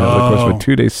prostitution over the course of a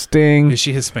 2-day sting. Is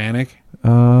she Hispanic?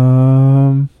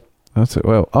 That's it.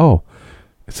 Well,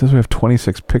 it says we have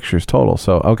 26 pictures total.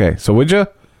 So okay. So would you?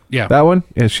 Yeah. That one?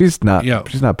 Yeah, she's not. Yeah.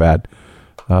 She's not bad.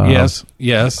 Yes.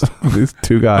 These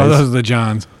 2 guys. Oh, those are the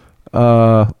Johns.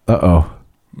 Uh-oh.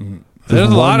 There's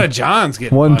a lot of Johns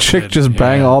getting one busted. chick just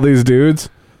bang all these dudes.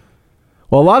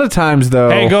 Well, a lot of times though.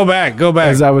 Hey, go back.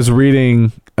 As I was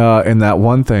reading in that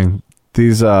one thing,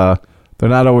 these they're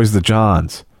not always the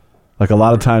Johns. Like a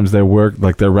lot of times they work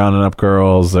like they're rounding up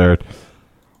girls.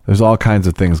 There's all kinds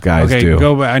of things guys do.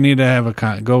 Go back. I need to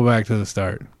have go back to the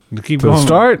start. Keep to going. The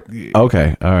start.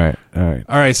 Okay. All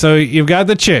right. So you've got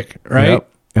the chick, right?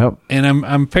 Yep. And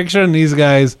I'm picturing these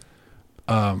guys.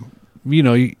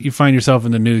 You find yourself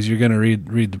in the news. You're gonna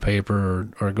read the paper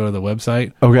or go to the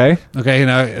website. Okay. Okay.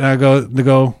 And I go,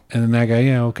 and then that guy,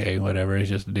 yeah, okay, whatever. He's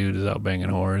just a dude who's out banging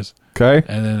whores. Okay.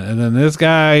 And then this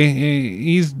guy,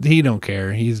 he don't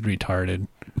care. He's retarded.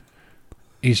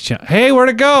 Hey, where'd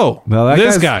it go? No,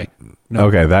 this guy. No.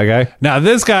 Okay, that guy. Now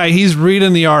this guy, he's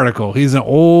reading the article. He's an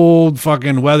old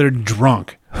fucking weathered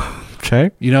drunk.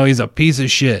 Okay. He's a piece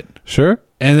of shit. Sure.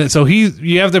 And then, so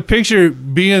you have to picture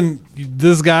being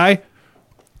this guy,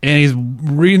 and he's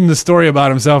reading the story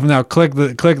about himself. Now click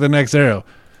the next arrow,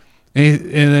 and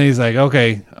then he's like,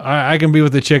 okay, I can be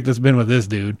with the chick that's been with this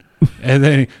dude, and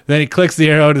then he clicks the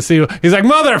arrow to see. He's like,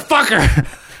 motherfucker.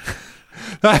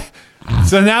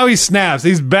 So now he snaps.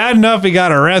 He's bad enough he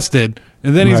got arrested,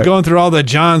 and then he's going through all the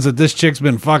Johns that this chick's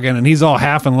been fucking, and he's all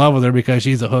half in love with her because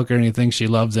she's a hooker and he thinks she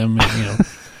loves him, and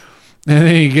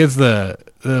then he gets the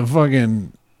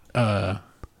fucking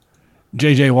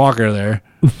JJ Walker there,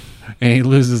 and he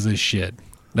loses his shit.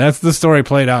 That's the story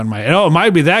played out in my head. Oh, it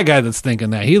might be that guy that's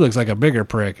thinking that. He looks like a bigger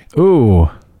prick. Ooh.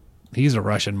 He's a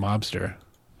Russian mobster.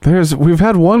 We've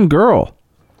had one girl.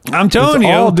 I'm telling you.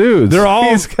 All dudes. They're all.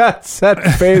 He's got set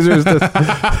phasers.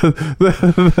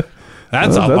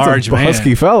 That's a large man.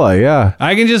 Husky fella, yeah.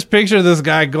 I can just picture this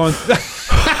guy going.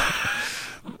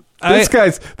 This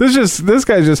guy's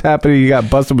just happy he got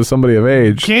busted with somebody of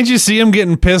age. Can't you see him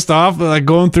getting pissed off, like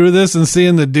going through this and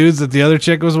seeing the dudes that the other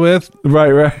chick was with?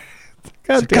 Right.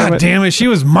 God damn it, she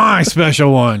was my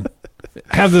special one.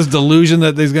 Have this delusion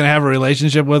that he's gonna have a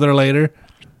relationship with her later.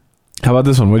 How about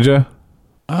this one? Would you?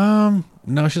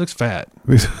 No, she looks fat.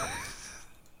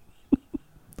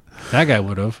 That guy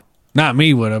would have. Not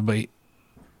me would have, but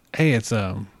hey, it's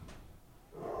I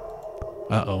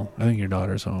think your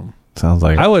daughter's home. Sounds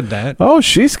like I would that. Oh,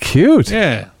 she's cute.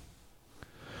 Yeah.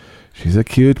 She's a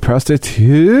cute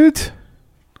prostitute.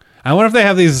 I wonder if they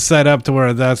have these set up to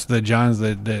where that's the Johns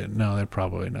that no, they're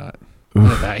probably not.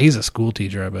 He's a school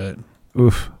teacher, I bet.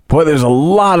 Oof. Boy, there's a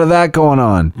lot of that going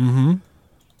on. Mm-hmm.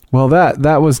 Well,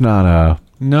 that was not a...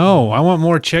 No, I want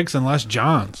more chicks and less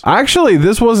Johns. Actually,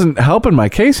 this wasn't helping my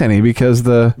case any because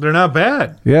they're not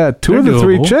bad. Yeah, two of the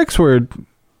three chicks were...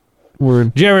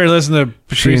 Did you ever listen to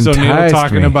Patrice O'Neal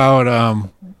talking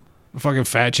about fucking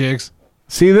fat chicks?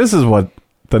 See, this is what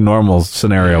the normal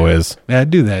scenario is. Yeah, I'd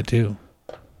do that too.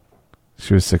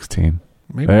 She was 16.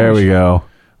 Maybe there we go.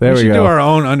 There we should go. do our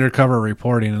own undercover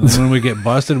reporting, and then when we get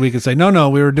busted, we can say, "No,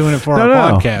 we were doing it for our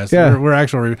podcast. Yeah. We're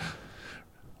actually."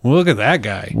 Well, look at that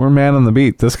guy. We're man on the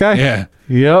beat. This guy. Yeah.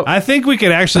 Yep. I think we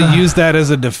could actually use that as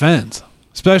a defense,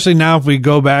 especially now if we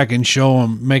go back and show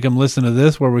them, make them listen to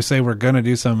this, where we say we're going to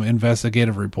do some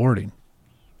investigative reporting.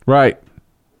 Right.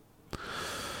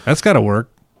 That's got to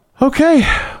work. Okay.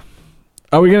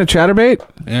 Are we going to chatterbait?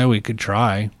 Yeah, we could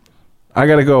try. I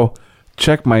got to go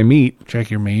check my meat. Check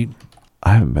your meat.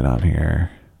 I haven't been on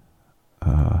here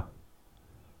a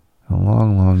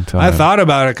long time. I thought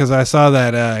about it because I saw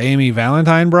that Amy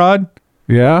Valentine broad.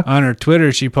 Yeah. On her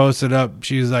Twitter, she posted up.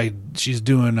 She's like, she's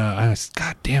doing.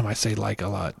 God damn, I say like a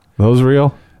lot. Those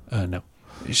real? No.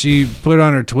 She put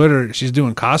on her Twitter. She's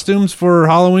doing costumes for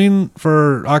Halloween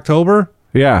for October.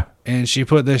 Yeah. And she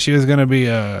put that she was going to be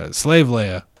a slave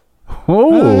Leia.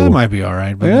 Oh, that might be all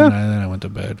right. But then I went to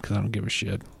bed because I don't give a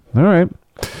shit. All right.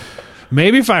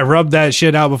 Maybe if I rubbed that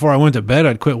shit out before I went to bed,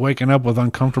 I'd quit waking up with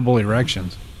uncomfortable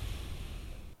erections.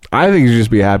 I think you should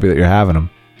just be happy that you're having them.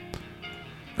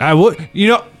 I would,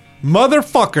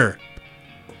 motherfucker.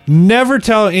 Never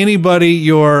tell anybody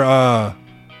your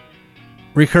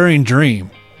recurring dream.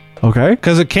 Okay.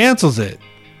 Because it cancels it.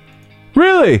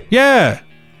 Really? Yeah.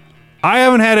 I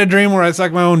haven't had a dream where I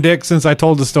suck my own dick since I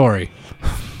told the story.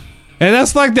 And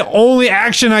that's like the only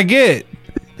action I get.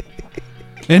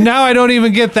 And now I don't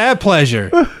even get that pleasure.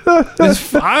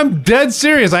 I'm dead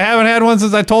serious. I haven't had one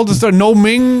since I told the story. No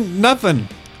Ming, nothing.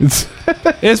 It's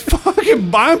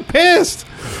fucking, I'm pissed.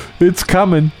 It's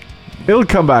coming. It'll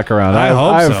come back around. I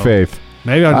hope I have so. faith.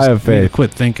 Maybe I'll just need to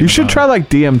quit thinking. You should try like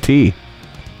DMT.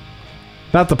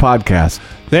 Not the podcast.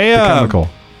 The chemical.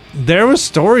 There was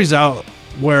stories out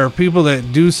where people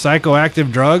that do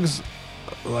psychoactive drugs,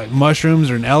 like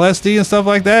mushrooms or an LSD and stuff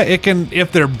like that, it can,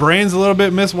 if their brain's a little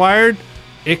bit miswired,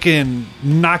 it can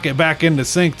knock it back into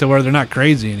sync to where they're not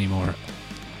crazy anymore.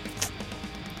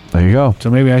 There you go. So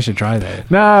maybe I should try that.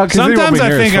 No, sometimes I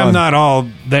think I'm not all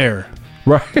there.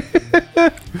 Right.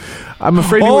 I'm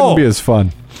afraid you wouldn't be as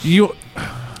fun.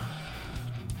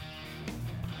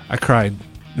 I cried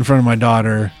in front of my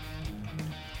daughter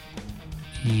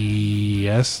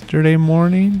yesterday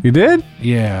morning. You did?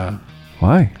 Yeah.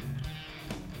 Why?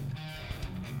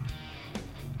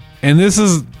 And this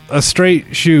is a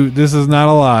straight shoot. This is not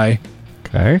a lie.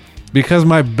 Okay. Because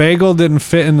my bagel didn't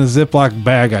fit in the Ziploc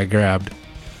bag I grabbed.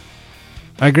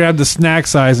 I grabbed the snack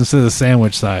size instead of the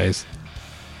sandwich size.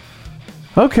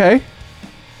 Okay.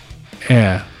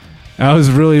 Yeah. I was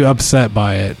really upset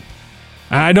by it.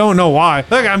 I don't know why.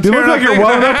 Look, I'm You look like you're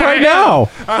welling up right now.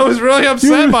 I was really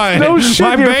upset by it. No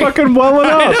shit, you're fucking welling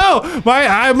up. I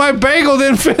know. My bagel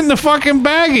didn't fit in the fucking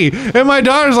baggie. And my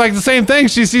daughter's like the same thing.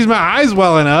 She sees my eyes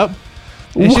welling up.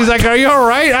 And she's like, are you all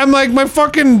right? I'm like, my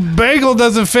fucking bagel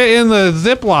doesn't fit in the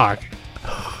Ziploc.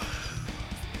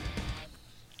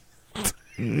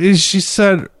 She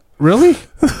said, really?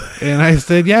 And I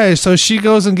said, yeah. So she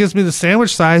goes and gives me the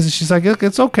sandwich size. And she's like, look,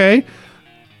 it's okay.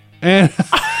 And...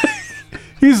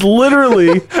 He's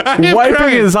literally wiping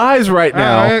his eyes right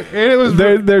now.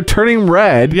 They're turning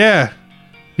red. Yeah.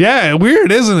 Yeah,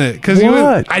 weird, isn't it? Because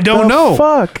I don't know.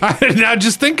 Fuck. Now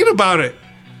just thinking about it.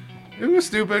 It was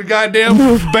stupid goddamn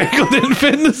bagel didn't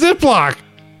fit in the Ziploc.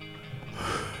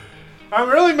 I'm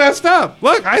really messed up.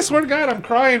 Look, I swear to God, I'm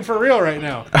crying for real right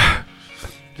now.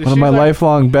 One of my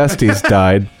lifelong besties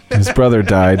died. His brother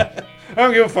died. I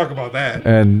don't give a fuck about that.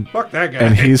 And fuck that guy.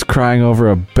 And he's crying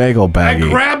over a bagel baggie. I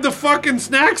grabbed the fucking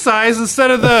snack size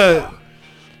instead of the...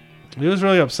 It was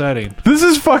really upsetting. This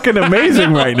is fucking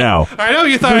amazing right now. I know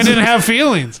you thought I didn't have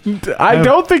feelings. I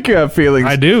don't think you have feelings.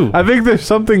 I do. I think there's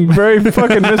something very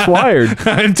fucking miswired.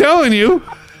 I'm telling you.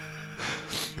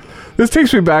 This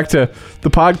takes me back to the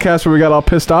podcast where we got all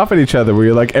pissed off at each other, where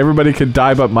you're like, everybody can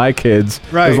die but my kids,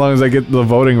 right, as long as I get the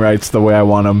voting rights the way I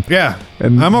want them. Yeah,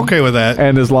 and I'm okay with that.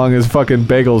 And as long as fucking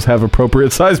bagels have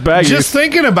appropriate size baggies. Just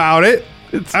thinking about it,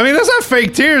 I mean, that's not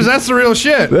fake tears. That's the real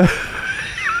shit.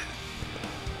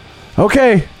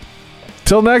 Okay.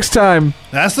 Till next time.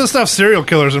 That's the stuff serial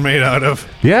killers are made out of.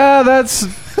 Yeah, that's...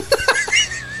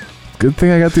 Good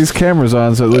thing I got these cameras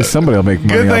on, so at least somebody will make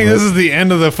money. Good thing off this it. is the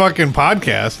end of the fucking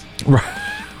podcast. Right.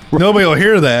 Nobody will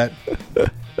hear that.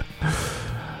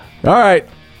 All right.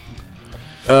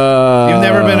 You've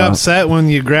never been upset when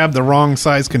you grab the wrong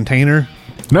size container?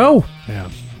 No. Yeah.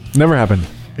 Never happened.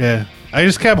 Yeah. I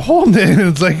just kept holding it, and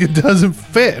it's like it doesn't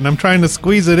fit, and I'm trying to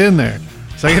squeeze it in there.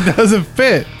 It's like it doesn't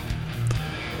fit.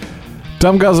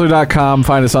 Dumbguzzler.com.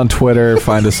 Find us on Twitter.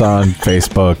 Find us on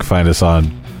Facebook. Find us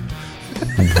on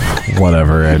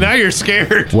whatever. And now you're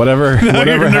scared. Whatever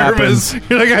you're happens. Nervous.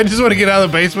 You're like, I just want to get out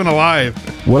of the basement alive.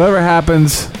 Whatever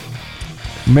happens,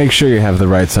 make sure you have the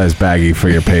right size baggie for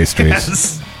your pastries.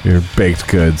 Yes. Your baked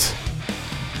goods.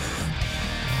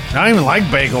 I don't even like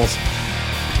bagels.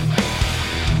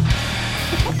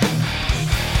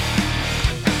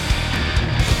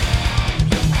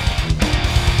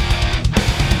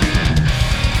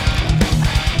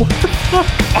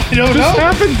 I don't know. What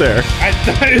happened there?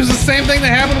 It was the same thing that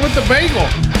happened with the bagel.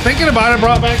 Thinking about it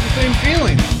brought back the same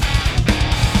feeling.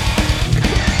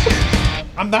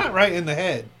 I'm not right in the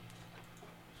head.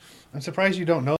 I'm surprised you don't know.